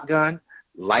shotgun,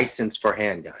 license for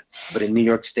handgun. But in New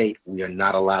York State, we are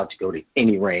not allowed to go to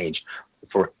any range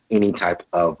for any type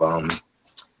of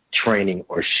training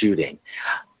or shooting.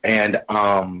 And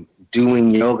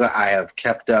doing yoga,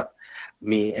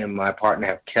 me and my partner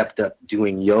have kept up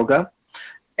doing yoga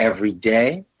every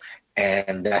day,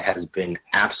 and that has been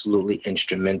absolutely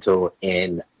instrumental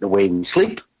in the way we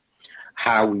sleep,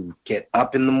 how we get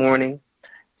up in the morning,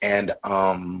 and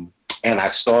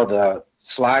I saw the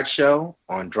slideshow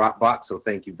on Dropbox, so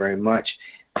thank you very much.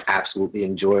 Absolutely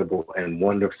enjoyable and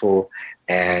wonderful,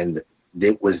 and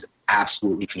it was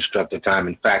absolutely constructive time.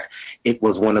 In fact, it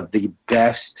was one of the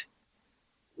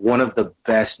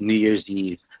best New Year's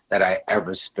Eve that I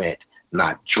ever spent.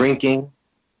 Not drinking,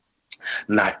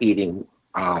 not eating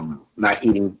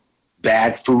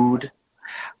bad food,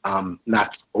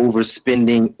 not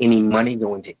overspending any money,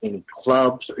 going to any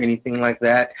clubs or anything like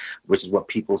that, which is what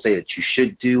people say that you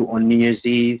should do on New Year's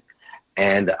Eve.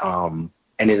 And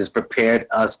it has prepared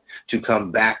us to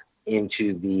come back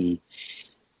into the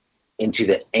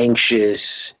anxious,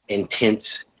 intense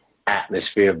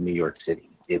atmosphere of New York City.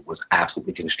 It was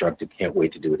absolutely constructive. Can't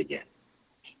wait to do it again.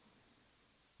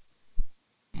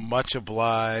 Much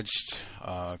obliged.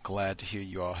 Glad to hear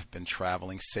you all have been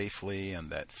traveling safely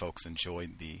and that folks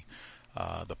enjoyed the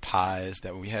pies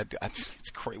that we had.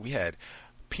 It's great. We had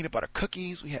peanut butter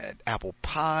cookies. We had apple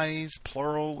pies,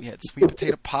 plural. We had sweet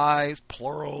potato pies,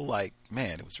 plural. Like,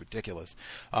 man, it was ridiculous.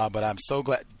 But I'm so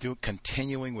glad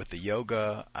continuing with the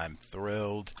yoga. I'm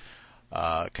thrilled.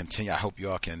 I hope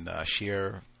you all can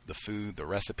share the food, the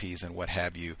recipes, and what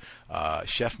have you.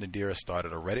 Chef Nadira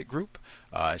started a Reddit group.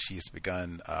 She's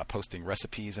begun posting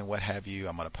recipes and what have you.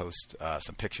 I'm going to post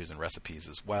some pictures and recipes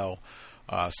as well.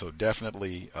 So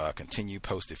definitely continue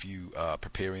post if you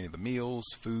prepare any of the meals,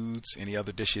 foods, any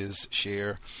other dishes,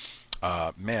 share.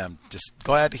 Man, just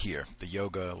glad to hear the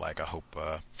yoga. Like, I hope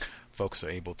folks are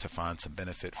able to find some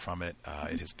benefit from it.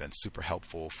 It has been super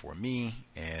helpful for me.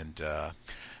 And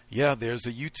yeah, there's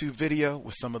a YouTube video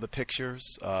with some of the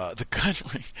pictures. The gun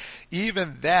range,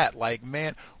 even that, like,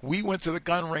 man, we went to the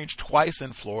gun range twice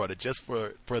in Florida just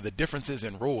for the differences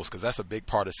in rules, because that's a big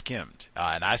part of skimmed.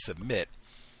 And I submit,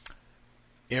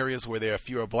 areas where there are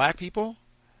fewer black people,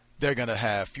 they're going to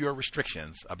have fewer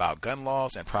restrictions about gun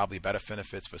laws and probably better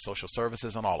benefits for social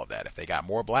services and all of that. If they got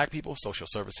more black people, social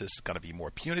services is going to be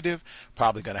more punitive,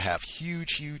 probably going to have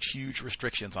huge, huge, huge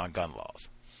restrictions on gun laws.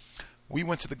 We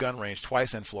went to the gun range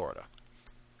twice in Florida.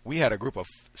 We had a group of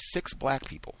 6 black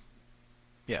people.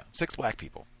 Yeah, 6 black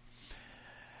people.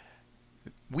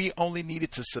 We only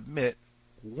needed to submit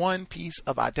one piece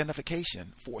of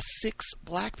identification for 6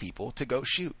 black people to go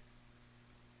shoot.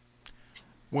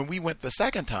 When we went the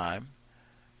second time,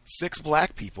 6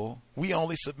 black people, we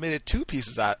only submitted 2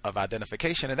 pieces of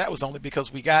identification, and that was only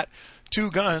because we got 2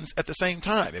 guns at the same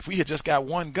time. If we had just got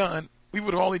 1 gun, we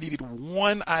would have only needed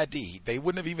 1 ID. They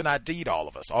wouldn't have even ID'd all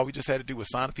of us. All we just had to do was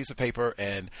sign a piece of paper,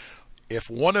 and if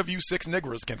one of you 6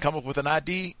 niggers can come up with an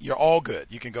ID, you're all good.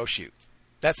 You can go shoot.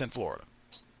 That's in Florida.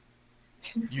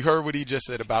 You heard what he just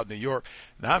said about New York.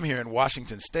 Now I'm here in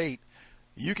Washington State.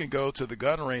 You can go to the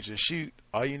gun range and shoot.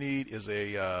 All you need is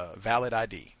a valid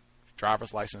ID,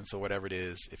 driver's license or whatever it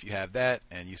is. If you have that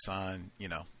and you sign,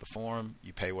 the form,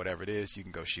 you pay whatever it is, you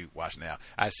can go shoot Washington. Now,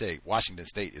 I say Washington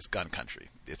State is gun country.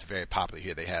 It's very popular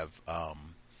here. They have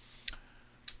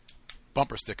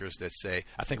bumper stickers that say,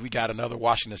 I think we got another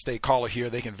Washington State caller here.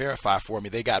 They can verify for me.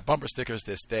 They got bumper stickers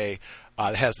that say,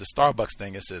 it has the Starbucks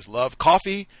thing. It says, love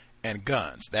coffee and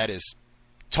guns. That is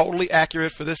totally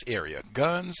accurate for this area.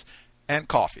 Guns and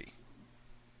coffee.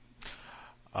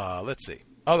 Let's see.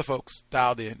 Other folks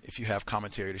dialed in. If you have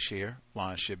commentary to share,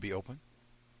 lines should be open.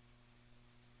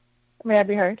 May I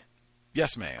be heard?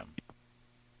 Yes, ma'am.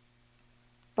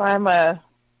 So I'm a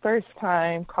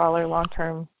first-time caller,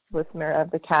 long-term listener of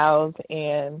the cows,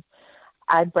 and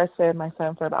I breastfed my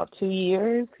son for about 2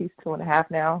 years. He's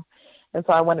 2.5 now. And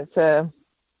so I wanted to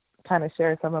kind of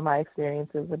share some of my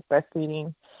experiences with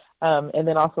breastfeeding and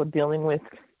then also dealing with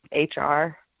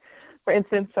HR. For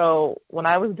instance, so when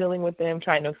I was dealing with them,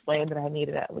 trying to explain that I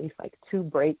needed at least like 2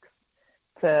 breaks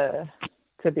to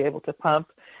be able to pump,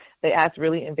 they asked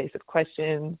really invasive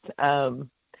questions.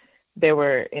 They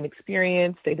were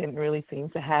inexperienced. They didn't really seem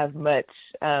to have much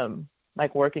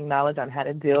like working knowledge on how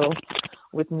to deal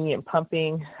with me and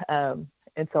pumping.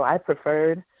 And so I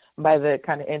preferred by the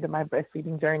kind of end of my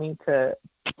breastfeeding journey to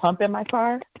pump in my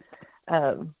car.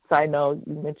 So I know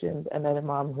you mentioned another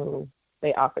mom who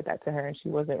they offered that to her and she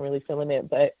wasn't really feeling it.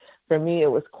 But for me,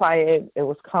 it was quiet. It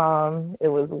was calm. It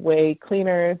was way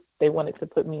cleaner. They wanted to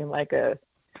put me in like it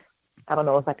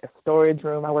was like a storage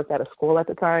room. I worked at a school at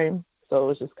the time. So it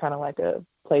was just kind of like a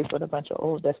place with a bunch of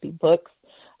old dusty books.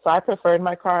 So I preferred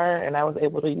my car, and I was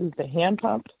able to use the hand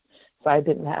pump, so I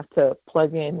didn't have to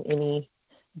plug in any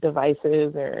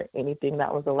devices or anything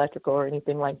that was electrical or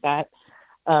anything like that.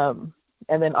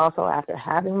 And then also after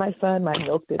having my son, my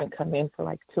milk didn't come in for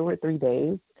like 2 or 3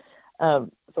 days.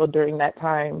 So during that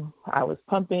time, I was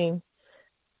pumping,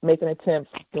 making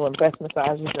attempts, doing breast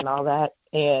massages and all that,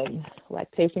 and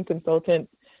lactation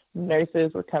consultants,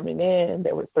 nurses were coming in.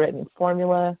 They were threatening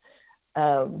formula.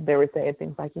 They were saying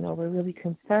things like, we're really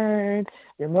concerned.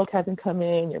 Your milk hasn't come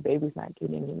in. Your baby's not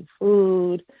getting any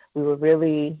food. We were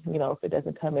really, if it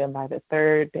doesn't come in by the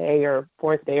 3rd day or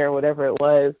 4th day or whatever it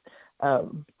was,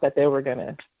 that they were going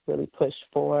to really push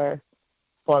for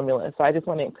formula. So I just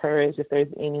want to encourage, if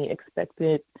there's any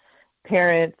expected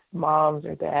parents, moms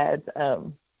or dads,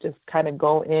 just kind of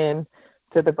go in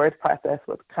to the birth process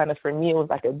with kind of, for me, it was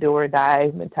like a do or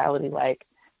die mentality, like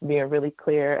being really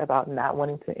clear about not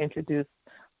wanting to introduce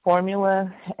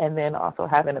formula, and then also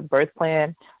having a birth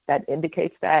plan that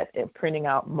indicates that and printing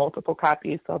out multiple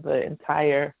copies so the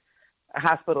entire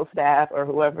hospital staff or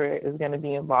whoever is going to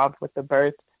be involved with the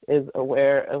birth is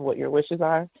aware of what your wishes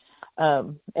are.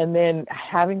 And then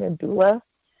having a doula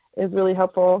is really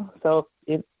helpful. So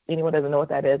if anyone doesn't know what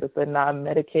that is, it's a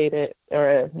non-medicated or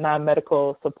a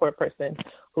non-medical support person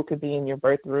who could be in your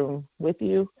birth room with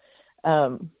you.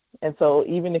 And so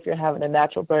even if you're having a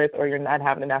natural birth or you're not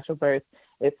having a natural birth,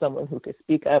 it's someone who could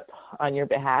speak up on your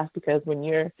behalf, because when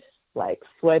you're like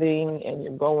sweating and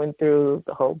you're going through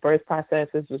the whole birth process,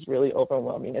 it's just really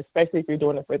overwhelming, especially if you're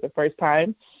doing it for the first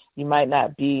time. You might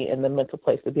not be in the mental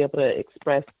place to be able to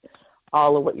express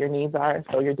all of what your needs are.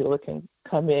 So your doula can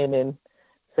come in and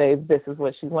say, this is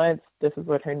what she wants, this is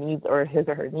what her needs or his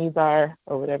or her needs are,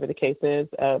 or whatever the case is.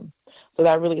 So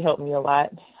that really helped me a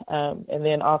lot. And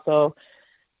then also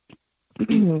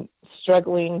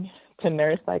struggling to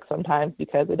nurse, like sometimes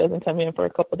because it doesn't come in for a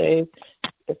couple of days.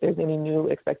 If there's any new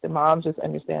expected moms, just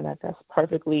understand that that's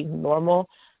perfectly normal.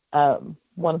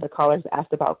 One of the callers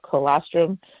asked about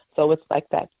colostrum. So it's like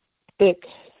that thick,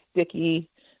 sticky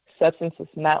substance.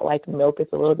 It's not like milk.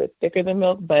 It's a little bit thicker than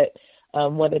milk, but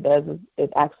what it does is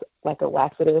it acts like a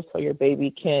laxative, so your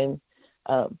baby can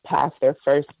pass their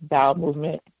first bowel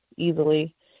movement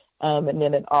easily. And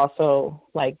then it also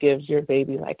like gives your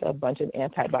baby like a bunch of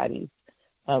antibodies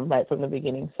right from the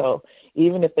beginning. So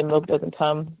even if the milk doesn't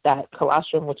come, that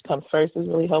colostrum, which comes first, is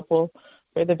really helpful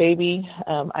for the baby.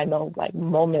 I know like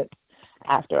moments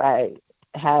after I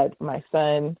had my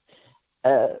son,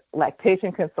 a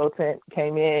lactation consultant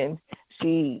came in.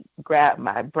 She grabbed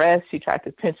my breast. She tried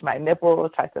to pinch my nipple,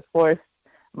 tried to force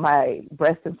my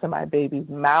breast into my baby's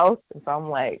mouth. And so I'm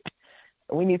like,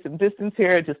 we need some distance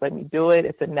here. Just let me do it.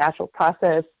 It's a natural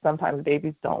process. Sometimes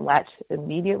babies don't latch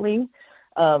immediately.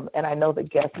 And I know the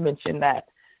guest mentioned that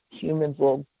humans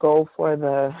will go for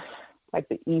the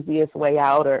easiest way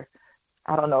out, or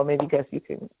I don't know, maybe guess you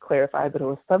can clarify, but it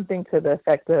was something to the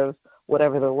effect of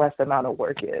whatever the less amount of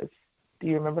work is. Do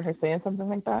you remember her saying something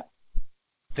like that?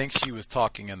 think she was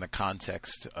talking in the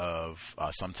context of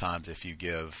sometimes if you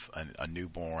give a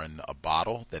newborn a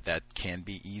bottle, that can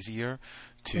be easier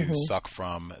to suck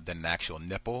from than an actual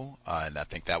nipple. And I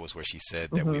think that was where she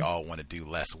said that we all want to do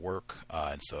less work.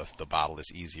 And so if the bottle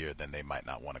is easier, then they might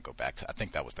not want to go back to. I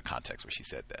think that was the context where she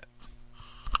said that.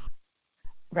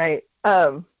 Right.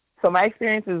 So my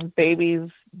experience is babies,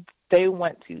 they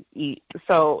want to eat.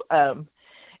 So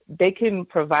they can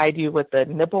provide you with a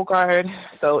nipple guard.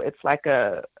 So it's like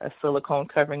a silicone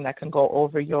covering that can go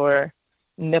over your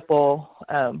nipple,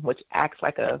 which acts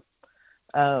like it's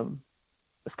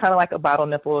kind of like a bottle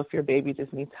nipple if your baby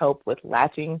just needs help with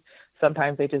latching.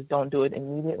 Sometimes they just don't do it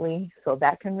immediately. So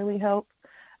that can really help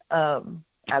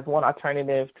as one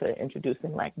alternative to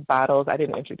introducing like bottles. I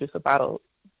didn't introduce a bottle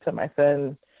to my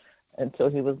son until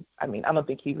he was, I don't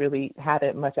think he really had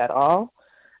it much at all.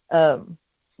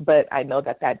 But I know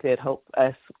that did help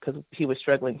us because he was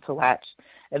struggling to latch.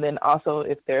 And then also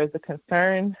if there's a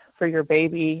concern for your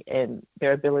baby and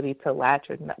their ability to latch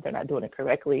or they're not doing it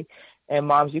correctly, and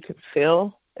moms, you can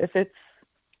feel if it's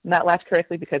not latched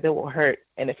correctly because it will hurt.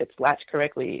 And if it's latched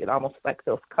correctly, it almost like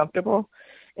feels comfortable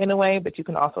in a way. But you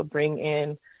can also bring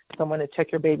in someone to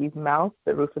check your baby's mouth,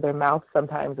 the roof of their mouth.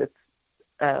 Sometimes it's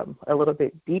a little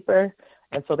bit deeper.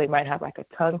 And so they might have like a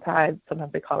tongue tie.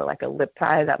 Sometimes they call it like a lip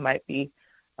tie that might be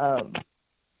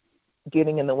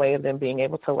getting in the way of them being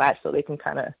able to latch, so they can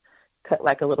kind of cut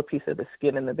like a little piece of the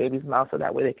skin in the baby's mouth so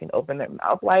that way they can open their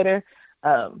mouth wider.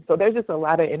 So there's just a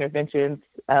lot of interventions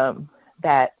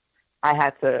that I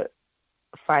had to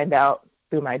find out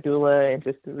through my doula and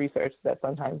just the research that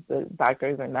sometimes the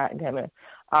doctors are not going to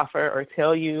offer or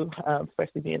tell you,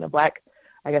 especially being a Black,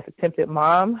 attempted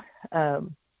mom.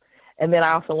 And then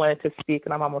I also wanted to speak,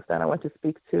 and I'm almost done, I want to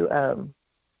speak to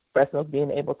breast milk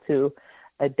being able to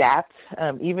adapt.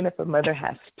 Even if a mother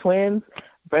has twins,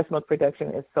 breast milk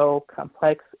production is so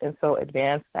complex and so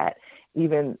advanced that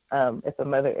even if a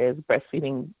mother is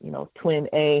breastfeeding, twin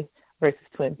A versus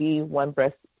twin B, one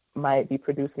breast might be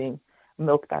producing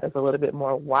milk that is a little bit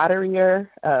more waterier,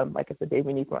 like if the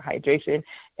baby needs more hydration,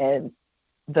 and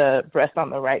the breast on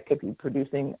the right could be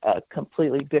producing a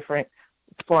completely different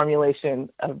formulation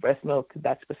of breast milk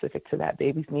that's specific to that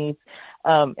baby's needs.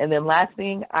 And then last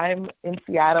thing, I'm in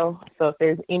Seattle, so if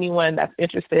there's anyone that's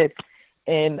interested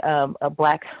in a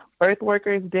Black birth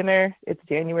workers dinner, it's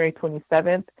January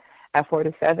 27th at 4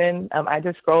 to 7. I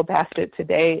just scrolled past it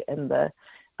today, and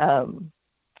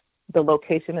the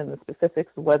location and the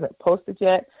specifics wasn't posted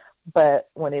yet, but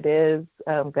when it is,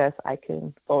 Gus, I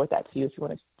can forward that to you if you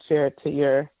want to share it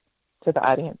to the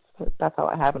audience. So that's all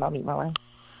I have, and I'll meet my line.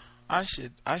 I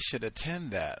should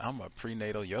attend that. I'm a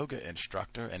prenatal yoga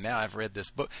instructor, and now I've read this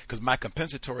book because my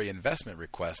compensatory investment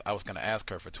request, I was going to ask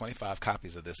her for 25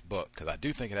 copies of this book because I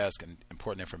do think it has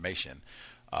important information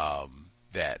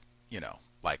that,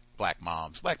 like Black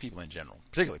moms, Black people in general,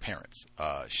 particularly parents,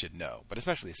 should know, but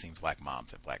especially it seems Black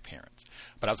moms and Black parents.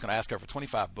 But I was going to ask her for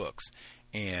 25 books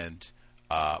and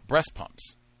breast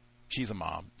pumps. She's a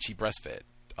mom. She breastfed.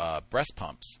 Breast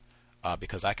pumps.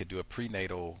 Because I could do a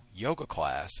prenatal yoga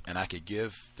class and I could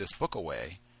give this book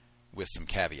away with some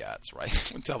caveats, right?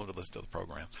 Tell them to listen to the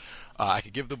program. I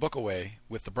could give the book away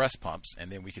with the breast pumps,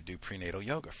 and then we could do prenatal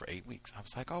yoga for 8 weeks. I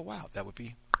was like, oh, wow, that would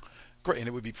be great. And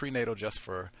it would be prenatal just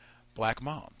for Black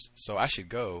moms. So I should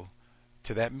go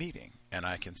to that meeting, and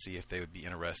I can see if they would be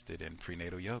interested in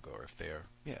prenatal yoga or if they're,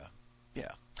 yeah.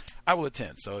 I will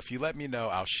attend. So if you let me know,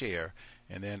 I'll share,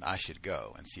 and then I should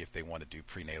go and see if they want to do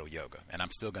prenatal yoga. And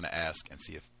I'm still going to ask and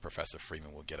see if Professor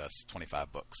Freeman will get us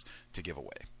 25 books to give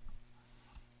away.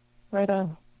 Right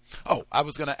on. Oh, I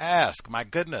was going to ask. My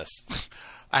goodness.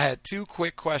 I had 2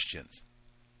 quick questions.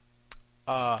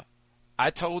 I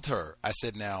told her, I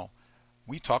said, now,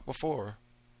 we talked before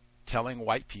telling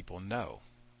white people no.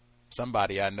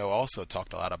 Somebody I know also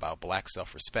talked a lot about Black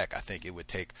self-respect. I think it would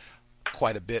take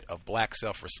quite a bit of Black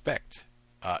self-respect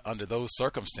under those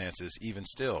circumstances. Even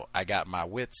still, I got my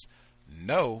wits.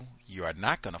 No, you are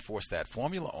not going to force that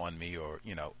formula on me, or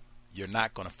you're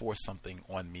not going to force something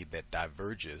on me that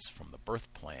diverges from the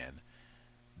birth plan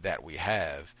that we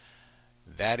have.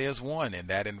 That is one, in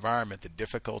that environment, the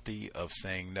difficulty of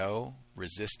saying no,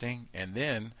 resisting. And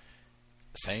then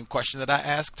same question that I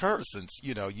asked her, since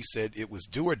you said it was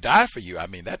do or die for you. I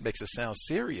mean, that makes it sound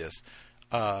serious.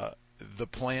 The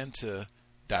plan to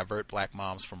divert Black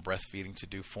moms from breastfeeding to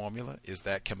do formula, is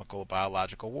that chemical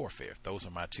biological warfare? Those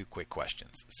are my 2 quick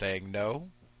questions. Saying no,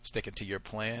 sticking to your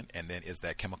plan, and then is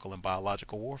that chemical and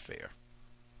biological warfare?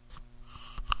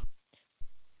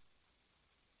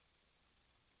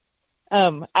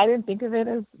 I didn't think of it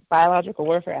as biological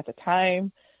warfare at the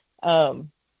time, but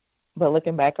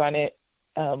looking back on it,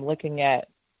 looking at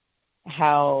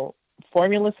how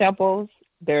formula samples,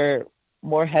 they're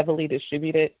more heavily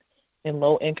distributed in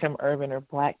low-income urban or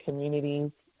Black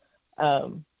communities.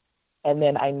 And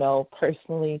then I know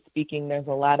personally speaking, there's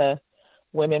a lot of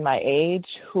women my age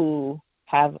who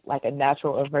have like a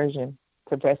natural aversion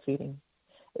to breastfeeding.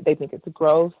 They think it's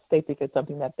gross. They think it's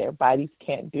something that their bodies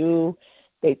can't do.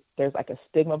 There's like a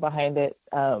stigma behind it.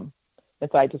 And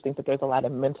so I just think that there's a lot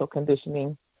of mental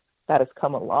conditioning that has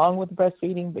come along with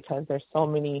breastfeeding because there's so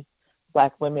many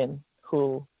Black women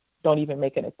who don't even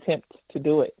make an attempt to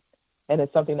do it. And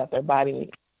it's something that their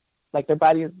body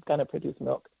is going to produce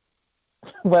milk,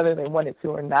 whether they want it to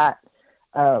or not.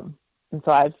 And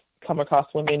so I've come across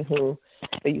women who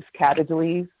they use cabbage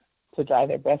leaves to dry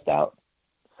their breast out,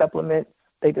 supplements.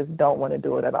 They just don't want to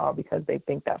do it at all because they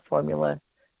think that formula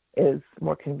is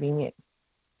more convenient.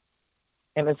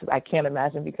 And I can't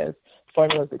imagine because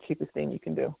formula is the cheapest thing you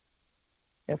can do.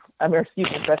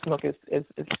 Breast milk is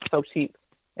so cheap,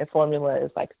 and formula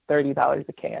is like $30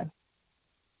 a can.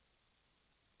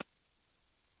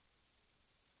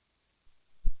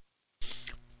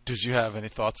 Did you have any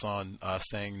thoughts on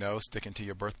saying no, sticking to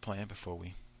your birth plan before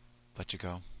we let you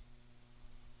go?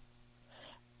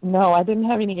 No, I didn't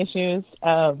have any issues.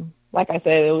 Like I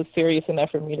said, it was serious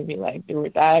enough for me to be like, do or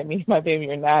die. Me and my baby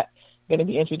are not going to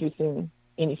be introducing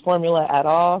any formula at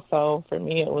all. So for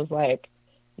me, it was like,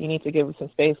 you need to give it some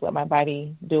space, let my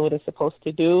body do what it's supposed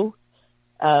to do.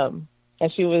 And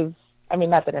she was,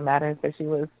 not that it matters, but she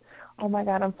was, oh my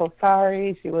God, I'm so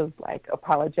sorry. She was like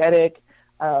apologetic.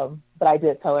 But I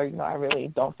did tell her, I really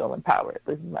don't feel empowered.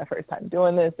 This is my first time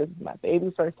doing this. This is my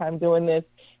baby's first time doing this.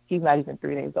 He's not even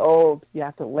 3 days old. You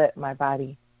have to let my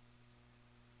body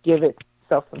give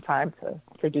itself some time to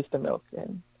produce the milk.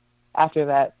 And after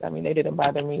that, they didn't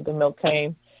bother me. The milk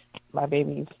came. My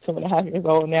baby's 2.5 years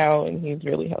old now, and he's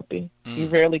really healthy. He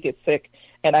rarely gets sick,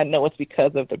 and I know it's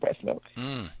because of the breast milk.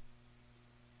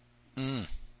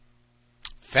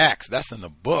 Facts. That's in the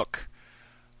book.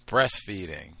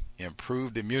 Breastfeeding,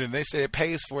 improved immunity. They say it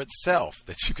pays for itself,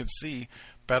 that you can see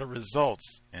better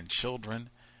results in children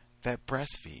that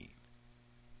breastfeed.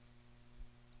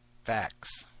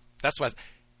 Facts. That's why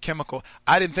chemical.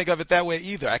 I didn't think of it that way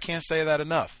either. I can't say that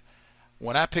enough.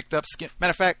 When I picked up skin,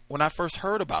 matter of fact, when I first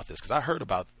heard about this, because I heard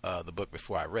about the book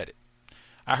before I read it.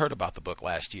 I heard about the book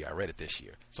last year. I read it this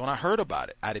year. So when I heard about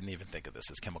it, I didn't even think of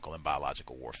this as chemical and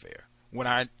biological warfare. When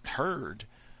I heard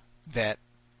that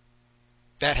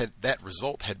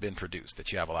result had been produced,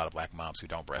 that you have a lot of Black moms who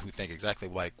who think exactly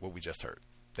like what we just heard.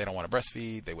 They don't want to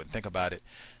breastfeed. They wouldn't think about it.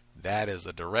 That is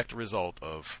a direct result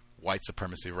of white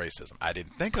supremacy racism. I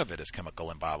didn't think of it as chemical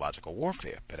and biological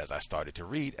warfare, but as I started to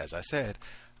read, as I said,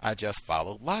 I just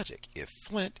followed logic. If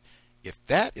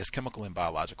that is chemical and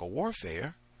biological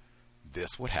warfare,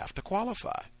 this would have to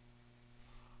qualify.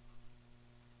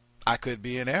 I could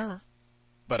be in error,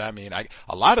 but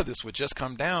a lot of this would just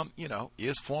come down,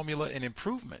 is formula an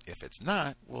improvement? If it's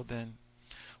not, well then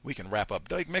we can wrap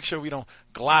up. Make sure we don't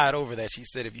glide over that. She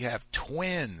said if you have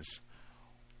twins,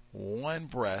 one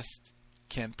breast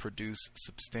can produce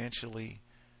substantially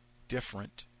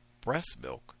different breast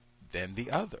milk than the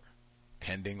other,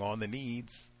 depending on the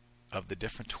needs of the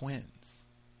different twins.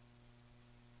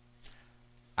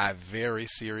 I very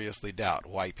seriously doubt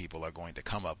white people are going to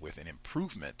come up with an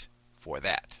improvement for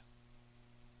that.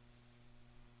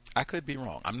 I could be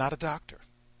wrong. I'm not a doctor.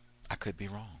 I could be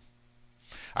wrong.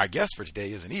 Our guest for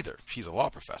today isn't either. She's a law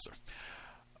professor.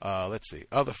 Let's see.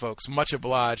 Other folks, much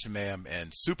obliged, ma'am,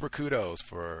 and super kudos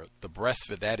for the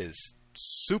breastfeed. That is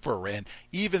super rare. And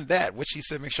even that, which she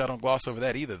said, make sure I don't gloss over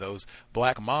that either. Those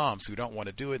Black moms who don't want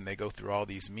to do it and they go through all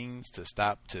these means to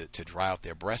stop to dry out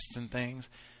their breasts and things.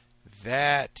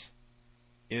 That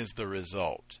is the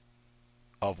result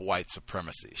of white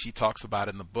supremacy. She talks about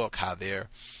in the book how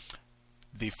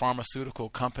the pharmaceutical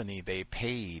company, they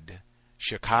paid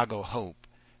Chicago Hope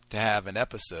to have an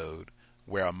episode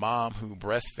where a mom who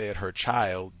breastfed her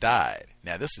child died.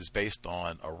 Now, this is based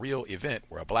on a real event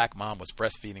where a Black mom was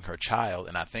breastfeeding her child,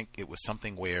 and I think it was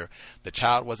something where the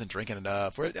child wasn't drinking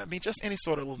enough, or just any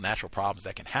sort of little natural problems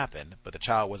that can happen, but the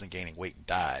child wasn't gaining weight and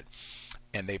died.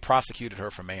 And they prosecuted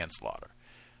her for manslaughter.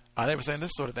 They were saying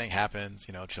this sort of thing happens,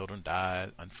 children die,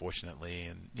 unfortunately,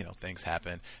 and, things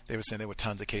happen. They were saying there were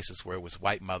tons of cases where it was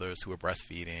white mothers who were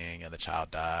breastfeeding and the child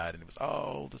died, and it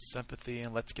was, the sympathy,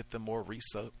 and let's get them more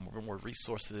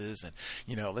resources, and,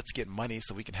 let's get money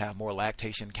so we can have more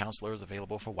lactation counselors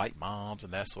available for white moms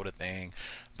and that sort of thing.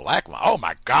 Black mom, oh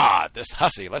my God, this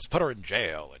hussy, let's put her in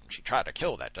jail, and she tried to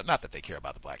kill that. Not that they care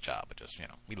about the Black child, but just,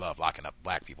 we love locking up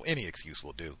Black people. Any excuse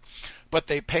will do. But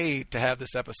they paid to have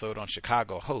this episode on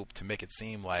Chicago Hope to make it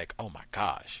seem like, oh my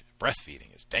gosh,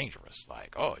 breastfeeding is dangerous.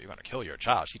 Like, oh, you're going to kill your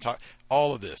child. She talked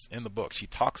all of this in the book. She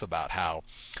talks about how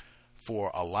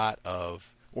for a lot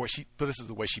of, but this is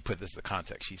the way she put this in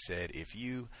context. She said, if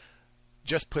you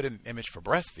just put in an image for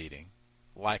breastfeeding,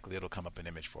 likely it'll come up an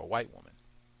image for a white woman.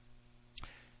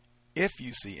 If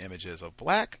you see images of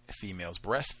black females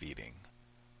breastfeeding,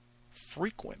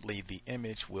 frequently the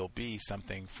image will be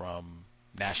something from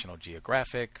National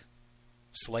Geographic,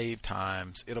 slave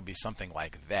times. It'll be something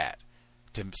like that,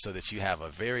 so that you have a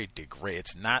very degree.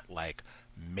 It's not like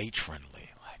matronly,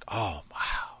 like, oh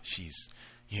wow, she's,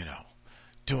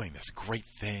 doing this great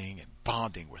thing and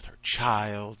bonding with her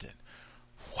child, and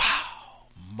wow,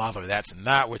 mother. That's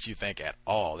not what you think at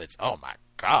all. It's, oh my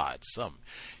God, some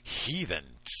heathen,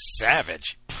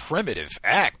 savage, primitive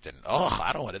act, and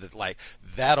I don't want to, like,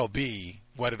 that'll be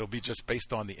what it'll be, just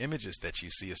based on the images that you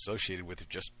see associated with it.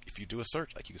 Just if you do a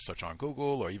search, like you can search on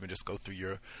Google, or even just go through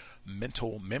your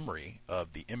mental memory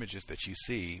of the images that you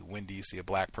see. When do you see a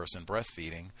black person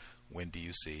breastfeeding? When do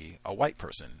you see a white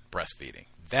person breastfeeding?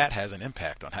 That has an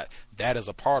impact on how, that is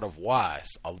a part of why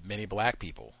many black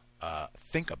people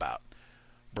think about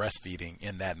breastfeeding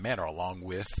in that manner, along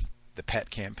with the PET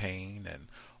campaign and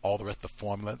all the rest of the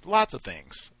formula, lots of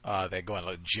things that go in.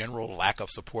 A general lack of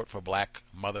support for black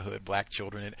motherhood, black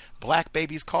children, and black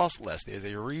babies cost less. There's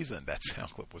a reason that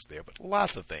sound clip was there, but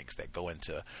lots of things that go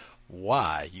into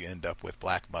why you end up with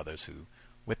black mothers who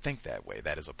would think that way.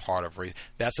 That is a part of race.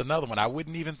 That's another one. I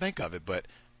wouldn't even think of it, but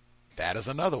that is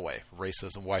another way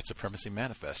racism, white supremacy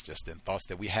manifests, just in thoughts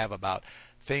that we have about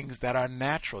things that are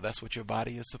natural. That's what your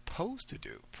body is supposed to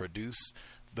do, produce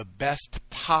the best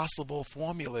possible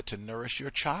formula to nourish your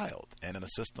child. And in a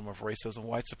system of racism,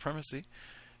 white supremacy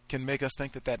can make us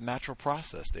think that natural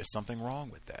process, there's something wrong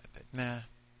with that.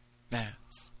 It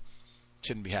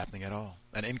shouldn't be happening at all.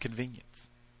 An inconvenience.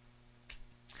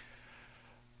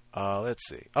 Let's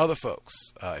see. Other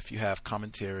folks, if you have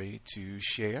commentary to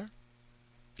share,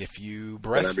 if you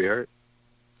breastfeed. Can I be heard?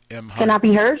 Can I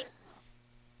be heard?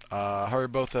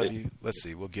 Heard both of you. Let's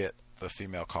see. We'll get the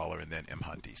female caller and then M.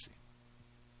 Hunt DC.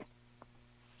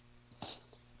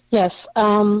 Yes.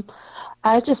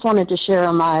 I just wanted to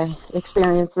share my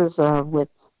experiences with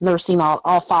nursing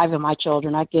all five of my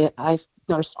children. I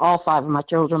nursed all five of my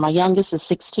children. My youngest is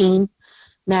 16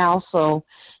 now, so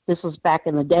this was back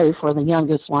in the day for the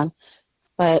youngest one.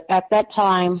 But at that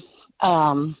time,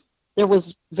 there was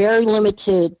very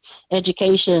limited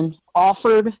education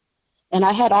offered, and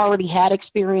I had already had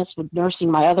experience with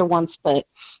nursing my other ones, but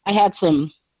I had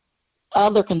some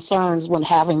other concerns when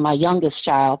having my youngest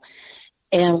child.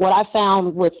 And what I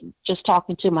found with just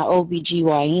talking to my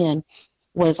OBGYN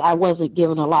was I wasn't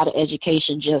given a lot of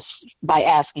education just by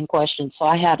asking questions. So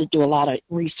I had to do a lot of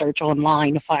research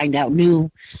online to find out new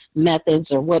methods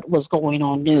or what was going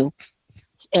on new.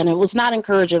 And it was not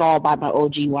encouraged at all by my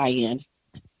OGYN.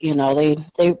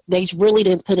 They really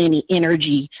didn't put any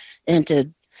energy into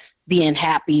being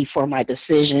happy for my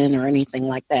decision or anything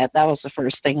like that. That was the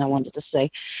first thing I wanted to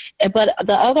say. But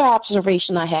the other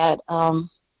observation I had,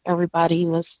 everybody,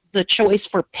 was the choice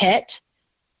for PET.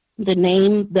 The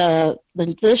name,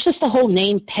 there's just the whole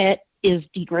name PET is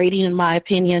degrading, in my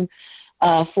opinion,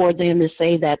 for them to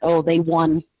say that, oh, they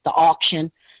won the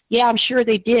auction. Yeah, I'm sure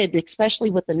they did, especially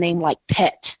with a name like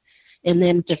PET, and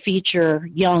then to feature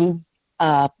young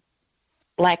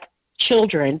black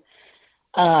children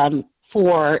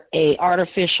for a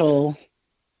artificial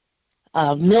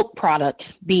milk product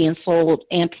being sold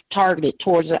and targeted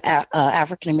towards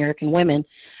African American women.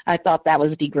 I thought that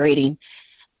was degrading.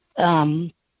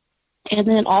 And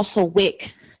then also WIC.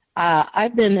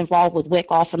 I've been involved with WIC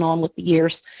off and on with the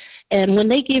years. And when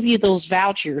they give you those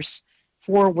vouchers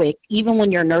for WIC, even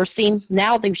when you're nursing,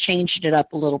 now they've changed it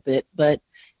up a little bit, but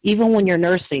even when you're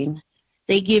nursing,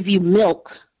 they give you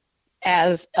milk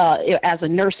as a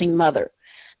nursing mother.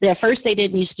 At first, they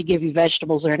didn't used to give you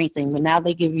vegetables or anything, but now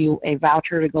they give you a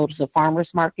voucher to go to the farmer's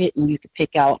market, and you can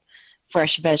pick out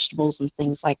fresh vegetables and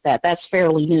things like that. That's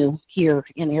fairly new here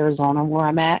in Arizona where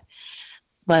I'm at.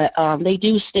 But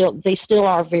they still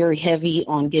are very heavy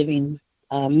on giving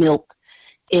milk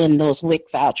in those WIC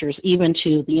vouchers. Even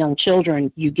to the young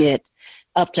children, you get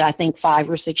up to, I think, 5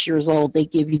 or 6 years old, they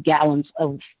give you gallons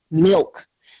of milk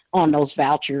on those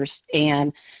vouchers.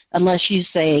 And unless you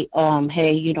say,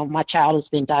 hey, my child has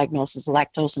been diagnosed as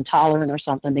lactose intolerant or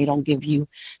something, they don't give you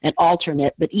an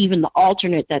alternate. But even the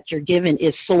alternate that you're given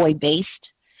is soy-based,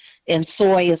 and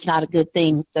soy is not a good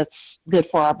thing that's good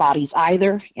for our bodies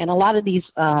either. And a lot of these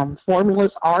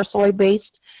formulas are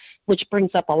soy-based, which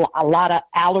brings up a lot of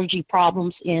allergy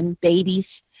problems in babies,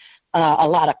 a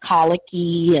lot of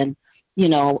colicky and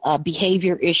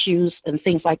behavior issues and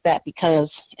things like that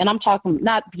and I'm talking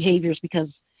not behaviors because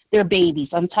they're babies.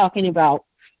 I'm talking about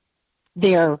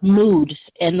their mood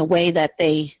and the way that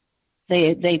they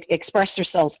express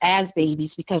themselves as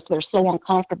babies because they're so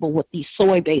uncomfortable with these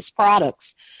soy-based products.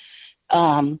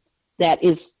 That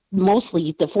is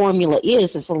mostly the formula is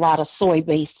a lot of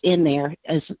soy-based in there,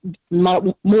 as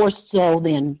more so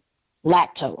than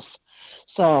lactose.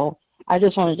 So I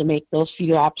just wanted to make those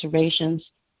few observations.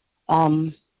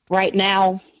 Right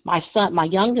now, my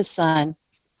youngest son,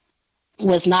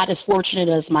 was not as fortunate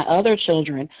as my other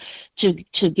children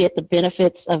to get the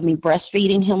benefits of me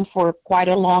breastfeeding him for quite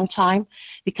a long time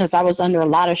because I was under a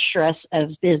lot of stress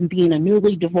as being a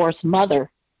newly divorced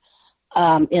mother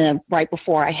right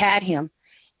before I had him.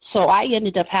 So I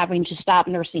ended up having to stop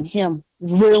nursing him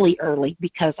really early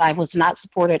because I was not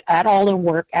supported at all in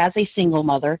work as a single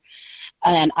mother,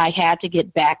 and I had to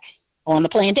get back on the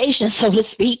plantation, so to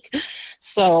speak,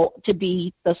 so to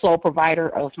be the sole provider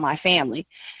of my family.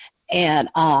 And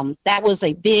that was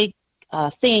a big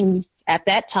thing at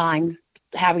that time,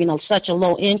 having such a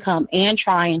low income and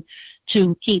trying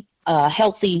to keep a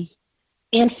healthy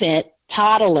infant,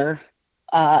 toddler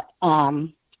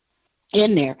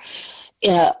in there,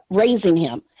 raising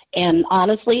him. And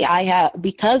honestly,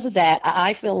 because of that,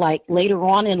 I feel like later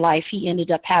on in life, he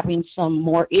ended up having some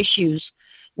more issues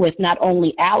with not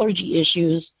only allergy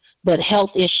issues, but health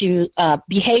issues,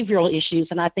 behavioral issues.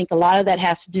 And I think a lot of that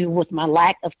has to do with my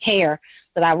lack of care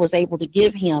that I was able to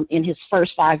give him in his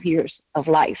first 5 years of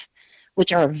life,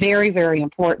 which are very, very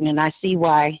important. And I see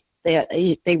why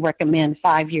they recommend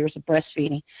 5 years of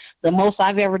breastfeeding. The most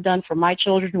I've ever done for my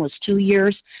children was 2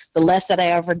 years. The less that I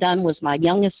ever done was my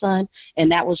youngest son,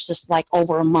 and that was just like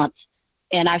over a month.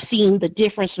 And I've seen the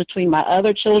difference between my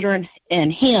other children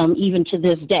and him even to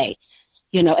this day,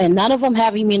 and none of them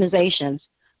have immunizations.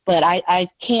 But I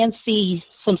can see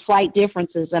some slight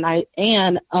differences, and I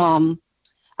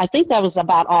think that was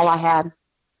about all I had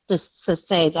to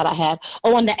say that I had.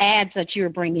 Oh, and the ads that you were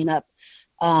bringing up.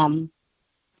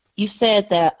 You said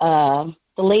that the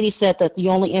lady said that the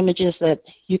only images that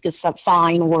you could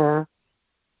find were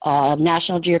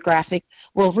National Geographic.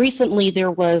 Well, recently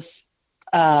there was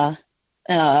an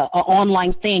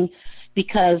online thing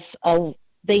because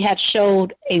they had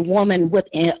showed a woman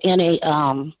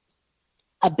in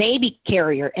a baby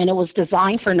carrier, and it was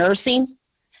designed for nursing,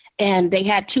 and they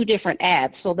had two different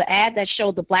ads. So the ad that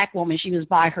showed the black woman, she was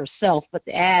by herself, but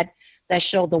the ad that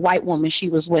showed the white woman, she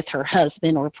was with her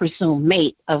husband or presumed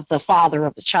mate of the father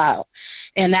of the child.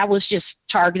 And that was just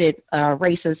targeted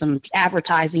racism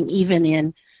advertising, even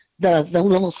in the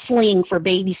little sling for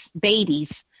babies.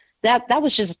 That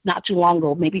was just not too long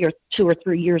ago, maybe 2 or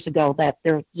 3 years ago, that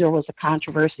there was a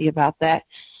controversy about that.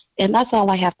 And that's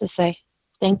all I have to say.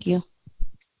 Thank you.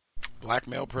 Black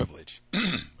male privilege.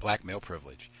 Black male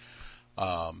privilege.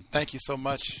 Thank you so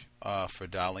much for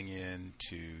dialing in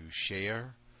to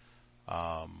share.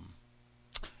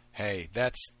 Hey,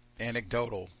 that's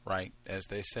anecdotal, right, as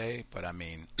they say, but I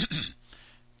mean,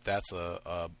 that's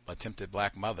a tempted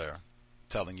black mother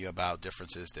telling you about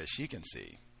differences that she can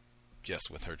see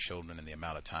just with her children and the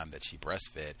amount of time that she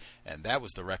breastfed. And that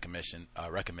was the recommendation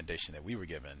that we were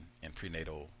given in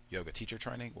prenatal yoga teacher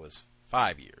training was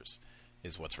 5 years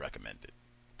is what's recommended.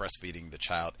 Breastfeeding the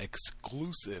child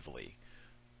exclusively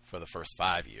for the first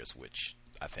 5 years, which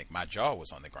I think my jaw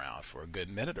was on the ground for a good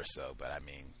minute or so, but I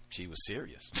mean, she was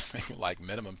serious, like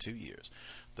minimum 2 years.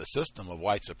 The system of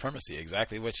white supremacy,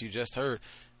 exactly what you just heard,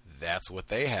 that's what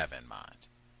they have in mind.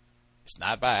 It's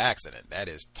not by accident. That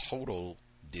is total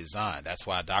design. That's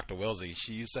why Dr. Wellesley,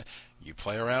 she used to say, you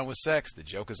play around with sex, the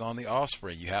joke is on the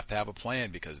offspring. You have to have a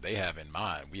plan because they have in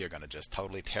mind, we are going to just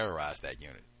totally terrorize that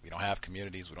unit. We don't have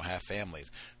communities. We don't have families.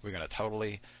 We're going to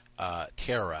totally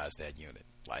terrorize that unit.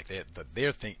 Like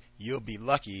they're thinking, you'll be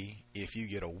lucky if you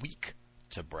get a week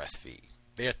to breastfeed.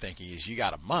 Their thinking is you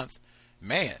got a month.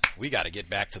 Man, we got to get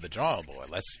back to the drawing board.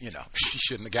 She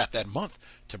shouldn't have got that month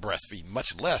to breastfeed,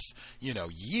 much less,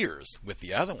 years with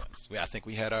the other ones. I think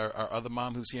we had our other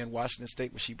mom who's here in Washington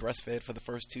State where she breastfed for the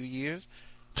first 2 years.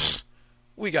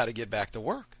 We got to get back to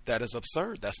work. That is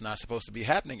absurd. That's not supposed to be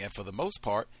happening. And for the most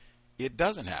part, it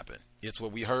doesn't happen. It's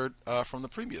what we heard from the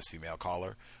previous female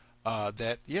caller,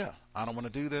 that, I don't want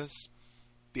to do this,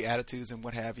 the attitudes and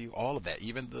what have you, all of that,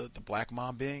 even the black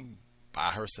mom being by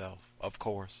herself, of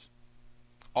course.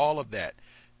 All of that,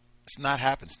 it's not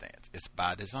happenstance. It's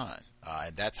by design.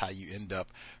 And that's how you end up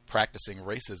practicing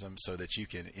racism so that you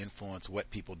can influence what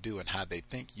people do and how they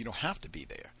think. You don't have to be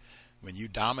there. When you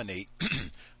dominate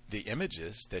the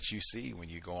images that you see when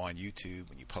you go on YouTube,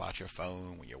 when you pull out your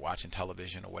phone, when you're watching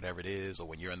television or whatever it is, or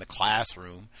when you're in the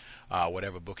classroom,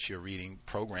 whatever books you're reading,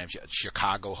 programs,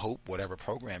 Chicago Hope, whatever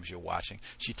programs you're watching.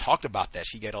 She talked about that.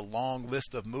 She gave a long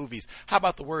list of movies. How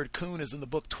about the word coon is in the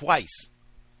book twice?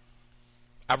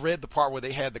 I read the part where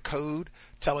they had the code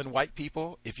telling white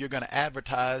people, if you're going to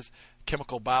advertise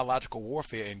chemical biological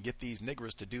warfare and get these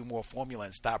niggers to do more formula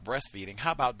and stop breastfeeding,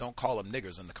 how about don't call them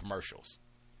niggers in the commercials?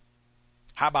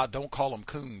 How about don't call them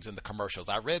coons in the commercials?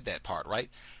 I read that part, right?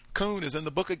 Coon is in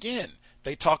the book again.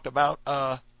 They talked about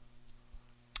the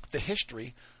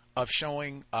history of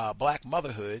showing black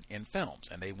motherhood in films,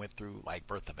 and they went through like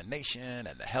Birth of a Nation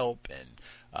and The Help, and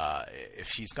if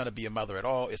she's going to be a mother at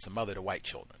all, it's a mother to white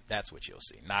children. That's what you'll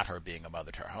see, not her being a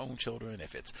mother to her own children.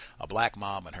 If it's a black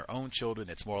mom and her own children,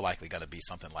 it's more likely going to be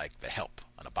something like The Help,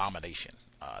 an abomination,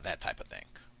 that type of thing.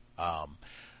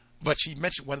 But she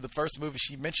mentioned one of the first movies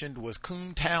she mentioned was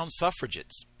Coontown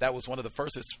Suffragettes. That was one of the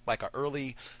first. It's like an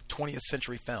early 20th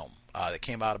century film that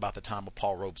came out about the time of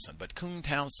Paul Robeson. But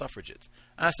Coontown Suffragettes.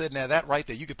 I said, now that right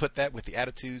there, you could put that with the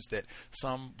attitudes that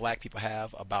some black people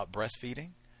have about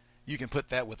breastfeeding. You can put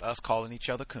that with us calling each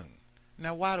other coon.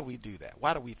 Now, why do we do that?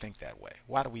 Why do we think that way?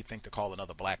 Why do we think to call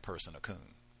another black person a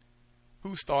coon?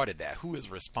 Who started that? Who is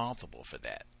responsible for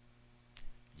that?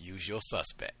 Use your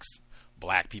suspects.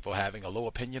 Black people having a low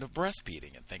opinion of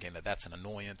breastfeeding and thinking that that's an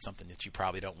annoyance, something that you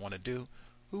probably don't want to do.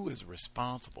 Who is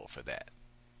responsible for that?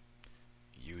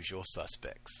 Use your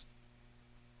suspects.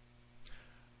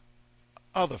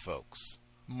 Other folks,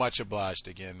 much obliged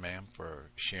again, ma'am,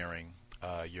 for sharing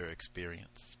your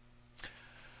experience.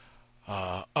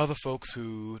 Other folks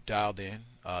who dialed in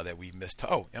that we missed.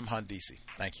 Oh, M. Hundisi,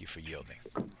 thank you for yielding.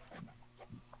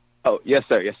 Oh, yes,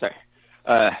 sir. Yes, sir.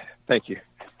 Thank you.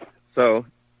 So,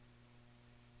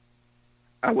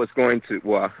 I was going to,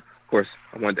 well, of course,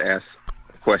 I wanted to ask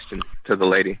a question to the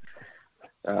lady.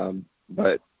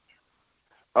 But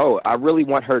I really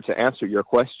want her to answer your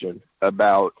question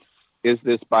about, is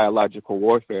this biological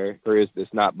warfare or is this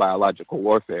not biological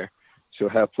warfare? She'll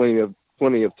have plenty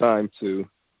of time to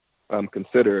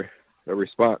consider a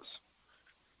response.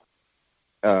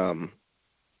 And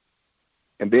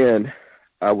then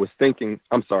I was thinking,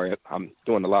 I'm sorry, I'm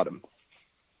doing a lot of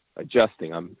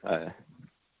adjusting.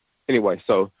 Anyway,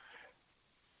 so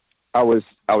I was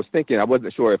thinking, I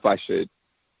wasn't sure if I should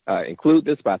include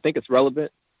this, but I think it's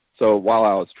relevant. So while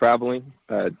I was traveling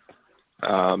to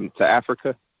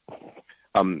Africa,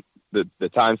 the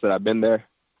times that I've been there,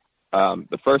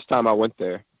 the first time I went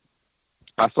there,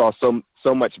 I saw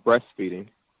so much breastfeeding.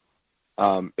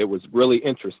 It was really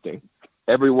interesting.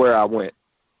 Everywhere I went,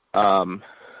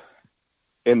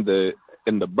 in the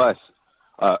bus,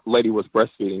 lady was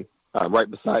breastfeeding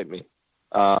right beside me.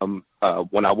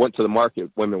 When I went to the market,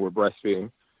 women were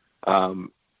breastfeeding.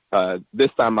 This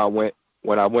time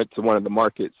when I went to one of the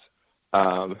markets,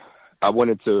 I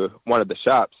went into one of the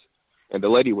shops and the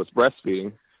lady was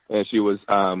breastfeeding and she was,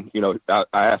 I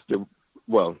asked her,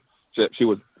 well, she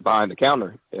was behind the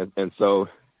counter. And so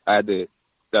I had to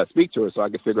speak to her so I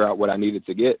could figure out what I needed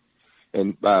to get.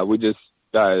 And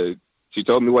she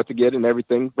told me what to get and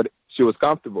everything, but she was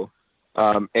comfortable.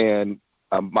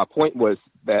 My point was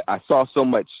that I saw so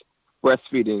much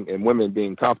breastfeeding and women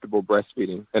being comfortable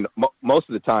breastfeeding. And most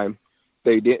of the time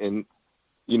they didn't,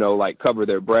 like cover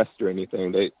their breasts or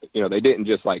anything. They didn't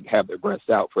just like have their breasts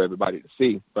out for everybody to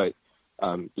see, but,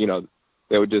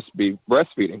 they would just be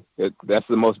breastfeeding. That's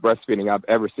the most breastfeeding I've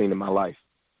ever seen in my life,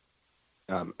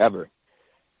 ever.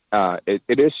 It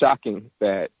is shocking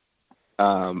that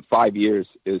 5 years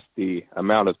is the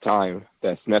amount of time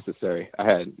that's necessary. I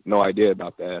had no idea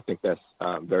about that. I think that's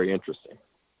very interesting.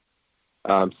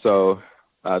 So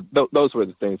those were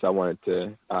the things I wanted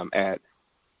to add.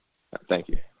 Thank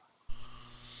you.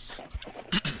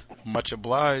 Much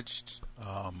obliged.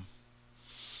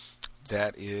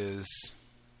 That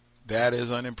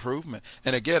is an improvement.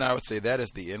 And again, I would say that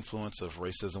is the influence of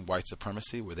racism, white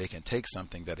supremacy, where they can take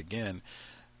something that, again,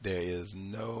 there is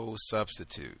no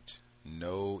substitute,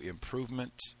 no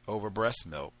improvement over breast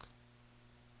milk.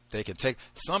 They can take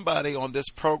somebody on this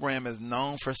program is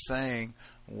known for saying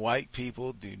white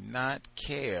people do not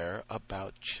care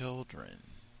about children.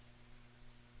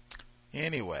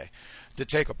 Anyway, to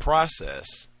take a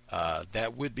process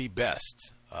that would be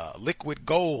best, liquid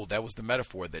gold, that was the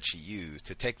metaphor that she used,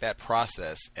 to take that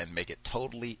process and make it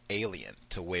totally alien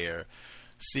to where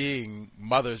seeing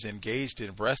mothers engaged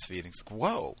in breastfeeding,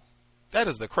 whoa, that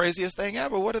is the craziest thing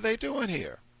ever. What are they doing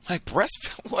here? Like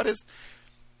breastfeed, what is,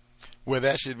 where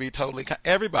that should be totally,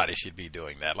 everybody should be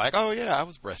doing that. Like, oh yeah, I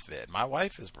was breastfed. My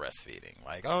wife is breastfeeding.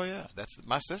 Like, oh yeah,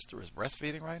 my sister is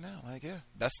breastfeeding right now. Like, yeah,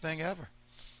 best thing ever.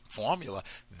 Formula,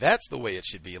 that's the way it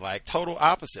should be. Like total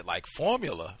opposite. Like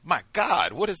formula, my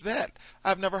God, what is that?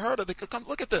 I've never heard of it. Come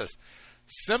look at this.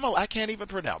 I can't even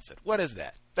pronounce it. What is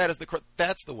that?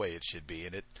 That's the way it should be.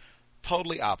 And it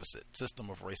totally opposite system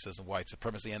of racism, white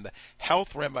supremacy, and the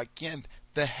health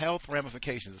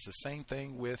ramifications. It's the same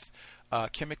thing with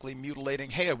chemically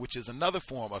mutilating hair, which is another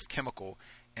form of chemical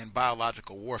and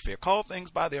biological warfare. Call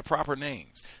things by their proper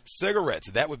names.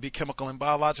 Cigarettes, that would be chemical and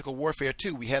biological warfare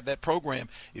too. We had that program.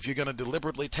 If you're going to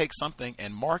deliberately take something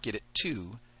and market it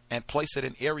to and place it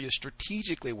in areas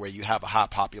strategically where you have a high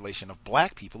population of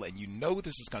black people and you know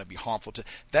this is going to be harmful to,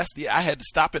 I had to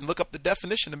stop and look up the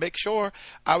definition to make sure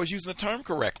I was using the term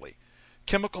correctly.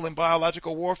 Chemical and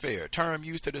biological warfare, term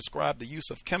used to describe the use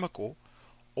of chemical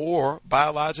or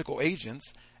biological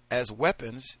agents as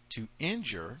weapons to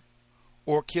injure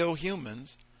or kill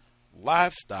humans,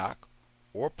 livestock,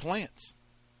 or plants.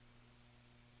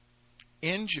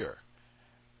 Injure.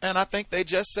 And I think they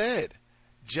just said,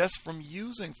 just from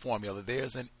using formula,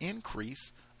 there's an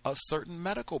increase of certain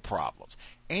medical problems.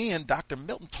 And Dr.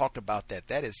 Milton talked about that.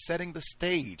 That is setting the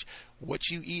stage. What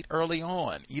you eat early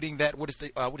on, eating that, what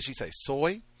did she say?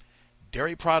 Soy,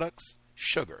 dairy products,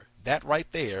 sugar. That right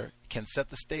there can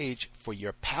set the stage for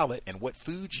your palate and what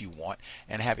foods you want,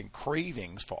 and having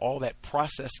cravings for all that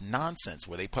processed nonsense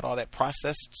where they put all that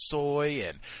processed soy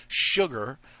and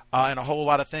sugar and a whole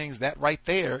lot of things. That right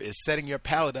there is setting your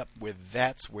palate up where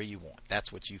that's where you want.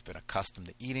 That's what you've been accustomed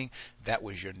to eating. That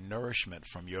was your nourishment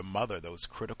from your mother, those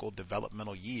critical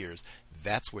developmental years.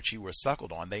 That's what you were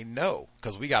suckled on. They know,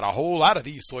 because we got a whole lot of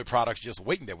these soy products just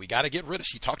waiting there. We got to get rid of.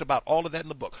 She talked about all of that in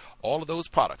the book. All of those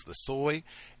products, the soy,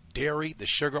 dairy, the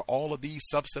sugar, all of these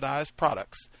subsidized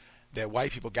products that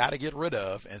white people got to get rid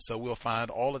of. And so we'll find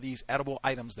all of these edible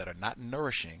items that are not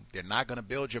nourishing. They're not going to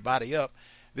build your body up.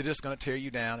 They're just going to tear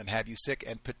you down and have you sick.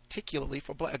 And particularly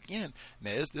for black, again,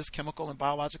 now is this chemical and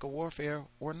biological warfare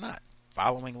or not?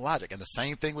 Following logic. And the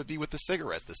same thing would be with the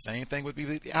cigarettes. The same thing would be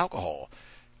with the alcohol.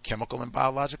 Chemical and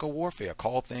biological warfare.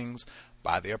 Call things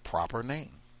by their proper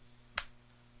name.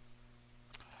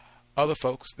 Other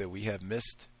folks that we have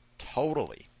missed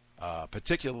totally,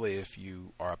 particularly if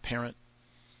you are a parent,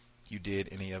 you did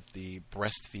any of the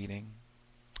breastfeeding,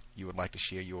 you would like to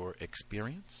share your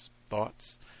experience,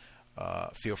 thoughts,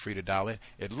 feel free to dial in.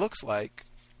 It looks like,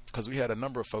 because we had a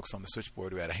number of folks on the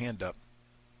switchboard who had a hand up,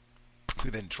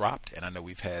 who then dropped, and I know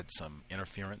we've had some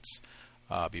interference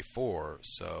before,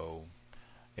 so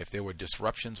if there were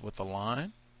disruptions with the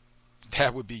line,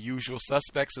 that would be usual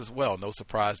suspects as well. No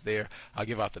surprise there. I'll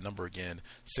give out the number again,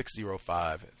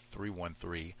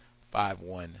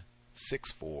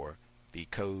 605-313-5164, the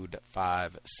code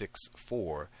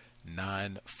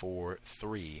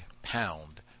 564943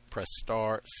 pound. Press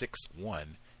star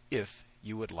 61 if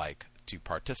you would like to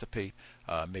participate.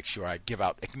 Make sure I give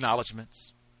out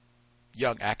acknowledgments.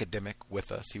 Young academic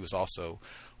with us. He was also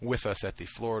with us at the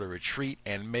Florida retreat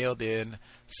and mailed in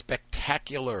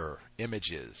spectacular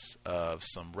images of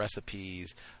some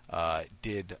recipes,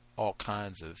 did all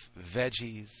kinds of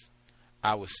veggies.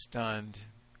 I was stunned.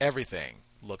 Everything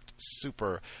looked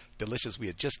super delicious. We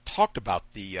had just talked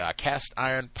about the cast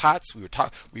iron pots.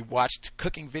 We watched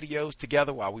cooking videos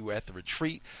together while we were at the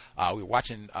retreat. We were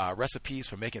watching recipes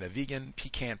for making a vegan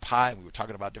pecan pie. And we were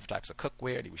talking about different types of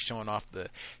cookware, and he was showing off the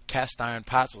cast iron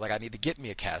pots. I was like, I need to get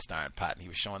me a cast iron pot, and he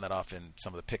was showing that off in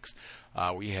some of the pics.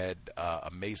 We had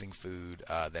amazing food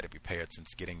that he prepared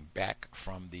since getting back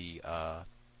from the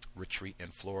retreat in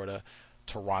Florida,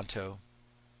 Toronto,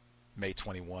 May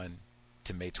 21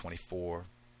 to May 24.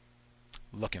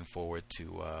 Looking forward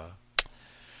to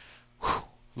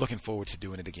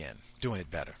doing it again, doing it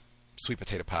better. Sweet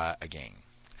potato pie again.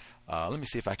 Let me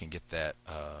see if I can get that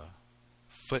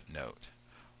footnote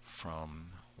from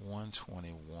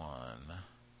 121.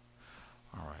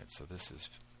 All right, so this is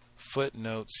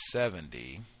footnote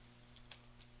 70.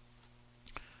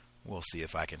 We'll see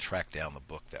if I can track down the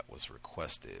book that was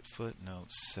requested.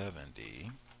 Footnote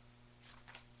 70.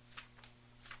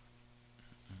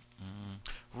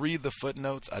 Read the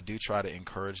footnotes. I do try to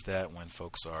encourage that when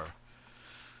folks are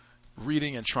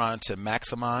reading and trying to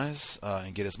maximize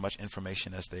and get as much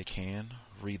information as they can.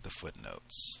 Read the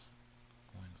footnotes.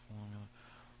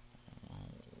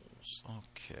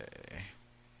 Okay.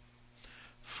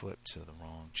 Flip to the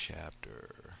wrong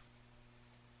chapter.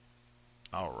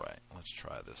 All right, let's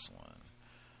try this one.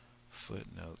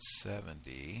 Footnote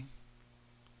 70.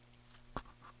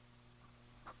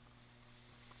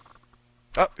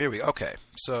 Oh, here we go. Okay,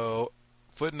 so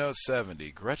footnote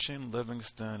 70. Gretchen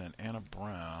Livingston and Anna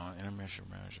Brown, interracial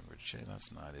marriage in Virginia.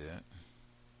 That's not it.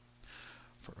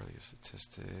 For earlier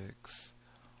statistics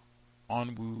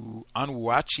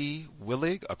Onwuachi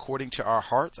Willig, According to Our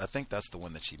Hearts. I think that's the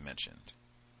one that she mentioned.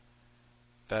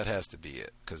 That has to be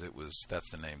it, because that's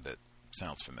the name that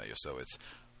sounds familiar. So it's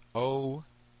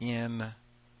ONWUACHI-WILLIG,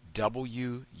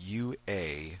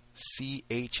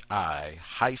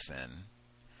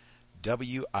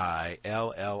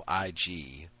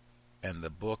 and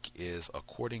the book is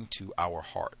According to Our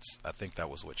Hearts. I think that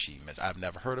was what she mentioned. I've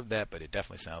never heard of that, but it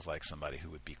definitely sounds like somebody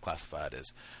who would be classified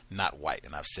as not white.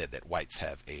 And I've said that whites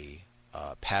have a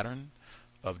pattern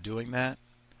of doing that,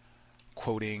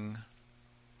 quoting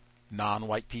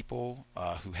non-white people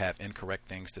who have incorrect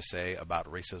things to say about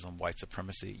racism, white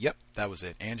supremacy. Yep, that was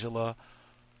it. Angela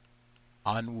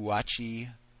Onwuachi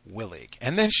Willig.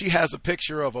 And then she has a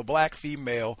picture of a black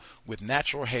female with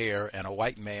natural hair and a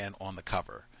white man on the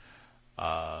cover.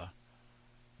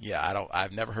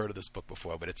 I've never heard of this book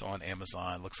before, but it's on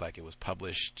Amazon. Looks like it was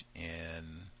published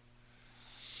in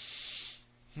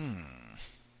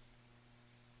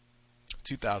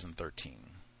 2013.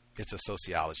 It's a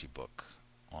sociology book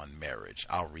on marriage.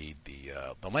 I'll read the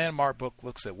landmark book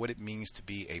looks at what it means to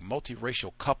be a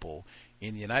multiracial couple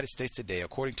in the United States today.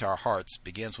 According to Our Hearts,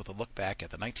 begins with a look back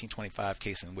at the 1925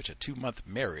 case in which a 2-month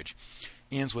marriage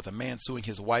ends with a man suing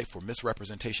his wife for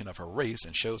misrepresentation of her race,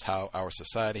 and shows how our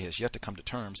society has yet to come to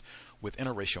terms with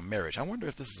interracial marriage. I wonder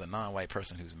if this is a non-white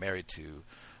person who's married to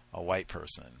a white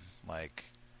person.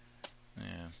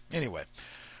 Anyway,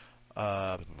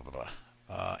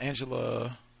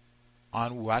 Angela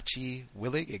Onwuachi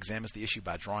Willig examines the issue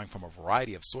by drawing from a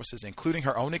variety of sources, including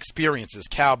her own experiences.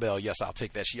 Cowbell, yes, I'll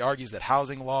take that. She argues that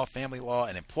housing law, family law,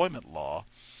 and employment law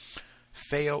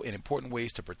fail in important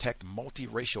ways to protect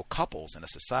multiracial couples in a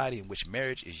society in which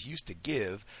marriage is used to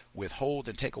give, withhold,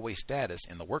 and take away status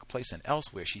in the workplace and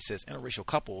elsewhere. She says interracial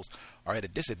couples are at a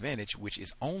disadvantage, which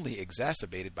is only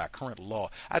exacerbated by current law.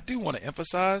 I do want to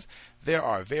emphasize there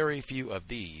are very few of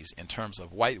these in terms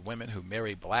of white women who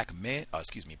marry black males,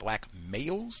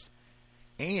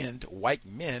 and white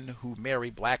men who marry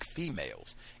black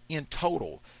females. In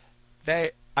total,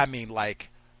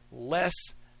 less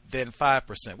than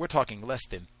 5%. We're talking less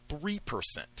than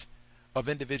 3% of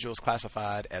individuals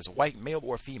classified as white, male,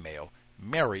 or female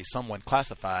marry someone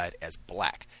classified as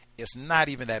black. It's not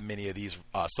even that many of these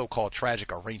so-called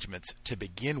tragic arrangements to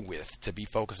begin with, to be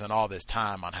focusing all this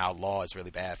time on how law is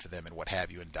really bad for them and what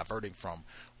have you, and diverting from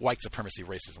white supremacy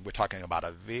racism. We're talking about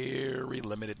a very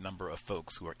limited number of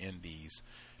folks who are in these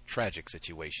tragic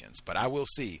situations. But I will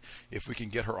see if we can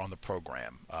get her on the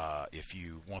program. If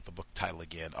you want the book title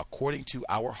again, According to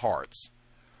Our Hearts,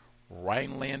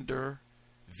 Rhinelander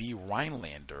v.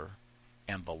 Rhinelander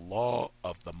and the Law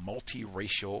of the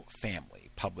Multiracial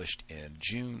Family, published in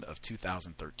June of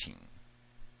 2013.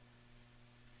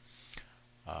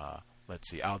 Let's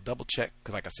see. I'll double check,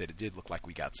 because like I said, it did look like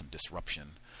we got some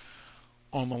disruption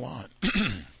on the line.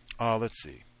 Let's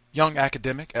see. Young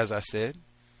academic, as I said,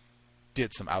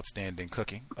 did some outstanding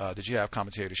cooking. Did you have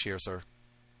commentary to share, sir?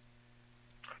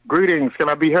 Greetings. Can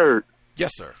I be heard?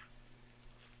 Yes, sir.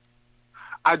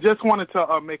 I just wanted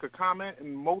to make a comment.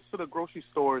 In most of the grocery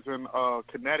stores in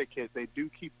Connecticut, they do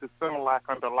keep the Similac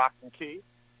under lock and key.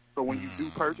 So when you do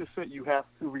purchase it, you have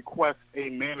to request a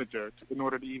manager in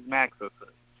order to even access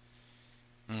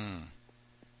it.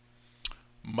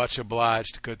 Much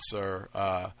obliged, good sir.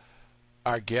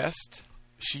 Our guest,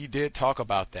 she did talk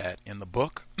about that in the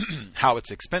book, how it's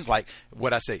expensive. Like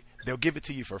what I say, they'll give it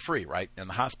to you for free, right? In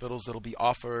the hospitals, it'll be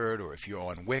offered, or if you're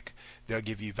on WIC, they'll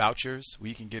give you vouchers where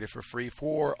you can get it for free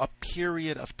for a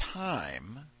period of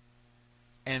time,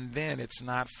 and then it's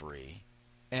not free,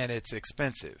 and it's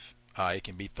expensive. It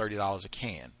can be $30 a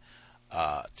can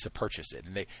to purchase it.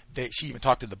 And she even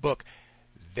talked in the book,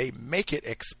 they make it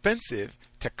expensive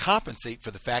to compensate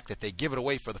for the fact that they give it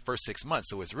away for the first 6 months.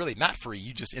 So it's really not free.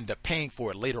 You just end up paying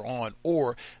for it later on,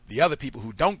 or the other people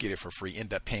who don't get it for free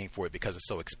end up paying for it because it's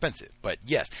so expensive. But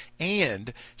yes,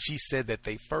 and she said that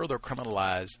they further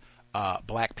criminalize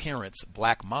black parents,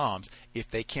 black moms. If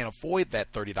they can't afford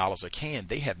that $30 a can,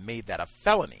 they have made that a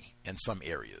felony in some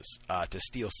areas to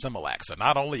steal Similac. So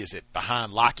not only is it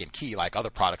behind lock and key like other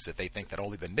products that they think that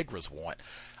only the niggers want,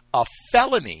 a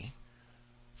felony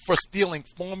for stealing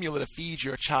formula to feed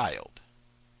your child.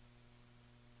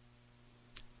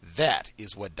 That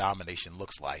is what domination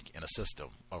looks like in a system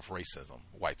of racism,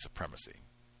 white supremacy.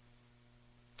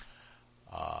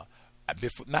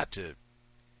 Not to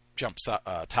jump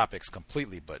topics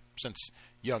completely, but since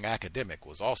Young Academic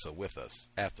was also with us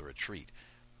at the retreat,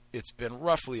 it's been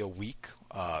roughly a week.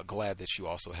 Glad that you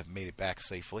also have made it back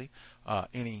safely.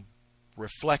 Any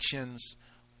reflections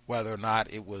whether or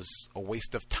not it was a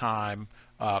waste of time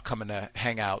coming to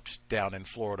hang out down in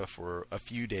Florida for a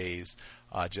few days,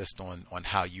 just on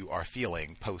how you are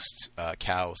feeling post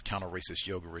Cal's Counter-Racist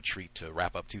Yoga Retreat to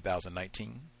wrap up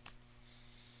 2019?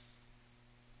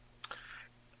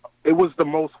 It was the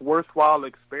most worthwhile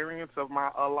experience of my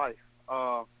life.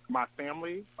 My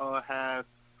family has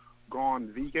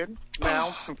gone vegan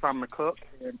now since I'm the cook,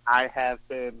 and I have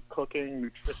been cooking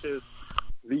nutritious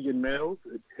vegan meals.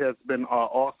 It has been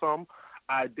awesome.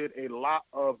 I did a lot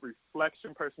of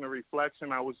personal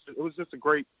reflection. It was just a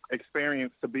great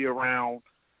experience to be around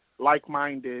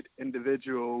like-minded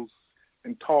individuals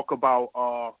and talk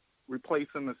about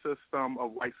replacing the system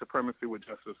of white supremacy with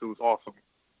justice. It was awesome.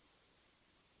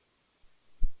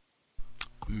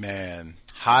 Man,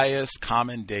 highest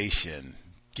commendation,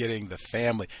 getting the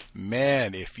family.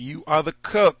 Man, if you are the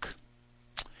cook,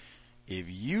 if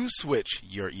you switch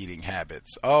your eating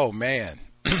habits, oh man,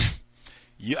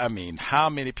 how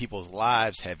many people's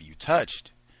lives have you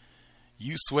touched?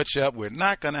 You switch up, we're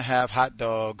not going to have hot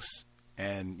dogs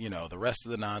and, the rest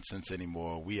of the nonsense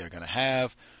anymore. We are going to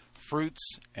have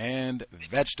fruits and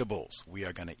vegetables. We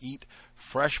are going to eat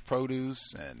fresh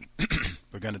produce, and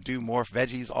we're going to do more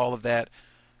veggies, all of that.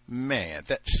 Man,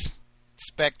 that's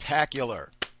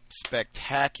spectacular.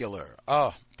 Spectacular.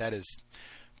 Oh, that is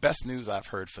best news I've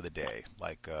heard for the day.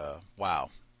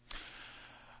 Wow.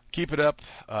 Keep it up.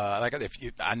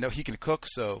 I know he can cook,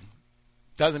 so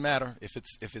doesn't matter if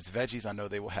it's veggies. I know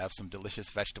they will have some delicious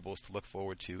vegetables to look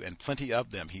forward to, and plenty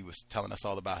of them. He was telling us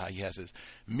all about how he has his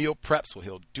meal preps where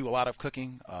he'll do a lot of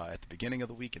cooking at the beginning of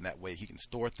the week, and that way he can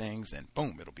store things, and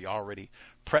boom, it'll be already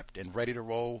prepped and ready to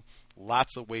roll.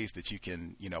 Lots of ways that you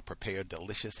can, prepare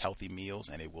delicious, healthy meals,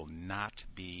 and it will not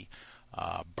be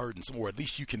burdensome, or at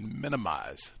least you can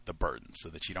minimize the burden so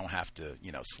that you don't have to,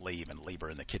 slave and labor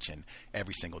in the kitchen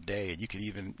every single day. And you can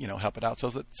even, help it out so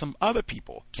that some other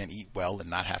people can eat well and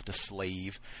not have to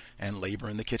slave and labor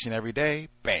in the kitchen every day.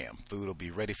 Bam, food will be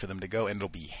ready for them to go, and it'll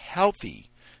be healthy,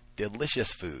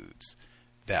 delicious foods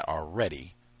that are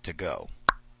ready to go.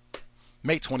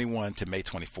 May 21 to May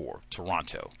 24,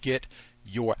 Toronto.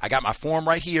 I got my form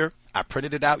right here. I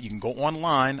printed it out. You can go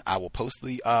online. I will post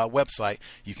the website.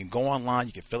 You can go online.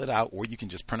 You can fill it out, or you can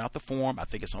just print out the form. I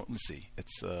think it's on. Let's see. I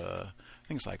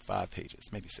think it's like 5 pages,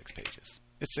 maybe 6 pages.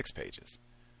 It's 6 pages.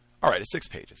 All right, it's 6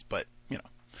 pages, but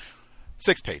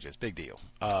 6 pages, big deal.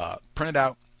 Print it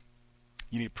out.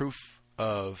 You need proof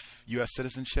of U.S.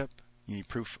 citizenship. You need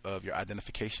proof of your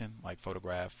identification, like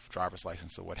photograph, driver's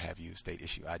license, or what have you, state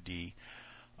issue ID.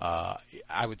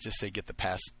 I would just say get the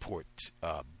passport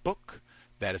book.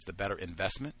 That is the better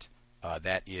investment.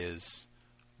 That is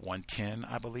 $110,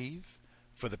 I believe.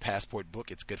 For the passport book,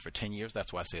 it's good for 10 years.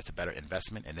 That's why I say it's a better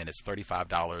investment. And then it's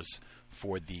 $35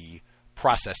 for the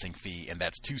processing fee, and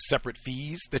that's 2 separate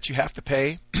fees that you have to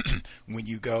pay when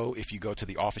you go. If you go to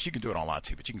the office, you can do it online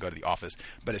too, but you can go to the office.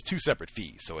 But it's 2 separate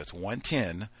fees, so it's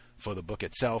 $110 for the book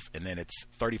itself, and then it's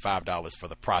 $35 for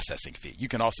the processing fee. You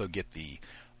can also get the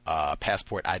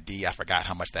passport ID. I forgot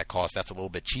how much that costs. That's a little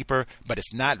bit cheaper, but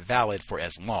it's not valid for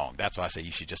as long. That's why I say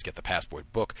you should just get the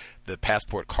passport book. The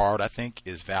passport card, I think,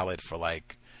 is valid for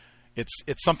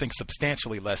it's something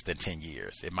substantially less than 10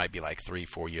 years. It might be like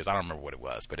 3-4 years. I don't remember what it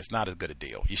was, but it's not as good a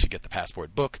deal. You should get the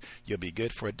passport book. You'll be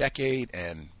good for a decade,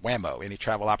 and whammo, any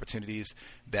travel opportunities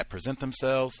that present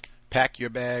themselves, pack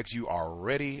your bags. You are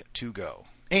ready to go.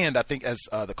 And I think, as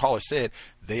the caller said,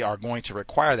 they are going to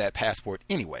require that passport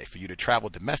anyway for you to travel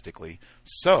domestically.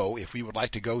 So if we would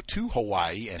like to go to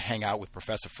Hawaii and hang out with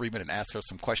Professor Freeman and ask her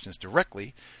some questions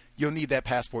directly, you'll need that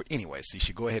passport anyway. So you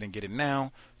should go ahead and get it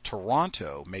now.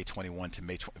 Toronto, May 21 to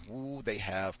May 20. Ooh, they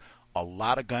have a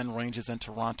lot of gun ranges in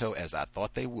Toronto, as I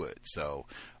thought they would. So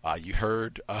you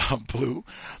heard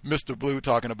Mr. Blue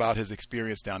talking about his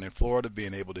experience down in Florida,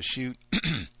 being able to shoot.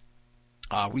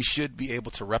 We should be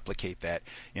able to replicate that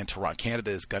in Toronto.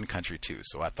 Canada is gun country too,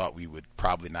 so I thought we would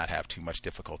probably not have too much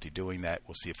difficulty doing that.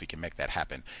 We'll see if we can make that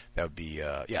happen. That would be,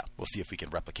 we'll see if we can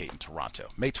replicate in Toronto.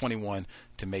 May 21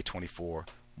 to May 24,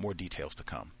 more details to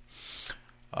come.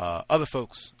 Other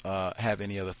folks have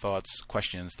any other thoughts,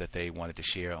 questions that they wanted to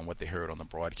share on what they heard on the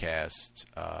broadcast?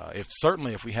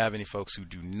 If we have any folks who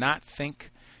do not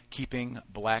think keeping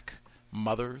black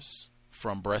mothers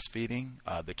from breastfeeding,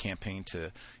 the campaign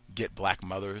to get black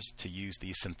mothers to use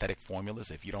these synthetic formulas,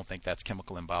 if you don't think that's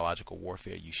chemical and biological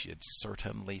warfare, you should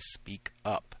certainly speak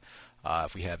up.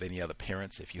 If we have any other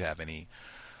parents, if you have any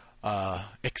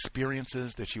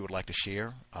experiences that you would like to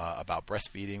share about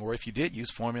breastfeeding, or if you did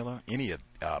use formula,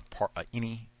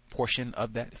 any portion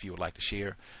of that, if you would like to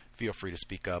share, feel free to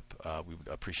speak up. We would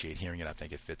appreciate hearing it. I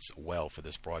think it fits well for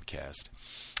this broadcast.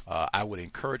 I would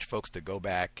encourage folks to go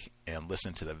back and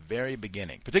listen to the very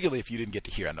beginning, particularly if you didn't get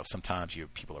to hear. I know sometimes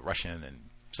people are rushing and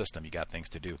system, you got things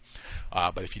to do.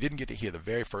 But if you didn't get to hear the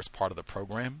very first part of the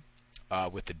program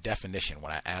with the definition,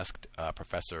 when I asked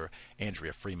Professor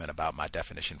Andrea Freeman about my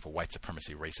definition for white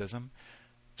supremacy racism,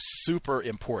 super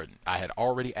important. I had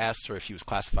already asked her if she was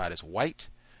classified as white.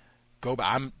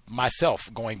 I'm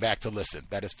myself going back to listen.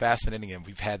 That is fascinating, and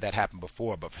we've had that happen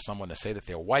before. But for someone to say that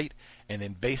they're white, and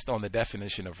then based on the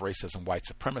definition of racism, white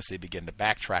supremacy, begin to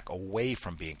backtrack away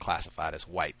from being classified as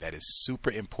white, that is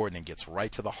super important and gets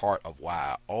right to the heart of why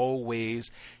I always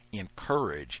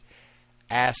encourage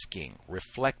asking,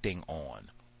 reflecting on,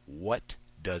 what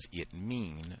does it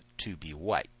mean to be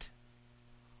white?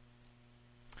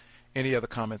 Any other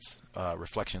comments,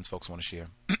 reflections folks want to share?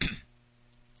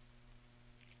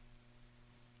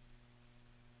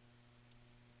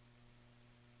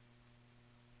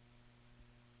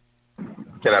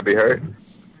 Can I be heard?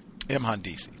 M.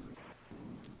 Handisi.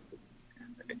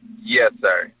 Yes,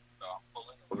 sir.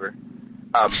 Over.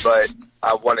 But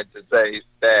I wanted to say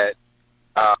that,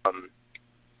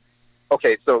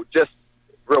 okay, so just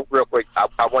real quick,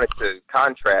 I wanted to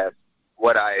contrast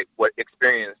what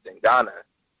experienced in Ghana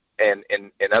and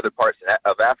in other parts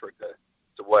of Africa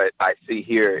to what I see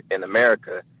here in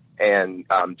America, and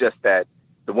just that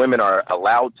the women are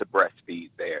allowed to breastfeed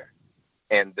there,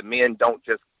 and the men don't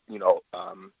just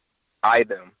eye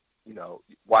them,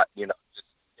 just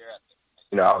stare at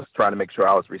them. I was trying to make sure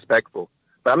I was respectful,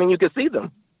 but I mean, you can see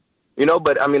them,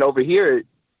 but I mean, over here,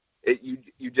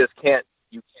 you just can't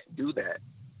do that.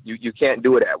 You can't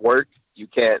do it at work. You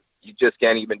just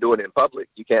can't even do it in public.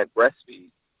 You can't breastfeed.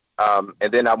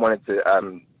 And then I wanted to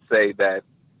say that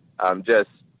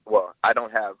I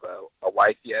don't have a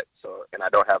wife yet, and I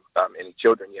don't have any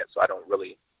children yet, so I don't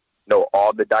really know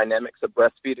all the dynamics of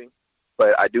breastfeeding.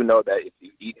 But I do know that if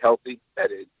you eat healthy, that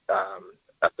it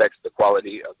affects the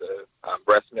quality of the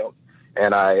breast milk.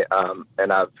 And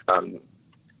I've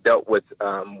dealt with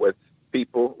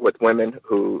women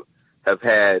who have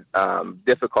had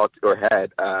difficulty or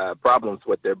had problems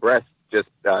with their breasts just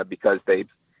because they've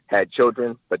had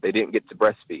children, but they didn't get to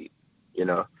breastfeed,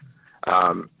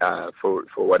 for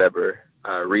whatever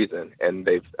reason, and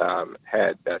they've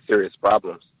had serious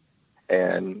problems.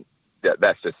 And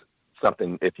that's just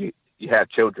something. If you have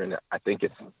children, I think you're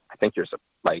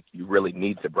like, you really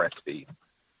need to breastfeed.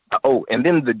 And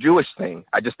then the Jewish thing,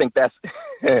 I just think that's,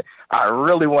 I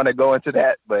really want to go into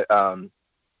that, but I'm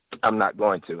not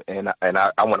going to. And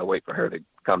I want to wait for her to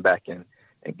come back and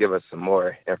give us some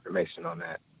more information on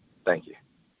that. Thank you.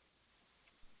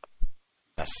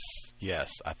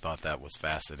 Yes, I thought that was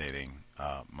fascinating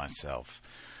myself.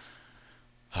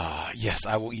 Yes,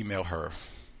 I will email her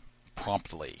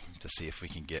promptly to see if we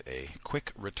can get a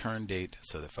quick return date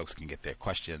so that folks can get their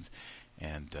questions.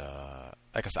 And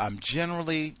like I said, I'm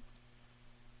generally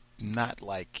not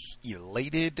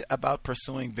elated about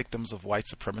pursuing victims of white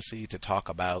supremacy to talk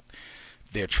about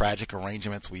their tragic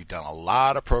arrangements. We've done a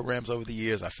lot of programs over the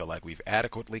years. I feel like we've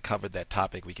adequately covered that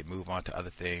topic. We can move on to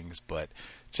other things, but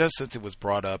just since it was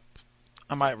brought up,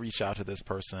 I might reach out to this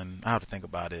person. I have to think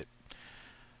about it.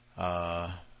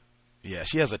 Yeah,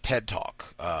 she has a TED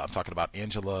Talk. I'm talking about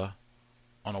Angela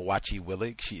Onawachi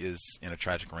Willig. She is in a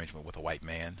tragic arrangement with a white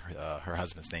man. Her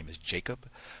husband's name is Jacob.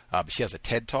 But she has a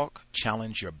TED Talk,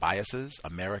 Challenge Your Biases,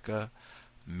 America,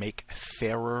 Make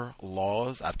Fairer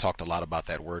Laws. I've talked a lot about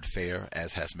that word fair,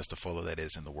 as has Mr. Fuller, that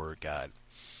is in the Word Guide.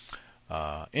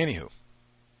 Anywho,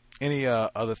 any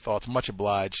other thoughts? Much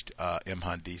obliged, M.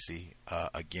 Handisi,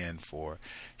 again, for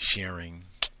sharing.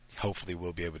 Hopefully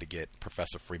we'll be able to get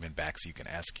Professor Freeman back so you can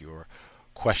ask your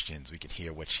questions. We can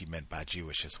hear what she meant by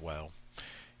Jewish as well.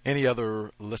 Any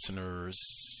other listeners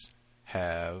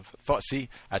have thoughts? See,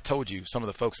 I told you, some of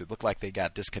the folks, it looked like they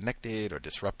got disconnected or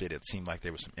disrupted. It seemed like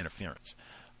there was some interference.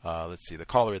 Let's see. The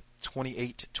caller at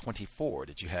 2824.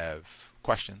 Did you have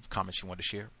questions, comments you want to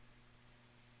share?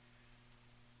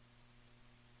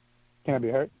 Can I be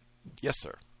heard? Yes,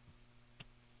 sir.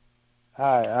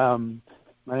 Hi,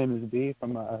 my name is B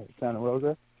from Santa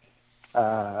Rosa.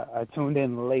 I tuned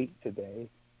in late today.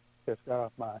 Just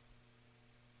got off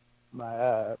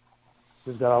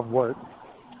just got off work,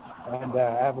 and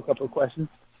I have a couple of questions.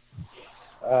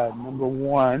 Number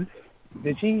one,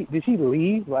 did she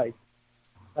leave like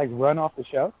run off the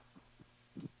show?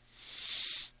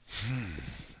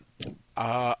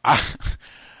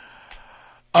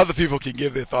 Other people can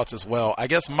give their thoughts as well. I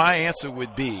guess my answer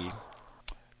would be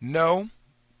no,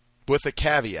 with a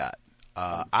caveat.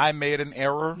 I made an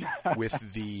error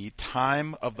with the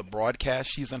time of the broadcast.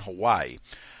 She's in Hawaii.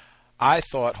 I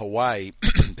thought Hawaii,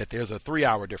 that there's a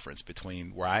 3-hour difference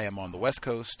between where I am on the West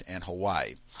Coast and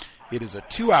Hawaii. It is a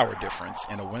 2-hour difference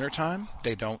in the wintertime.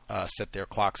 They don't set their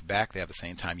clocks back. They have the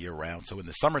same time year round. So in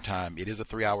the summertime, it is a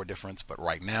 3-hour difference. But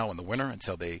right now in the winter,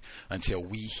 until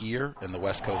we here in the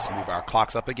West Coast move our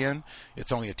clocks up again,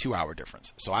 it's only a 2-hour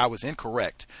difference. So I was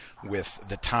incorrect with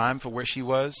the time for where she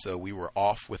was. So we were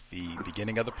off with the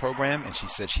beginning of the program, and she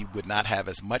said she would not have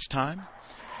as much time.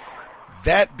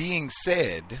 That being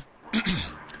said,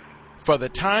 for the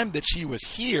time that she was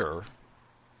here,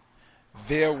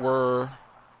 there were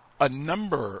a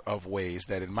number of ways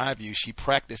that, in my view, she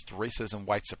practiced racism,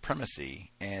 white supremacy,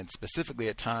 and specifically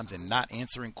at times in not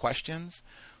answering questions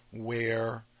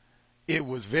where it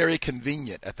was very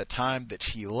convenient at the time that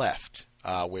she left,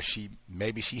 where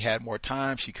maybe she had more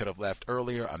time. She could have left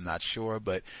earlier. I'm not sure,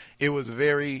 but it was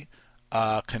very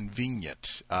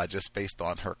convenient, just based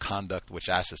on her conduct, which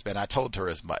I suspect. I told her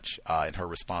as much in her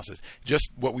responses.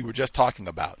 Just what we were just talking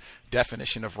about,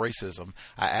 definition of racism.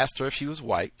 I asked her if she was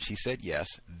white. She said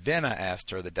yes. Then I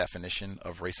asked her the definition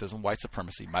of racism, white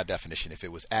supremacy, my definition, if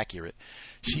it was accurate.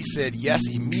 She said yes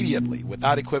immediately,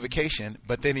 without equivocation,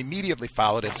 but then immediately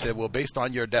followed and said, well, based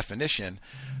on your definition,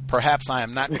 perhaps I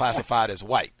am not classified as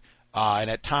white. And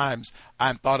at times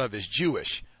I'm thought of as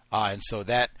Jewish. And so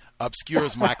that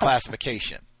obscures my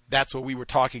classification. That's what we were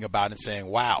talking about and saying,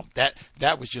 wow, that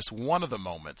was just one of the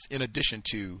moments in addition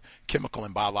to chemical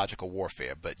and biological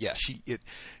warfare. But yeah, she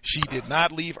did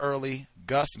not leave early.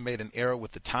 Gus made an error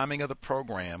with the timing of the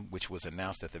program, which was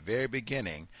announced at the very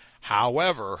beginning.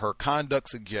 However, her conduct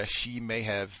suggests she may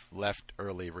have left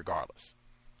early regardless.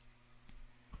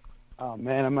 Oh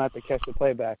man, I'm gonna have to catch the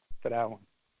playback for that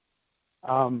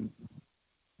one.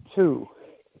 Two.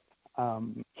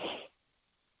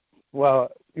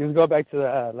 Well, you just go back to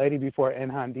the lady before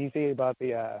Enhan DC about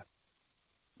the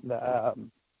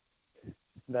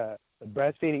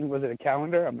breastfeeding. Was it a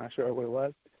calendar? I'm not sure what it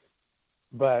was.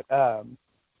 But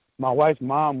my wife's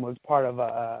mom was part of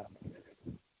a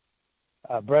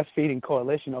breastfeeding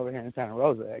coalition over here in Santa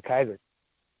Rosa at Kaiser,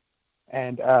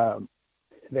 and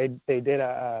they did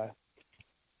a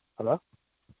hello.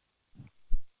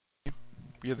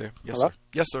 You're there. Yes, hello? Sir.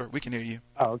 Yes, sir. We can hear you.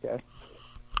 Oh, okay.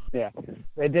 Yeah,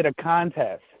 they did a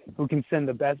contest who can send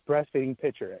the best breastfeeding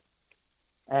picture,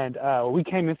 and we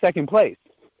came in second place.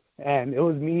 And it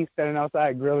was me standing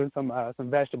outside grilling some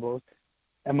vegetables,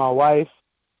 and my wife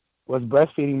was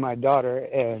breastfeeding my daughter,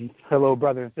 and her little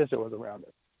brother and sister was around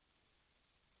us.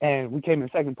 And we came in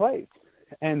second place,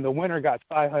 and the winner gets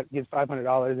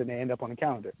 $500, and they end up on the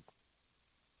calendar.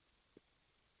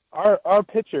 Our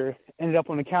picture ended up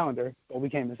on the calendar, but we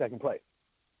came in second place.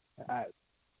 I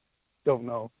don't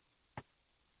know.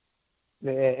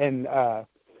 And a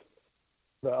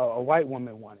white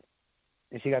woman won it,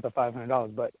 and she got the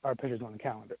 $500, but our picture's on the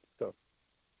calendar, so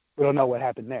we don't know what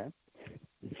happened there.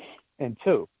 And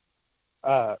three.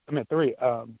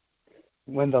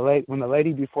 When the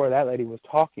lady before that lady was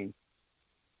talking,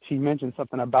 she mentioned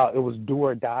something about it was do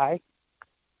or die.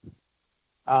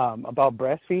 About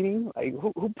breastfeeding, like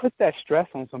who puts that stress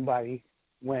on somebody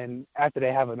when after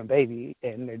they having a baby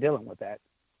and they're dealing with that?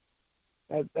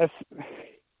 That's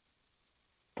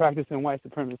practicing white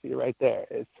supremacy right there.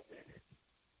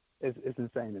 It's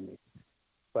insane to me.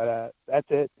 But that's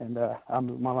it, and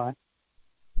I'm my line.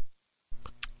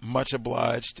 Much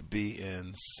obliged to be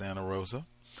in Santa Rosa.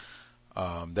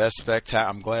 That's spectacular.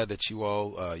 I'm glad that you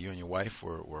all, you and your wife,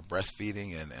 were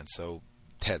breastfeeding and so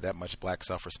had that much black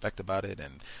self-respect about it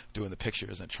and doing the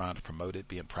pictures and trying to promote it,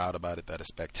 being proud about it. That is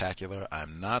spectacular.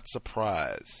 I'm not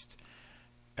surprised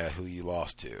at who you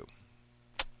lost to.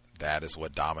 That is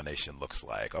what domination looks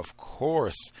like. Of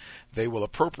course, they will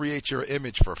appropriate your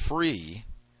image for free,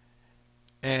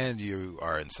 and you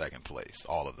are in second place.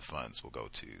 All of the funds will go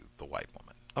to the white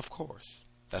woman. Of course.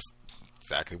 That's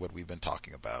exactly what we've been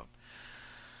talking about.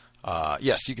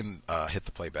 Yes, you can hit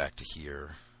the playback to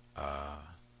hear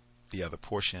the other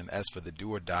portion. As for the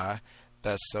do or die,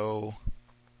 the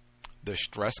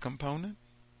stress component,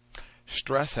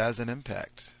 stress has an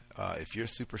impact. If you're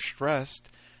super stressed,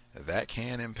 that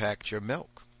can impact your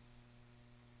milk.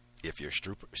 If you're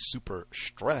super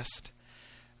stressed,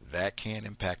 that can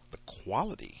impact the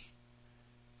quality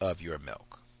of your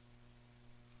milk.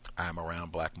 I'm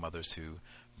around black mothers who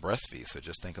breastfeed, so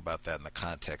just think about that in the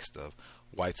context of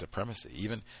white supremacy.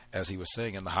 Even as he was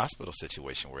saying in the hospital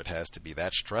situation where it has to be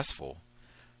that stressful,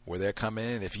 where they're coming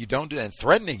in, if you don't do that, and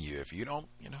threatening you, if you don't,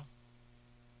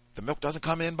 the milk doesn't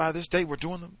come in by this date, we're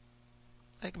doing them.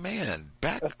 Like, man,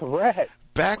 back up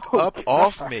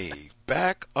off me.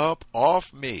 Back up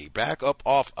off me. Back up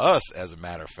off us, as a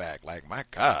matter of fact. Like, my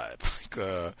God.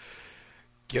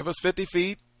 Give us 50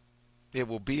 feet It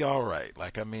will be all right.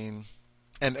 Like, I mean,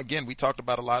 and again, we talked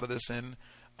about a lot of this in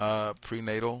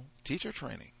prenatal teacher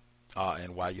training,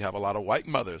 and why you have a lot of white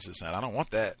mothers who saying, I don't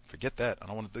want that. Forget that. I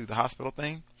don't want to do the hospital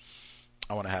thing.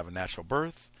 I want to have a natural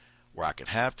birth where I can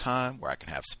have time, where I can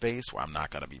have space, where I'm not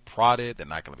going to be prodded. They're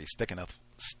not going to be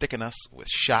sticking us with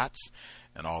shots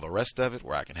and all the rest of it,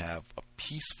 where I can have a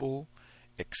peaceful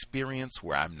experience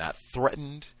where I'm not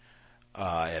threatened,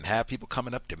 and have people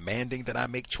coming up demanding that I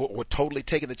make or totally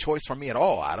taking the choice from me at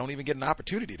all. I don't even get an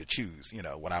opportunity to choose,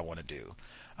 what I want to do.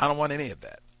 I don't want any of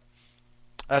that.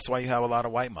 That's why you have a lot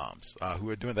of white moms who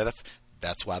are doing that.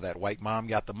 That's why that white mom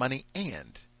got the money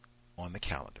and on the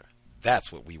calendar.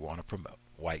 That's what we want to promote.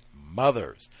 White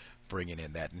mothers bringing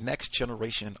in that next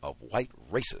generation of white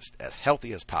racists as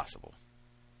healthy as possible.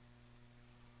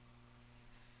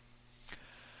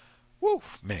 Woo,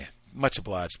 man. Much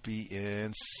obliged. Be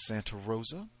in Santa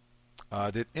Rosa.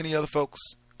 Did any other folks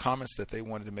comments that they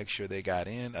wanted to make sure they got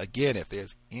in? Again, if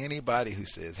there's anybody who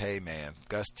says, hey man,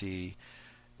 Gus T,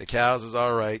 the cows is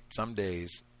all right some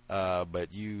days,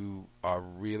 but you are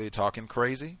really talking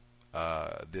crazy.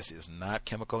 This is not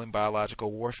chemical and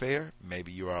biological warfare.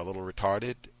 Maybe you are a little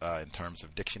retarded in terms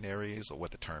of dictionaries or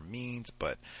what the term means,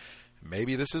 but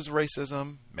maybe this is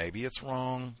racism. Maybe it's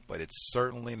wrong, but it's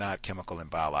certainly not chemical and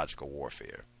biological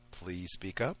warfare. Please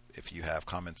speak up if you have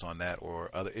comments on that or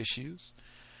other issues.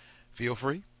 Feel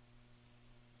free.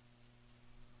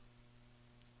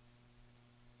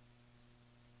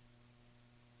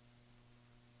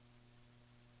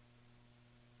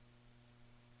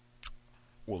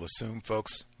 We'll assume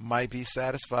folks might be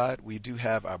satisfied. We do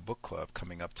have our book club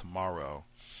coming up tomorrow.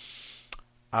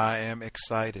 I am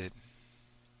excited.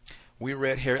 We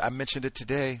read here, I mentioned it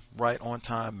today, Right on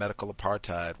Time, Medical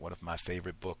Apartheid, one of my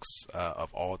favorite books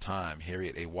of all time,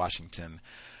 Harriet A. Washington.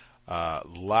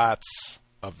 Lots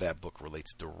of that book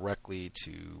relates directly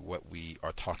to what we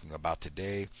are talking about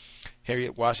today.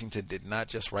 Harriet Washington did not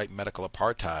just write Medical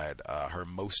Apartheid. Her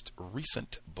most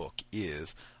recent book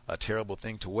is A Terrible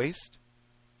Thing to Waste,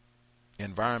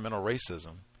 Environmental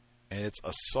Racism, and its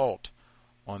Assault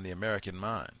on the American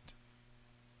Mind.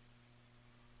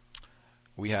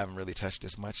 We haven't really touched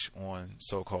as much on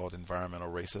so-called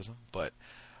environmental racism, but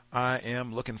I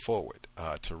am looking forward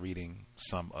to reading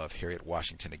some of Harriet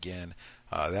Washington again.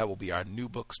 That will be our new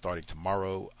book starting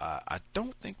tomorrow. I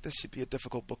don't think this should be a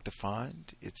difficult book to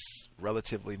find. It's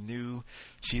relatively new.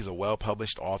 She's a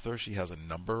well-published author. She has a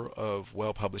number of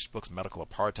well-published books. Medical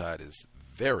Apartheid is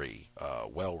very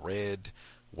well-read,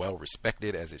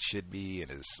 well-respected, as it should be, and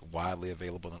is widely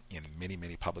available in many,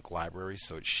 many public libraries,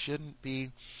 so it shouldn't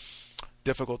be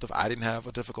difficult. I didn't have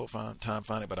a difficult time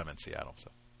finding it, but I'm in Seattle,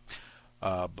 so.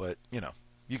 But,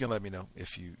 you can let me know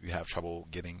if you have trouble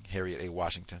getting Harriet A.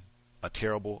 Washington, A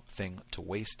Terrible Thing to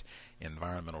Waste,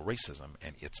 Environmental Racism,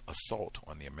 and its Assault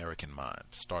on the American Mind,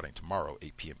 starting tomorrow,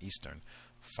 8 p.m. Eastern,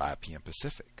 5 p.m.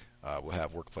 Pacific. We'll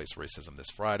have Workplace Racism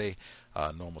this Friday,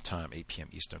 normal time, 8 p.m.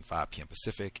 Eastern, 5 p.m.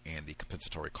 Pacific, and the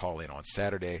compensatory call-in on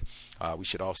Saturday. We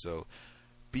should also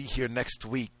be here next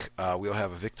week. We'll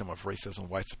have a victim of racism,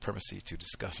 white supremacy, to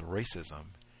discuss racism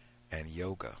and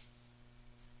yoga.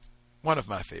 One of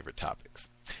my favorite topics.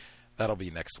 That'll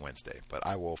be next Wednesday, but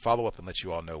I will follow up and let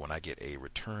you all know when I get a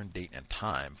return date and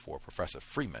time for Professor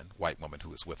Freeman, white woman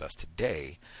who is with us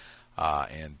today,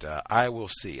 and I will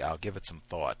see. I'll give it some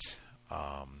thought.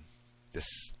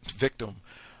 This victim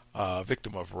of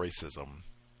racism,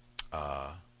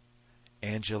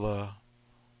 Angela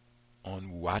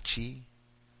Onwuachi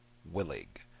Willig,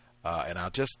 and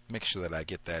I'll just make sure that I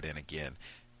get that in again.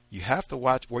 You have to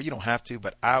watch, or you don't have to,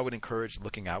 but I would encourage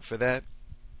looking out for that.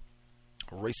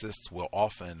 Racists will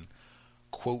often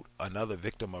quote another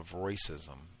victim of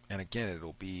racism, and again,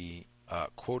 it'll be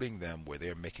quoting them where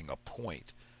they're making a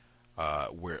point,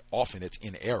 where often it's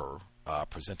in error,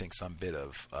 presenting some bit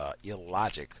of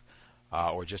illogic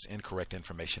or just incorrect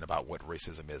information about what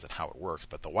racism is and how it works.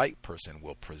 But the white person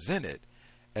will present it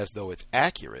as though it's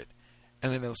accurate,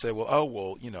 and then they'll say,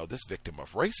 well, this victim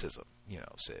of racism,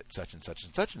 said such and such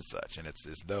and such and such, and it's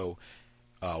as though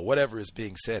whatever is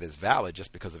being said is valid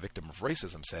just because a victim of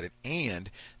racism said it, and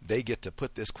they get to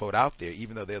put this quote out there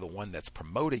even though they're the one that's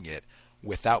promoting it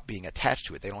without being attached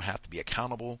to it. They don't have to be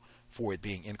accountable for it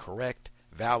being incorrect,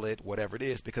 valid, whatever it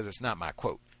is, because it's not my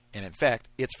quote. And in fact,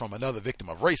 it's from another victim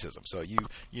of racism. So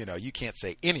you can't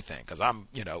say anything because I'm,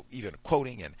 even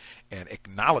quoting and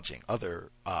acknowledging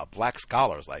other black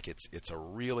scholars. Like it's a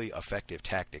really effective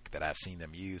tactic that I've seen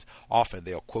them use. Often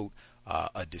they'll quote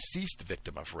a deceased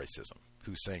victim of racism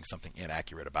who's saying something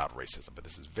inaccurate about racism. But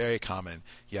this is very common.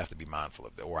 You have to be mindful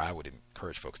of that, or I would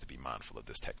encourage folks to be mindful of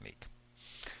this technique.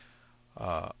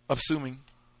 Assuming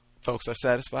folks are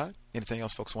satisfied. Anything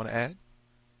else folks want to add?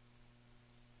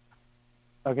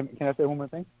 Can I say one more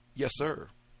thing? Yes, sir.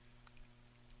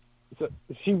 So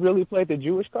she really played the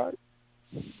Jewish card?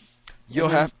 You'll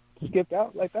have skipped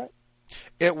out like that?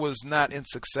 It was not in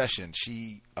succession.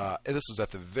 This was at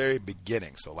the very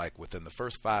beginning, so like within the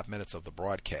first 5 minutes of the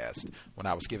broadcast, when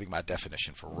I was giving my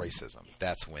definition for racism,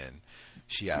 that's when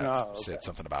she said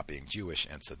something about being Jewish,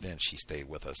 and so then she stayed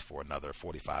with us for another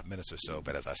 45 minutes or so.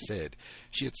 But as I said,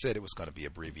 she had said it was going to be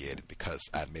abbreviated because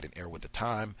I had made an error with the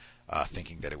time,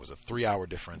 thinking that it was a 3-hour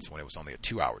difference when it was only a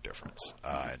 2-hour difference.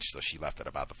 And so she left at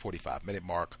about the 45-minute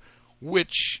mark,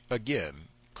 which, again,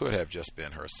 could have just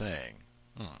been her saying,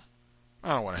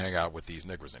 I don't want to hang out with these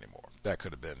niggers anymore. That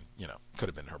could have been,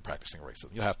 her practicing racism.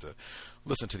 You'll have to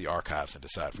listen to the archives and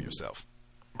decide for yourself.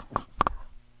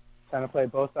 Trying to play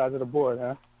both sides of the board,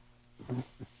 huh?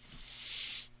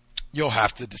 You'll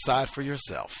have to decide for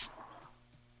yourself.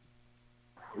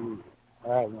 All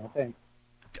right, man. Thanks.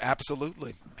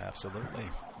 Absolutely.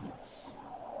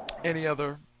 Any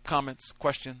other comments,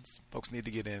 questions folks need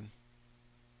to get in?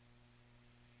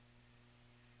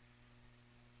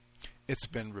 It's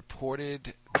been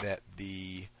reported that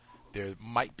there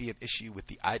might be an issue with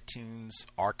the iTunes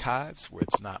archives where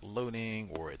it's not loading,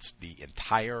 or it's the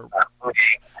entire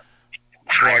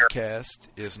broadcast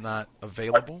is not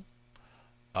available.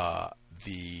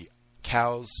 The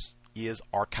Cows is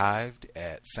archived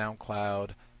at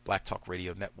SoundCloud, Black Talk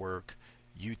Radio Network,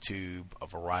 YouTube, a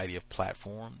variety of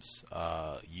platforms.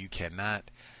 You cannot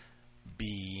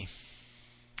be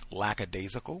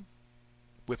lackadaisical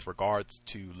with regards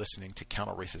to listening to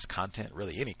counter-racist content,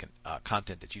 really any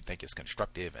content that you think is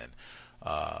constructive and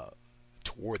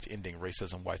towards ending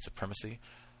racism, white supremacy.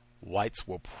 Whites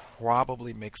will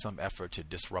probably make some effort to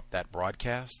disrupt that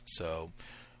broadcast, so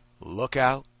look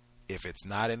out. If it's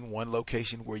not in one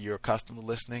location where you're accustomed to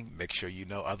listening, make sure you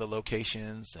know other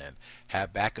locations and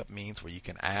have backup means where you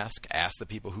can ask the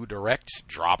people who direct,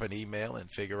 drop an email and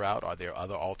figure out, are there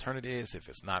other alternatives if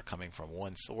it's not coming from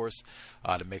one source,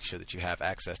 to make sure that you have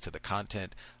access to the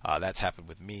content. That's happened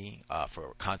with me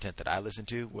for content that I listen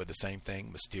to, where the same thing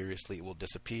mysteriously will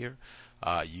disappear.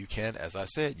 You can, as I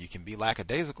said, you can be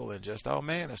lackadaisical and just, oh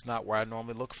man, it's not where I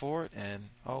normally look for it, and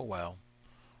oh well.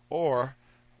 Or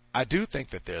I do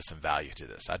think that there's some value to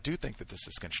this. I do think that this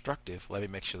is constructive. Let me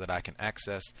make sure that I can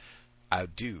access. I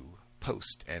do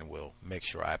post and will make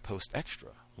sure I post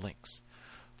extra links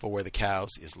for where the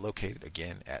Cows is located,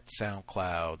 again, at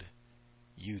SoundCloud,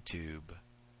 YouTube,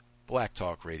 Black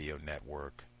Talk Radio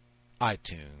Network,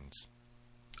 iTunes,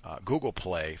 Google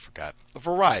Play, forgot, a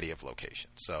variety of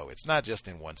locations. So it's not just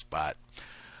in one spot.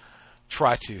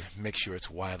 Try to make sure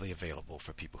it's widely available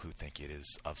for people who think it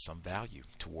is of some value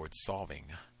towards solving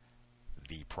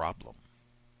the problem.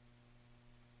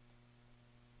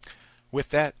 With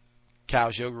that,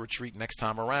 Cows Yoga Retreat next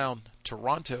time around,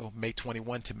 Toronto, May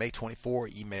 21 to May 24.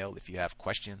 Email if you have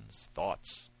questions,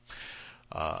 thoughts,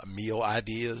 meal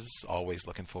ideas. Always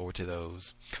looking forward to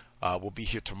those. We'll be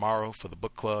here tomorrow for the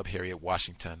book club. Harriet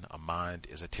Washington, A Mind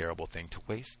is a Terrible Thing to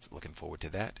Waste. Looking forward to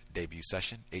that. Debut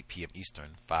session, 8 p.m.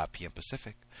 Eastern, 5 p.m.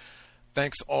 Pacific.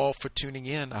 Thanks all for tuning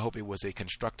in. I hope it was a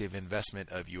constructive investment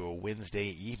of your Wednesday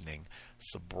evening.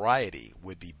 Sobriety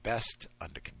would be best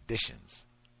under conditions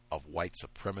of white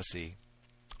supremacy.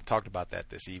 I talked about that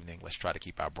this evening. Let's try to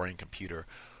keep our brain computer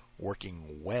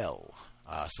working well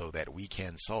so that we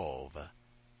can solve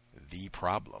the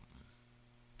problem.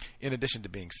 In addition to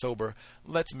being sober,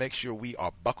 let's make sure we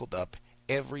are buckled up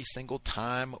every single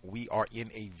time we are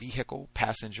in a vehicle,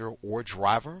 passenger or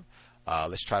driver.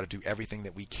 Let's try to do everything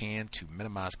that we can to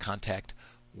minimize contact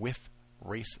with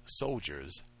race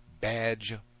soldiers,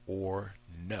 badge or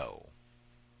no.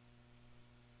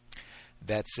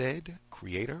 That said,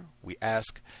 Creator, we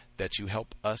ask that you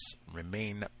help us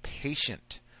remain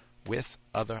patient with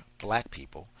other black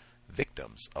people,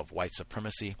 victims of white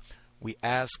supremacy. We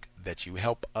ask that you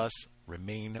help us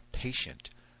remain patient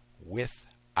with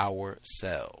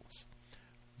ourselves.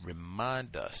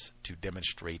 Remind us to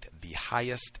demonstrate the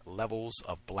highest levels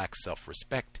of black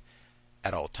self-respect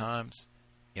at all times,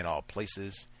 in all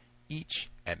places, each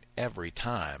and every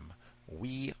time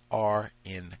we are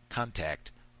in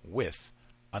contact with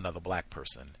another black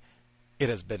person. It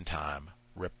has been time.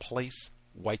 Replace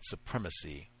white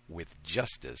supremacy with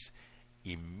justice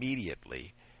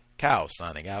immediately. Cow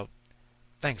signing out.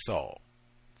 Thanks all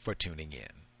for tuning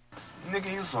in.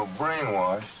 Nigga, you so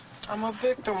brainwashed. I'm a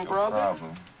victim, brother.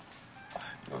 Problem.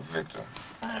 You're a victim.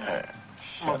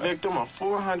 I'm a victim of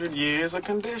 400 years of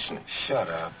conditioning. Shut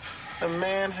up. The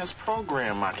man has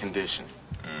programmed my conditioning.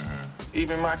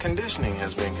 Even my conditioning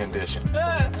has been conditioned.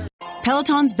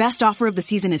 Peloton's best offer of the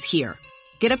season is here.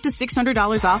 Get up to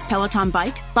 $600 off Peloton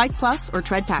Bike, Bike Plus, or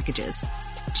Tread packages.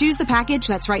 Choose the package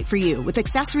that's right for you with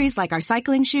accessories like our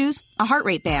cycling shoes, a heart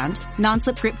rate band,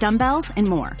 non-slip grip dumbbells, and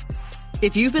more.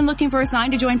 If you've been looking for a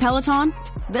sign to join Peloton,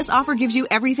 this offer gives you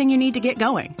everything you need to get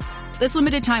going. This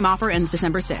limited time offer ends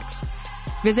December 6th.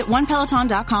 Visit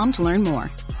onepeloton.com to learn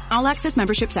more. All access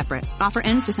membership separate. Offer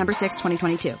ends December 6,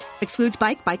 2022. Excludes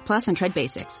Bike, Bike Plus, and Tread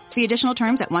Basics. See additional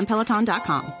terms at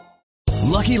onepeloton.com.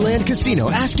 Lucky Land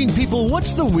Casino, asking people,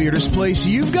 what's the weirdest place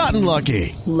you've gotten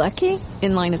lucky? Lucky?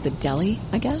 In line at the deli,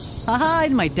 I guess? Aha,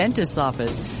 in my dentist's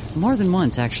office. More than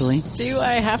once, actually. Do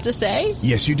I have to say?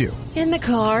 Yes, you do. In the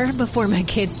car before my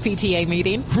kids' PTA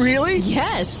meeting. Really?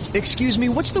 Yes. Excuse me,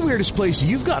 what's the weirdest place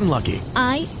you've gotten lucky?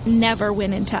 I never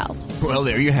win and tell. Well,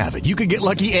 there you have it. You can get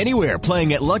lucky anywhere,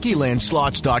 playing at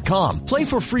LuckyLandSlots.com. Play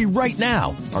for free right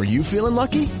now. Are you feeling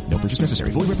lucky? No purchase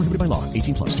necessary. Void where prohibited by law.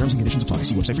 18+. Terms and conditions apply.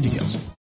 See website for details.